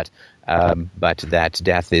dentist, but that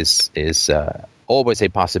death is always a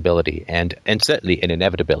possibility and certainly an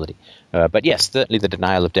inevitability. But yes, certainly the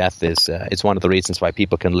denial of death is one of the reasons why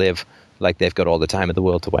people can live like they've got all the time in the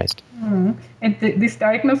world to waste. Mm. And this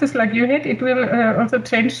diagnosis like you had, it will also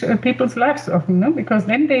change people's lives often, no? Because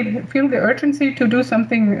then they feel the urgency to do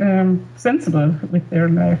something sensible with their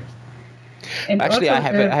life. And actually,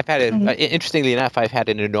 also, I've had interestingly enough, I've had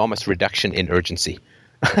an enormous reduction in urgency.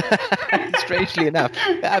 Strangely enough,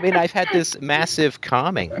 I've had this massive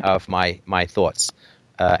calming of my thoughts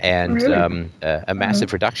and really? A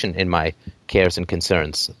massive reduction in my cares and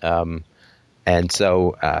concerns. And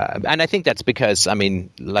so, and I think that's because, I mean,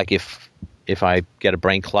 like if I get a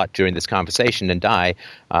brain clot during this conversation and die,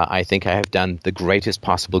 I think I have done the greatest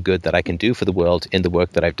possible good that I can do for the world in the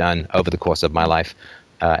work that I've done over the course of my life,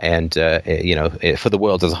 and for the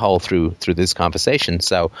world as a whole through this conversation.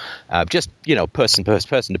 So, just person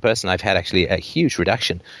to person, I've had actually a huge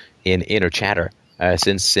reduction in inner chatter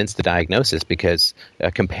since the diagnosis, because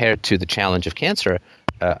compared to the challenge of cancer,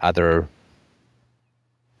 other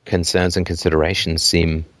concerns and considerations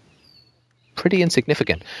seem pretty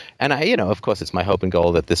insignificant. And I, of course, it's my hope and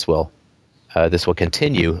goal that this will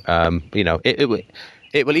continue.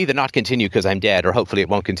 It will either not continue because I'm dead, or hopefully it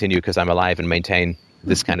won't continue because I'm alive and maintain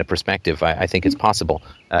this kind of perspective. I think it's possible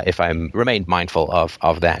if I remain mindful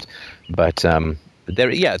of that. But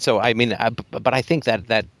So I mean, but I think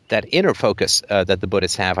that inner focus that the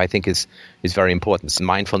Buddhists have, I think, is very important. It's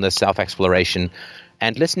mindfulness, self-exploration,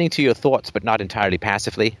 and listening to your thoughts, but not entirely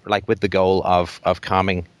passively, like with the goal of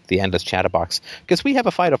calming the endless chatterbox. Because we have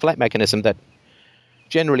a fight or flight mechanism that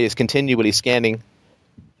generally is continually scanning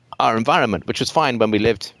our environment, which was fine when we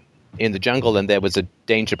lived in the jungle and there was a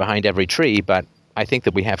danger behind every tree. But I think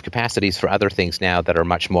that we have capacities for other things now that are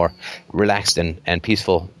much more relaxed and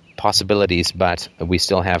peaceful possibilities. But we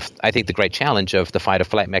still have, I think, the great challenge of the fight or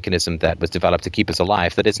flight mechanism that was developed to keep us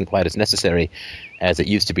alive that isn't quite as necessary as it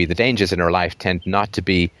used to be. The dangers in our life tend not to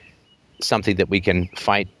be something that we can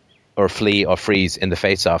fight or flee or freeze in the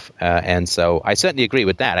face of. And so I certainly agree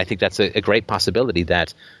with that. I think that's a great possibility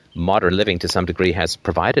that modern living to some degree has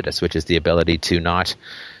provided us, which is the ability to not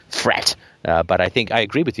fret. But I think I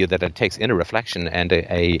agree with you that it takes inner reflection and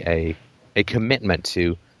a commitment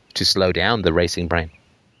to slow down the racing brain.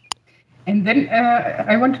 And then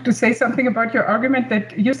I wanted to say something about your argument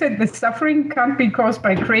that you said the suffering can't be caused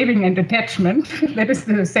by craving and attachment. That is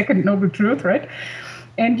the second noble truth, right?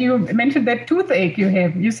 And you mentioned that toothache you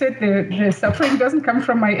have. You said the suffering doesn't come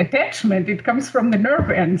from my attachment. It comes from the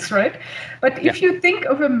nerve ends, right? But if you think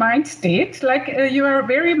of a mind state, like you are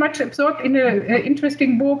very much absorbed in an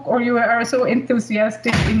interesting book, or you are so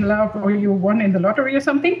enthusiastic in love, or you won in the lottery or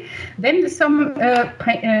something, then some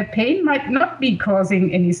pain might not be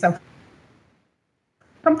causing any suffering.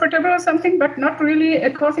 Comfortable or something, but not really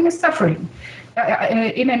causing a suffering.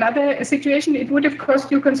 In another situation, it would have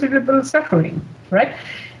caused you considerable suffering, right?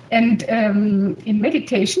 And in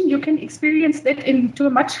meditation, you can experience that to a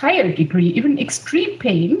much higher degree. Even extreme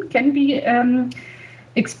pain can be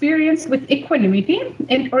experienced with equanimity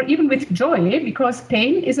or even with joy, because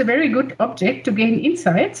pain is a very good object to gain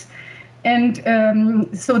insights. And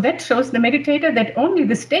so that shows the meditator that only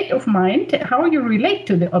the state of mind, how you relate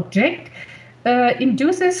to the object,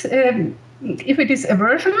 induces, if it is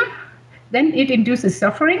aversion, then it induces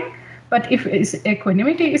suffering. But if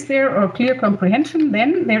equanimity is there or clear comprehension,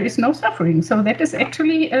 then there is no suffering. So that is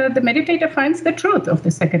actually the meditator finds the truth of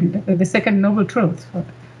the second noble truth.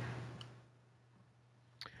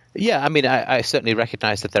 Yeah, I mean, I certainly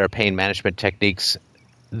recognize that there are pain management techniques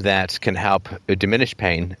that can help diminish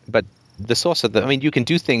pain, but the source of you can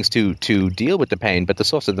do things to deal with the pain, but the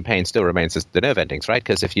source of the pain still remains the nerve endings, right?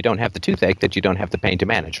 Because if you don't have the toothache, that you don't have the pain to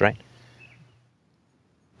manage, right?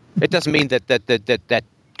 It doesn't mean that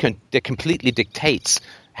completely dictates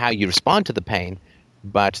how you respond to the pain,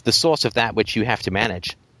 but the source of that which you have to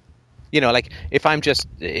manage. Like if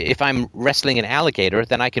I'm wrestling an alligator,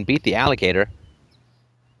 then I can beat the alligator,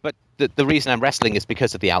 but the reason I'm wrestling is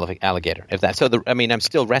because of the alligator. I'm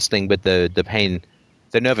still wrestling with the pain.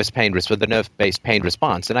 The nerve-based pain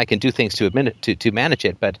response, and I can do things to manage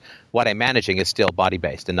it, but what I'm managing is still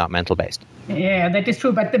body-based and not mental-based. Yeah, that is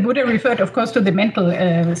true. But the Buddha referred, of course, to the mental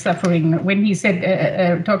suffering when he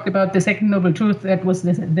said talked about the second noble truth. That was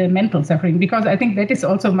the mental suffering, because I think that is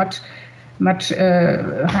also much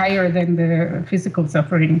higher than the physical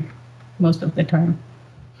suffering most of the time.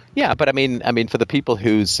 Yeah, but I mean, for the people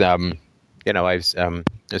who's, I was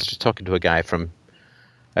just talking to a guy from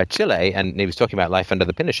Chile, and he was talking about life under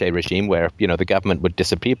the Pinochet regime, where the government would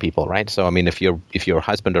disappear people, right? So I mean, if your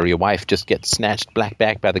husband or your wife just gets snatched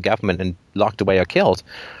back by the government and locked away or killed,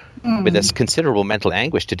 but there's considerable mental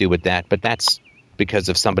anguish to do with that. But that's because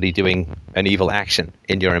of somebody doing an evil action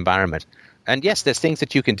in your environment. And yes, there's things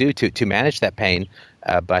that you can do to manage that pain,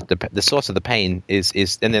 but the source of the pain is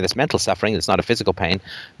and then there's mental suffering. It's not a physical pain,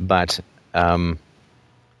 but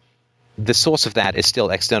the source of that is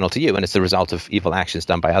still external to you, and it's the result of evil actions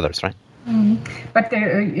done by others, right? But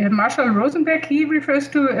Marshall Rosenberg, he refers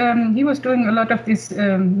to, he was doing a lot of this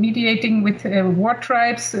mediating with war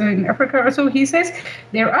tribes in Africa or so. He says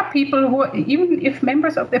there are people who, even if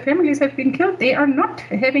members of their families have been killed, they are not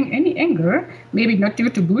having any anger, maybe not due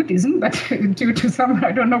to Buddhism, but due to some,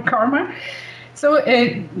 karma. So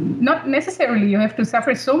not necessarily you have to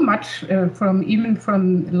suffer so much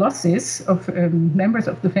from losses of members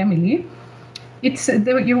of the family. It's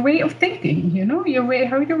your way of thinking, your way,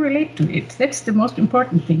 how you relate to it. That's the most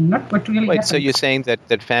important thing, not what really happens. So you're saying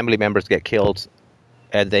that family members get killed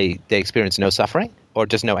and they experience no suffering or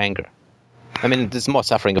just no anger? I mean, there's more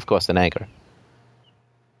suffering, of course, than anger.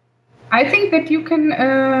 I think that you can...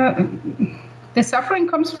 the suffering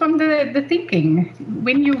comes from the thinking.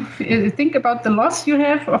 When you think about the loss you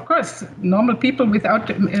have, of course, normal people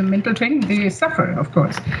without mental training, they suffer, of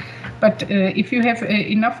course. But if you have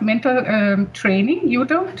enough mental training, you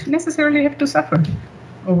don't necessarily have to suffer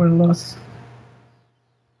over loss.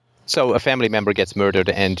 So a family member gets murdered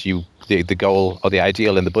and the goal or the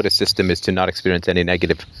ideal in the Buddhist system is to not experience any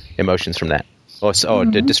negative emotions from that or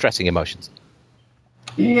distressing emotions.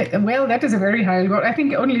 Yeah, well, that is a very high goal. I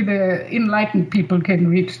think only the enlightened people can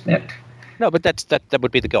reach that. No, but that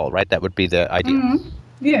would be the goal, right? That would be the ideal. Mm-hmm.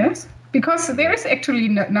 Yes, because there is actually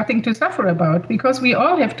nothing to suffer about, because we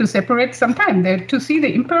all have to separate sometime. To see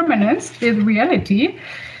the impermanence, the reality,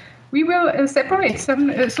 we will separate.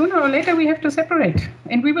 Sooner or later we have to separate.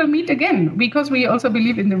 And we will meet again, because we also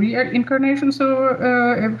believe in the reincarnation, so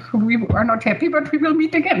we are not happy, but we will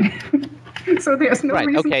meet again. So there's no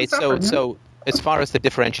reason to suffer. So as far as the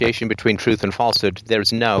differentiation between truth and falsehood,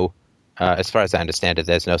 there's no, as far as I understand it,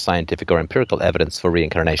 there's no scientific or empirical evidence for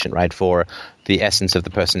reincarnation, right? For the essence of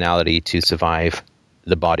the personality to survive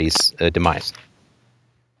the body's demise.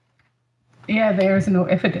 Yeah, there is no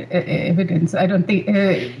evidence. I don't think,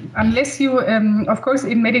 unless you, of course,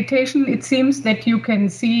 in meditation, it seems that you can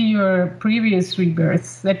see your previous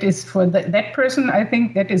rebirths. That is for that person, I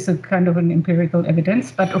think that is a kind of an empirical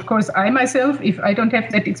evidence. But of course, I myself, if I don't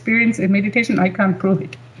have that experience in meditation, I can't prove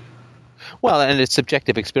it. Well, and its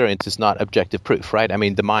subjective experience is not objective proof, right? I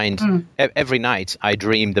mean, the mind, every night I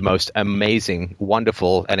dream the most amazing,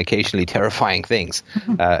 wonderful, and occasionally terrifying things.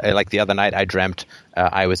 Like the other night I dreamt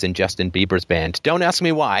I was in Justin Bieber's band. Don't ask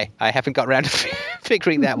me why. I haven't got around to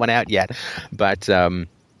figuring that one out yet. But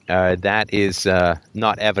that is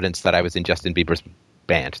not evidence that I was in Justin Bieber's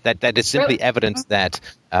band. That is simply evidence that...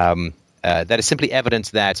 that is simply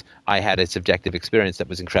evidence that I had a subjective experience that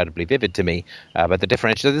was incredibly vivid to me. But the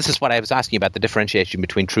differentiation, this is what I was asking about, the differentiation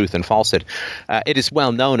between truth and falsehood. It is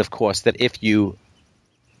well known, of course, that if you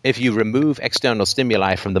remove external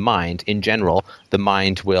stimuli from the mind, in general, the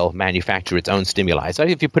mind will manufacture its own stimuli. So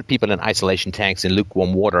if you put people in isolation tanks in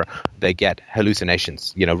lukewarm water, they get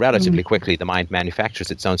hallucinations. Relatively quickly, the mind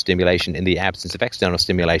manufactures its own stimulation in the absence of external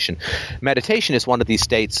stimulation. Meditation is one of these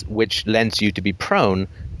states which lends you to be prone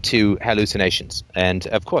to hallucinations. And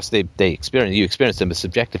of course, you experience them as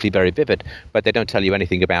subjectively very vivid, but they don't tell you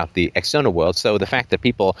anything about the external world. So the fact that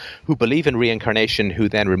people who believe in reincarnation, who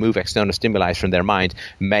then remove external stimuli from their mind,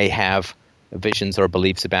 may have visions or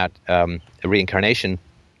beliefs about reincarnation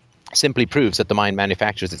simply proves that the mind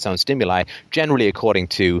manufactures its own stimuli, generally according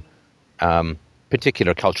to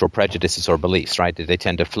particular cultural prejudices or beliefs, right? They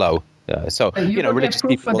tend to flow. Religious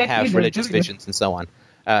people will have religious visions and so on.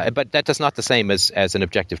 But that is not the same as an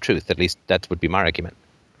objective truth. At least that would be my argument.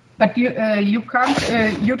 But you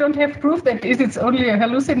can't. You don't have proof that it's only a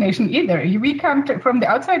hallucination either. We can't, from the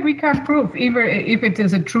outside, we can't prove either if it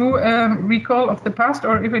is a true recall of the past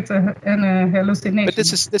or if it's a hallucination. But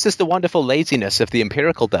this is the wonderful laziness of the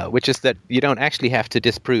empirical, though, which is that you don't actually have to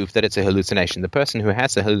disprove that it's a hallucination. The person who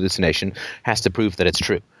has a hallucination has to prove that it's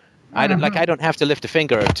true. I don't have to lift a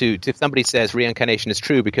finger to if somebody says reincarnation is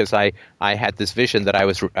true because I had this vision that I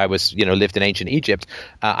was lived in ancient Egypt.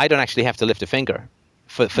 I don't actually have to lift a finger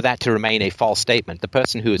for that to remain a false statement. The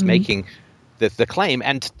person who is making the claim,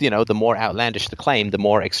 and the more outlandish the claim, the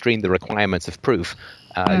more extreme the requirements of proof.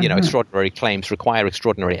 Extraordinary claims require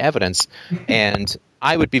extraordinary evidence, and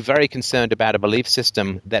I would be very concerned about a belief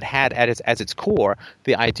system that had as its core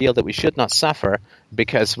the ideal that we should not suffer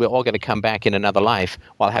because we're all going to come back in another life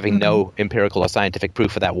while having no empirical or scientific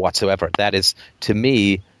proof for that whatsoever. That is, to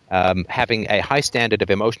me, having a high standard of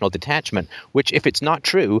emotional detachment, which, if it's not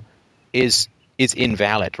true, is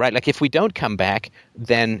invalid, right? Like, if we don't come back,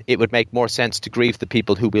 then it would make more sense to grieve the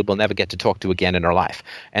people who we will never get to talk to again in our life.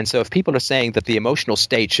 And so if people are saying that the emotional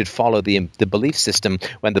state should follow the belief system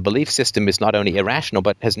when the belief system is not only irrational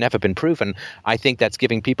but has never been proven, I think that's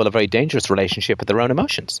giving people a very dangerous relationship with their own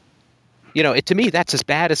emotions. To me, that's as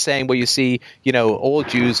bad as saying, well, you see, all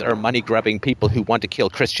Jews are money-grubbing people who want to kill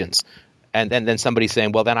Christians. And then somebody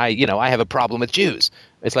saying, well, then I have a problem with Jews.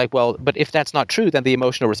 It's like, well, but if that's not true, then the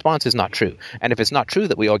emotional response is not true. And if it's not true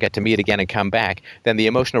that we all get to meet again and come back, then the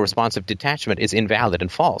emotional response of detachment is invalid and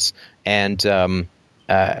false. And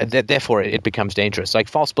therefore it becomes dangerous. Like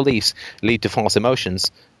false beliefs lead to false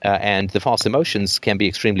emotions, and the false emotions can be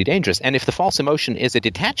extremely dangerous. And if the false emotion is a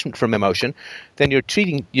detachment from emotion, then you're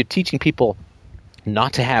teaching people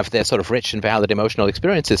not to have their sort of rich and valid emotional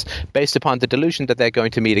experiences based upon the delusion that they're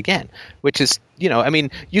going to meet again, which is,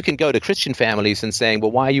 you can go to Christian families and saying,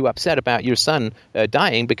 well, why are you upset about your son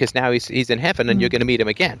dying? Because now he's in heaven and you're going to meet him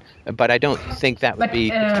again. But I don't think that would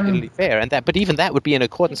be particularly fair. But even that would be in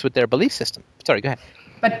accordance with their belief system. Sorry, go ahead.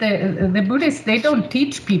 But the Buddhists, they don't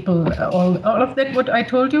teach people all of that. What I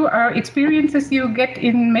told you are experiences you get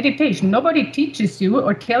in meditation. Nobody teaches you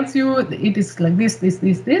or tells you it is like this,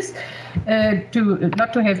 to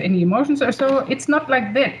not to have any emotions or so. It's not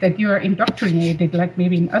like that you are indoctrinated like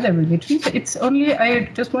maybe in other religions. It's only, I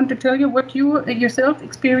just want to tell you what you yourself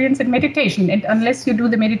experience in meditation. And unless you do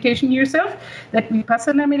the meditation yourself, that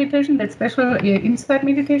Vipassana meditation, that special insight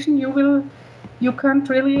meditation, you can't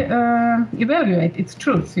really evaluate its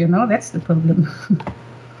truth, that's the problem.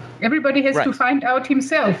 Everybody has to find out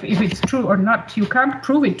himself if it's true or not. You can't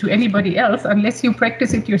prove it to anybody else unless you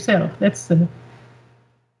practice it yourself. That's the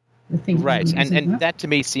thing. Right, and that to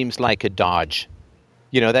me seems like a dodge.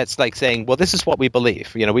 That's like saying, well, this is what we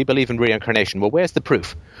believe. We believe in reincarnation. Well, where's the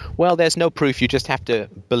proof? Well, there's no proof. You just have to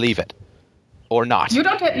believe it. Or not.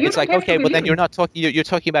 It's like, okay, well then you're not talking. You're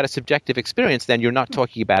talking about a subjective experience. Then you're not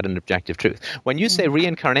talking about an objective truth. When you say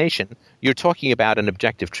reincarnation, you're talking about an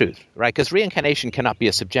objective truth, right? Because reincarnation cannot be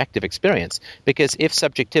a subjective experience. Because if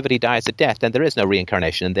subjectivity dies at death, then there is no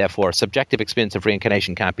reincarnation, and therefore subjective experience of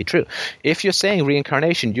reincarnation can't be true. If you're saying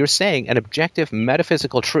reincarnation, you're saying an objective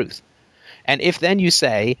metaphysical truth. And if then you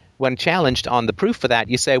say, when challenged on the proof for that,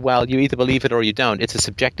 you say, well, you either believe it or you don't. It's a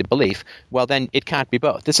subjective belief. Well, then it can't be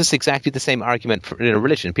both. This is exactly the same argument in a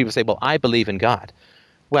religion. People say, well, I believe in God.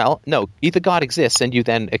 Well, no, either God exists and you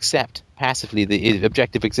then accept passively the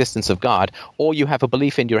objective existence of God, or you have a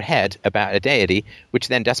belief in your head about a deity, which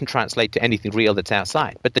then doesn't translate to anything real that's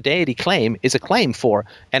outside. But the deity claim is a claim for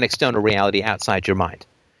an external reality outside your mind,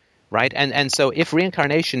 right? And so if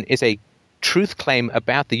reincarnation is a truth claim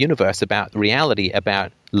about the universe, about reality,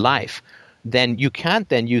 about life, then you can't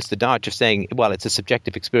then use the dodge of saying, well, it's a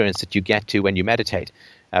subjective experience that you get to when you meditate,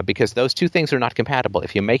 because those two things are not compatible.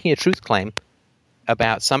 If you're making a truth claim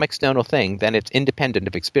about some external thing, then it's independent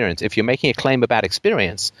of experience. If you're making a claim about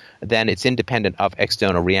experience, then it's independent of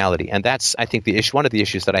external reality. And that's, I think, the issue. One of the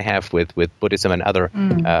issues that I have with Buddhism and other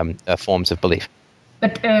forms of belief.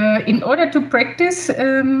 But in order to practice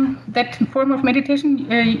that form of meditation,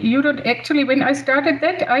 you don't actually, when I started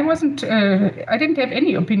that, I didn't have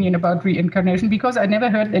any opinion about reincarnation because I never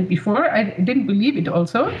heard that before. I didn't believe it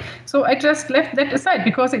also. So I just left that aside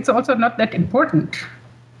because it's also not that important,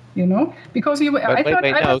 because if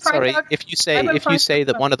you say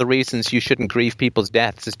that one of the reasons you shouldn't grieve people's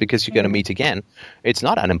deaths is because you're going to meet again, it's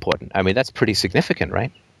not unimportant. I mean, that's pretty significant,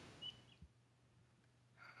 right?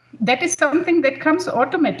 That is something that comes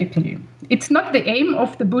automatically. It's not the aim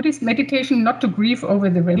of the Buddhist meditation not to grieve over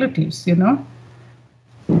the relatives,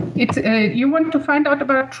 It's you want to find out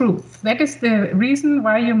about truth. That is the reason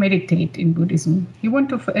why you meditate in Buddhism. You want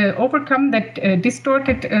to overcome that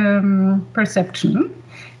distorted perception,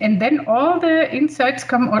 and then all the insights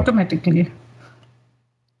come automatically.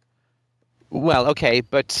 Well, okay,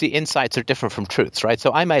 but see, insights are different from truths, right?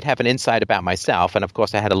 So I might have an insight about myself, and of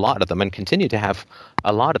course I had a lot of them and continue to have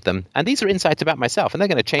a lot of them. And these are insights about myself, and they're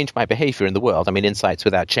going to change my behavior in the world. I mean, insights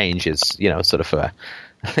without change is, sort of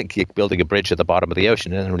like building a bridge at the bottom of the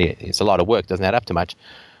ocean. It's a lot of work, doesn't add up to much.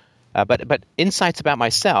 But insights about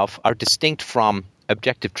myself are distinct from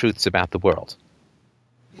objective truths about the world,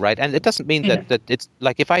 right? And it doesn't mean that it's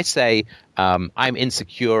like if I say I'm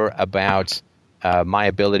insecure about my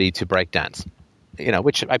ability to break dance,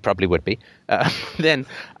 which I probably would be, then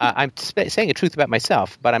I'm saying a truth about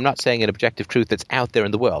myself, but I'm not saying an objective truth that's out there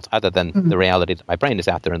in the world, other than the reality that my brain is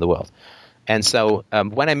out there in the world. And so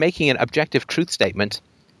when I'm making an objective truth statement,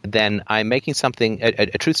 then I'm making something,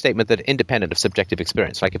 a truth statement that's independent of subjective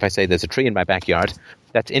experience. Like if I say there's a tree in my backyard,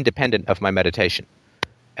 that's independent of my meditation.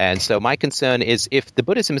 And so my concern is if the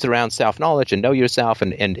Buddhism is around self-knowledge and know yourself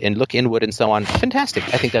and look inward and so on, fantastic.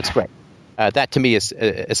 I think that's great. That to me is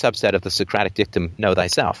a subset of the Socratic dictum, know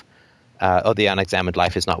thyself, or the unexamined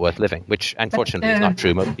life is not worth living, which unfortunately is not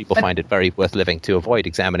true. Most people find it very worth living to avoid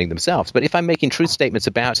examining themselves. But if I'm making truth statements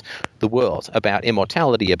about the world, about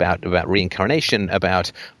immortality, about reincarnation,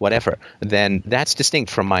 about whatever, then that's distinct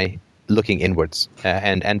from my looking inwards.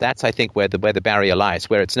 And that's, I think, where the barrier lies,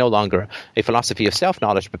 where it's no longer a philosophy of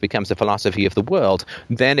self-knowledge, but becomes a philosophy of the world.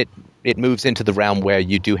 Then it moves into the realm where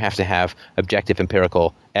you do have to have objective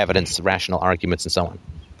empirical evidence, rational arguments, and so on.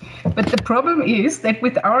 But the problem is that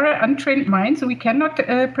with our untrained minds, we cannot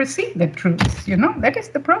perceive the truth. That is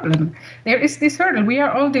the problem. There is this hurdle. We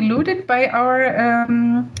are all deluded by our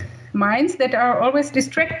minds that are always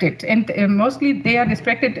distracted. And mostly they are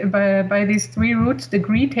distracted by these three roots, the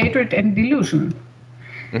greed, hatred, and delusion.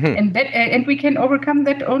 Mm-hmm. And we can overcome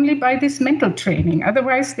that only by this mental training.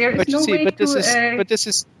 Otherwise, there is no way to... But this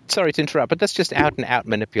is, sorry to interrupt, but that's just out-and-out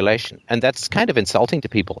manipulation. And that's kind of insulting to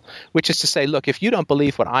people, which is to say, look, if you don't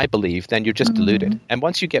believe what I believe, then you're just deluded. And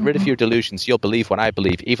once you get rid of your delusions, you'll believe what I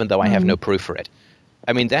believe, even though I have no proof for it.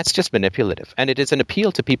 I mean, that's just manipulative. And it is an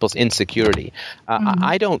appeal to people's insecurity.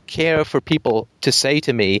 I don't care for people to say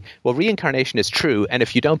to me, well, reincarnation is true, and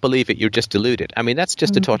if you don't believe it, you're just deluded. I mean, that's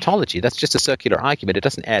just a tautology. That's just a circular argument. It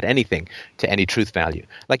doesn't add anything to any truth value.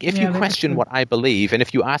 Like, if you question what I believe, and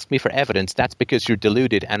if you ask me for evidence, that's because you're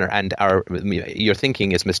deluded and your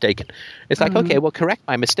thinking is mistaken. It's like, okay, well, correct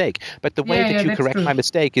my mistake. But the way that you correct my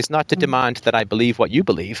mistake is not to demand that I believe what you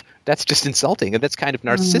believe. That's just insulting, and that's kind of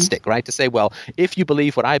narcissistic, right? To say, well, if you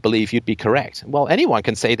believe what I believe, you'd be correct. Well, anyone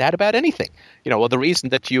can say that about anything. Well, the reason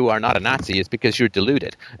that you are not a Nazi is because you're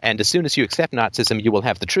deluded. And as soon as you accept Nazism, you will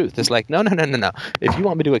have the truth. It's like, no. If you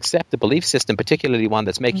want me to accept the belief system, particularly one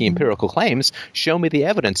that's making empirical claims, show me the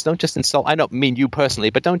evidence. Don't just insult. I don't mean you personally,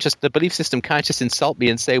 but the belief system can't just insult me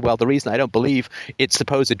and say, well, the reason I don't believe its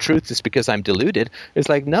supposed truth is because I'm deluded. It's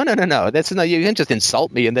like, no. You can just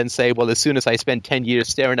insult me and then say, well, as soon as I spend 10 years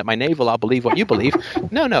staring at my navel, I'll believe what you believe.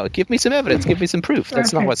 No. Give me some evidence. Give me some proof.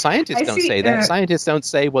 That's not what scientists don't say. That scientists don't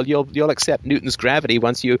say, well, you'll accept Newton's gravity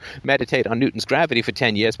once you meditate on Newton's gravity for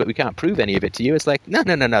 10 years, but we can't prove any of it to you. It's like, no.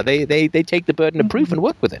 They take the burden of proof and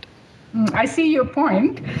work with it. I see your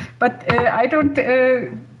point, but I don't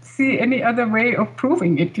see any other way of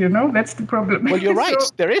proving it. That's the problem. Well, you're right.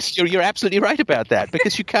 There is. You're absolutely right about that,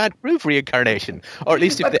 because you can't prove reincarnation, or at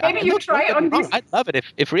least if maybe you try on this. I'd love it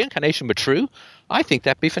if reincarnation were true. I think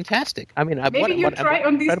that'd be fantastic. I mean, maybe you try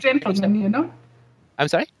on these gentlemen. I'm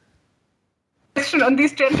sorry? Question on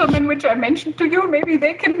these gentlemen which I mentioned to you, maybe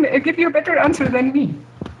they can give you a better answer than me.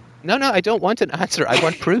 No, I don't want an answer. I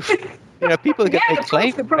want proof. People get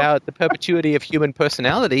claim about the perpetuity of human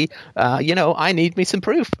personality. I need me some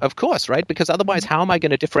proof, of course, right? Because otherwise, how am I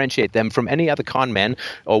going to differentiate them from any other con men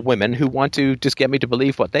or women who want to just get me to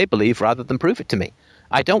believe what they believe rather than prove it to me?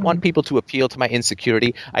 I don't want people to appeal to my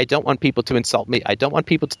insecurity. I don't want people to insult me. I don't want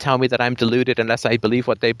people to tell me that I'm deluded unless I believe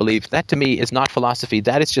what they believe. That, to me, is not philosophy.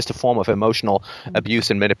 That is just a form of emotional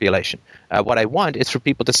abuse and manipulation. What I want is for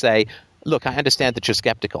people to say, look, I understand that you're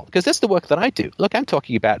skeptical, because that's the work that I do. Look, I'm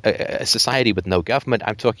talking about a society with no government.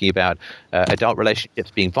 I'm talking about adult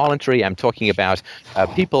relationships being voluntary. I'm talking about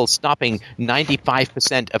people stopping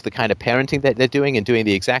 95% of the kind of parenting that they're doing and doing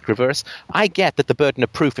the exact reverse. I get that the burden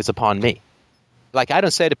of proof is upon me. Like, I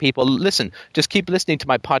don't say to people, listen, just keep listening to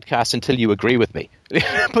my podcast until you agree with me.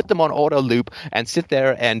 Put them on auto loop and sit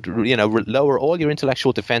there and, lower all your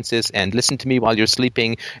intellectual defenses and listen to me while you're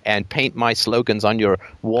sleeping and paint my slogans on your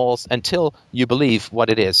walls until you believe what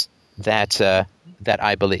it is that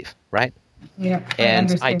I believe, right? Yeah.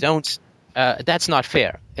 And I don't, that's not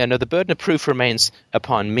fair. The burden of proof remains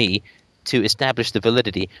upon me to establish the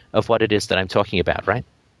validity of what it is that I'm talking about, right?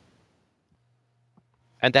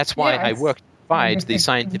 And that's why I work the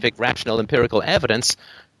scientific, rational, empirical evidence.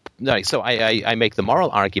 So I make the moral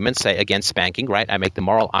arguments, say, against spanking, right? I make the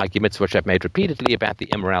moral arguments, which I've made repeatedly, about the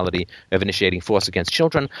immorality of initiating force against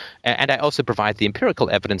children. And I also provide the empirical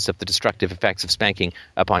evidence of the destructive effects of spanking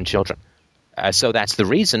upon children. So that's the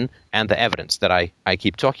reason and the evidence that I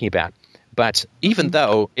keep talking about. But even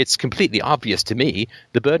though it's completely obvious to me,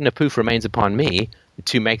 the burden of proof remains upon me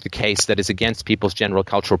to make the case that is against people's general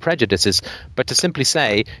cultural prejudices. But to simply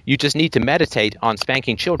say you just need to meditate on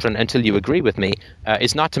spanking children until you agree with me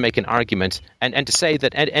is not to make an argument. And to say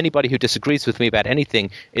that anybody who disagrees with me about anything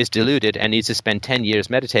is deluded and needs to spend 10 years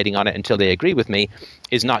meditating on it until they agree with me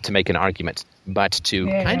is not to make an argument, but to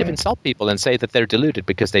kind of insult people and say that they're deluded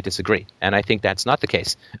because they disagree. And I think that's not the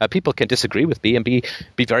case. People can disagree with me and be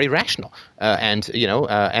very rational, and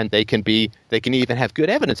they can even have good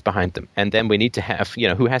evidence behind them. And then we need to have,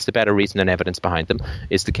 who has the better reason and evidence behind them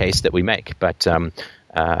is the case that we make. But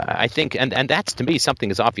I think, and that's to me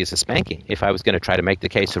something as obvious as spanking. If I was going to try to make the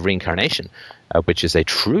case of reincarnation, which is a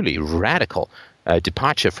truly radical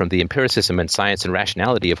departure from the empiricism and science and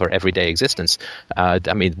rationality of our everyday existence,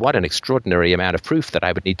 what an extraordinary amount of proof that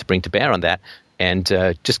I would need to bring to bear on that. And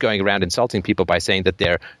just going around insulting people by saying that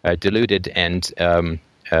they're deluded and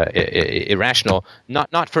irrational,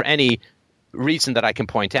 not for any reason that I can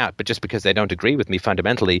point out, but just because they don't agree with me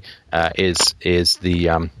fundamentally, is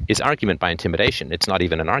argument by intimidation. It's not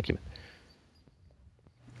even an argument.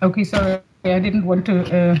 Okay, so I didn't want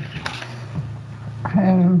to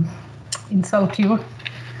insult you.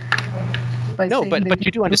 No, but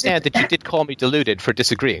you do understand that you did call me deluded for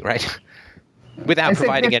disagreeing, right? Without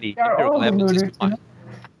providing any empirical evidence.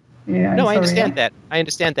 Yeah, no, I understand that. I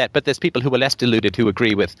understand that, but there's people who are less deluded who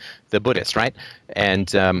agree with the Buddhists, right? And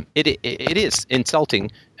it is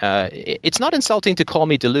insulting. It's not insulting to call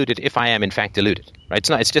me deluded if I am in fact deluded, right? It's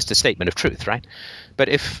not. It's just a statement of truth, right? But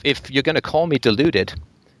if you're going to call me deluded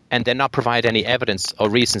and then not provide any evidence or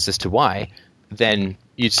reasons as to why, then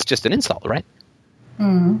it's just an insult, right?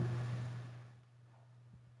 Mm.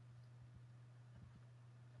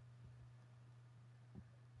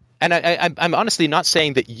 And I'm honestly not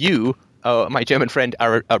saying that you, my German friend,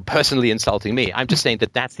 are personally insulting me. I'm just saying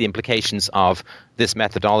that that's the implications of this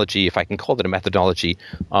methodology, if I can call it a methodology,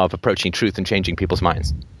 of approaching truth and changing people's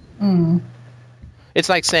minds. Mm. It's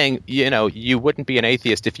like saying, you wouldn't be an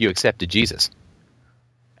atheist if you accepted Jesus,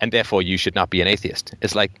 and therefore you should not be an atheist.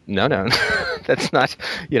 It's like, no, that's not,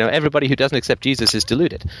 everybody who doesn't accept Jesus is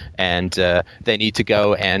deluded, and they need to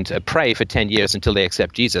go and pray for 10 years until they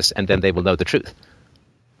accept Jesus, and then they will know the truth.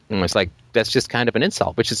 And it's like, that's just kind of an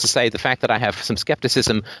insult, which is to say the fact that I have some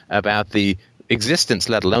skepticism about the existence,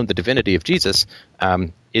 let alone the divinity of Jesus,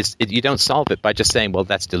 you don't solve it by just saying, well,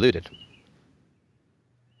 that's deluded.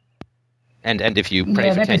 And if you pray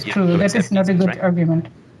for 10 years... that is true. That is not a good argument.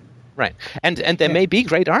 Right. And there may be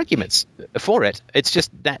great arguments for it. It's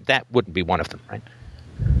just that wouldn't be one of them, right?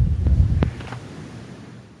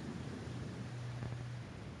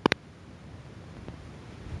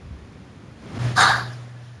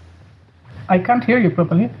 I can't hear you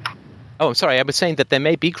properly. Oh, sorry. I was saying that there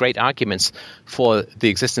may be great arguments for the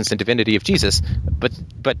existence and divinity of Jesus, but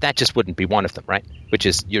that just wouldn't be one of them, right? Which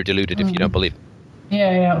is, you're deluded if you don't believe it.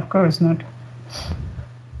 Yeah, of course not.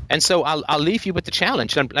 And so I'll leave you with the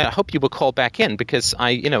challenge, and I hope you will call back in, because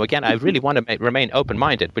I really want to remain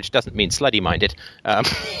open-minded, which doesn't mean slutty-minded,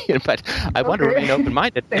 but I want to remain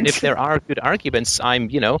open-minded. And if there are good arguments,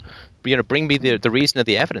 bring me the reason or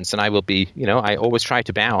the evidence, and I will be, I always try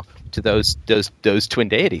to bow to those twin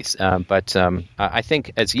deities. But I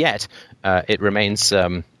think as yet it remains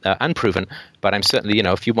unproven. But I'm certainly,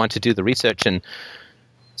 if you want to do the research and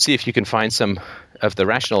see if you can find some of the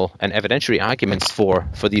rational and evidentiary arguments for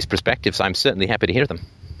these perspectives, I'm certainly happy to hear them.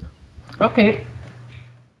 Okay.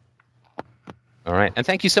 All right. And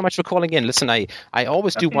thank you so much for calling in. Listen, I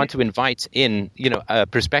always do want to invite in,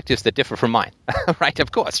 perspectives that differ from mine. Right?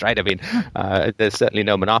 Of course. Right. I mean, there's certainly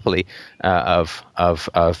no monopoly of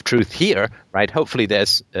truth here. Right. Hopefully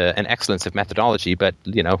there's an excellence of methodology, but,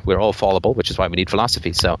 we're all fallible, which is why we need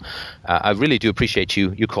philosophy. So I really do appreciate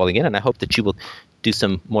you calling in, and I hope that you will do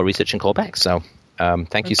some more research and call back. So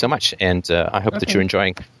thank you so much. And I hope that you're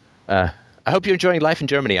enjoying I hope you're enjoying life in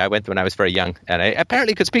Germany. I went when I was very young, and I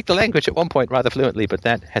apparently could speak the language at one point rather fluently, but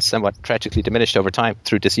that has somewhat tragically diminished over time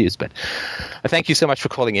through disuse. But thank you so much for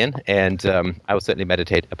calling in, and I will certainly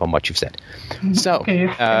meditate upon what you've said. So,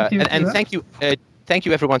 thank you. Thank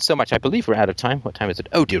you, everyone, so much. I believe we're out of time. What time is it?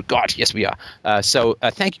 Oh, dear God. Yes, we are. So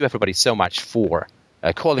thank you, everybody, so much for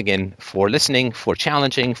calling in, for listening, for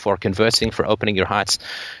challenging, for conversing, for opening your hearts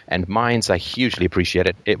and minds. I hugely appreciate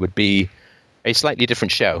it. It would be a slightly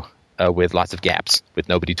different show with lots of gaps, with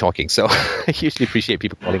nobody talking. So I hugely appreciate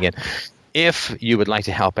people calling in. If you would like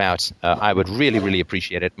to help out, I would really, really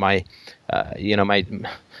appreciate it. My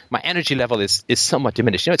energy level is somewhat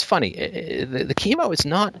diminished. It's funny. The chemo is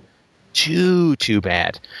not too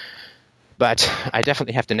bad, but I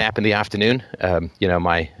definitely have to nap in the afternoon.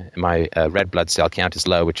 My red blood cell count is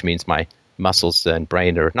low, which means my muscles and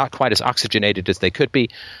brain are not quite as oxygenated as they could be.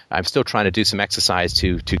 I'm still trying to do some exercise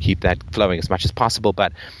to keep that flowing as much as possible,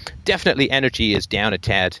 but definitely energy is down a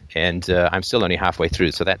tad, and I'm still only halfway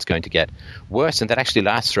through, so that's going to get worse, and that actually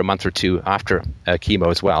lasts for a month or two after chemo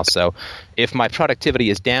as well. So if my productivity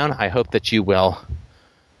is down, I hope that you will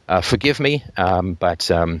forgive me, but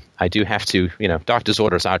I do have to, doctor's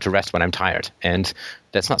orders are to rest when I'm tired, and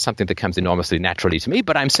that's not something that comes enormously naturally to me,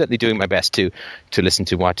 but I'm certainly doing my best to listen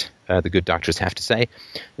to what the good doctors have to say.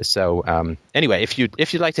 So anyway, if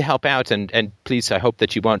you'd like to help out, and please, I hope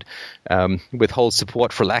that you won't withhold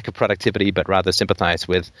support for lack of productivity, but rather sympathize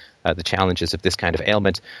with the challenges of this kind of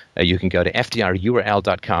ailment, you can go to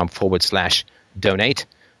fdrurl.com/donate.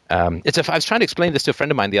 I was trying to explain this to a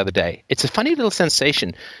friend of mine the other day. It's a funny little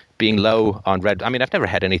sensation being low on red. I mean, I've never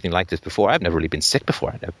had anything like this before. I've never really been sick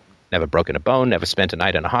before. I've never broken a bone, never spent a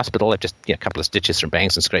night in a hospital. I've just a couple of stitches from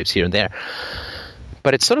bangs and scrapes here and there.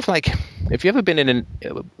 But it's sort of like, if you've ever been in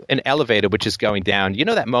an elevator which is going down,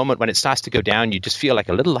 that moment when it starts to go down, you just feel like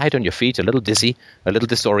a little light on your feet, a little dizzy, a little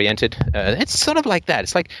disoriented. It's sort of like that.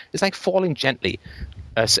 It's like falling gently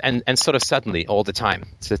and sort of suddenly all the time.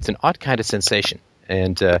 So it's an odd kind of sensation,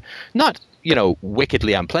 and not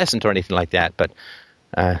wickedly unpleasant or anything like that, but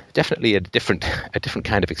definitely a different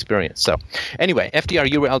kind of experience. So anyway,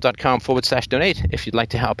 fdrurl.com/donate if you'd like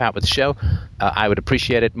to help out with the show. I would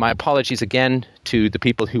appreciate it. My apologies again to the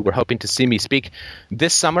people who were hoping to see me speak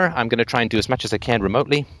this summer. I'm going to try and do as much as I can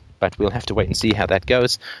remotely, but we'll have to wait and see how that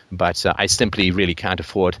goes. But I simply really can't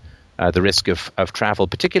afford the risk of travel,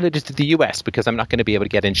 particularly to the U.S., because I'm not going to be able to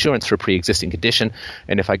get insurance for a pre-existing condition.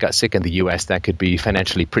 And if I got sick in the U.S., that could be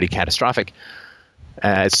financially pretty catastrophic.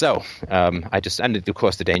 And of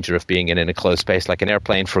course, the danger of being in a closed space like an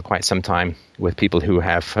airplane for quite some time with people who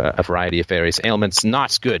have a variety of various ailments,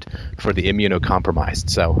 not good for the immunocompromised.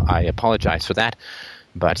 So I apologize for that,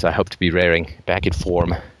 but I hope to be raring back in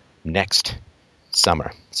form next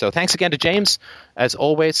summer. So thanks again to James, as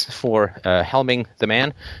always, for helming the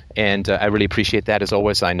man, and I really appreciate that. As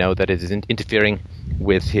always, I know that it is interfering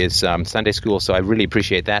with his Sunday school, so I really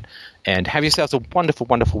appreciate that. And have yourselves a wonderful,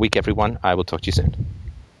 wonderful week, everyone. I will talk to you soon.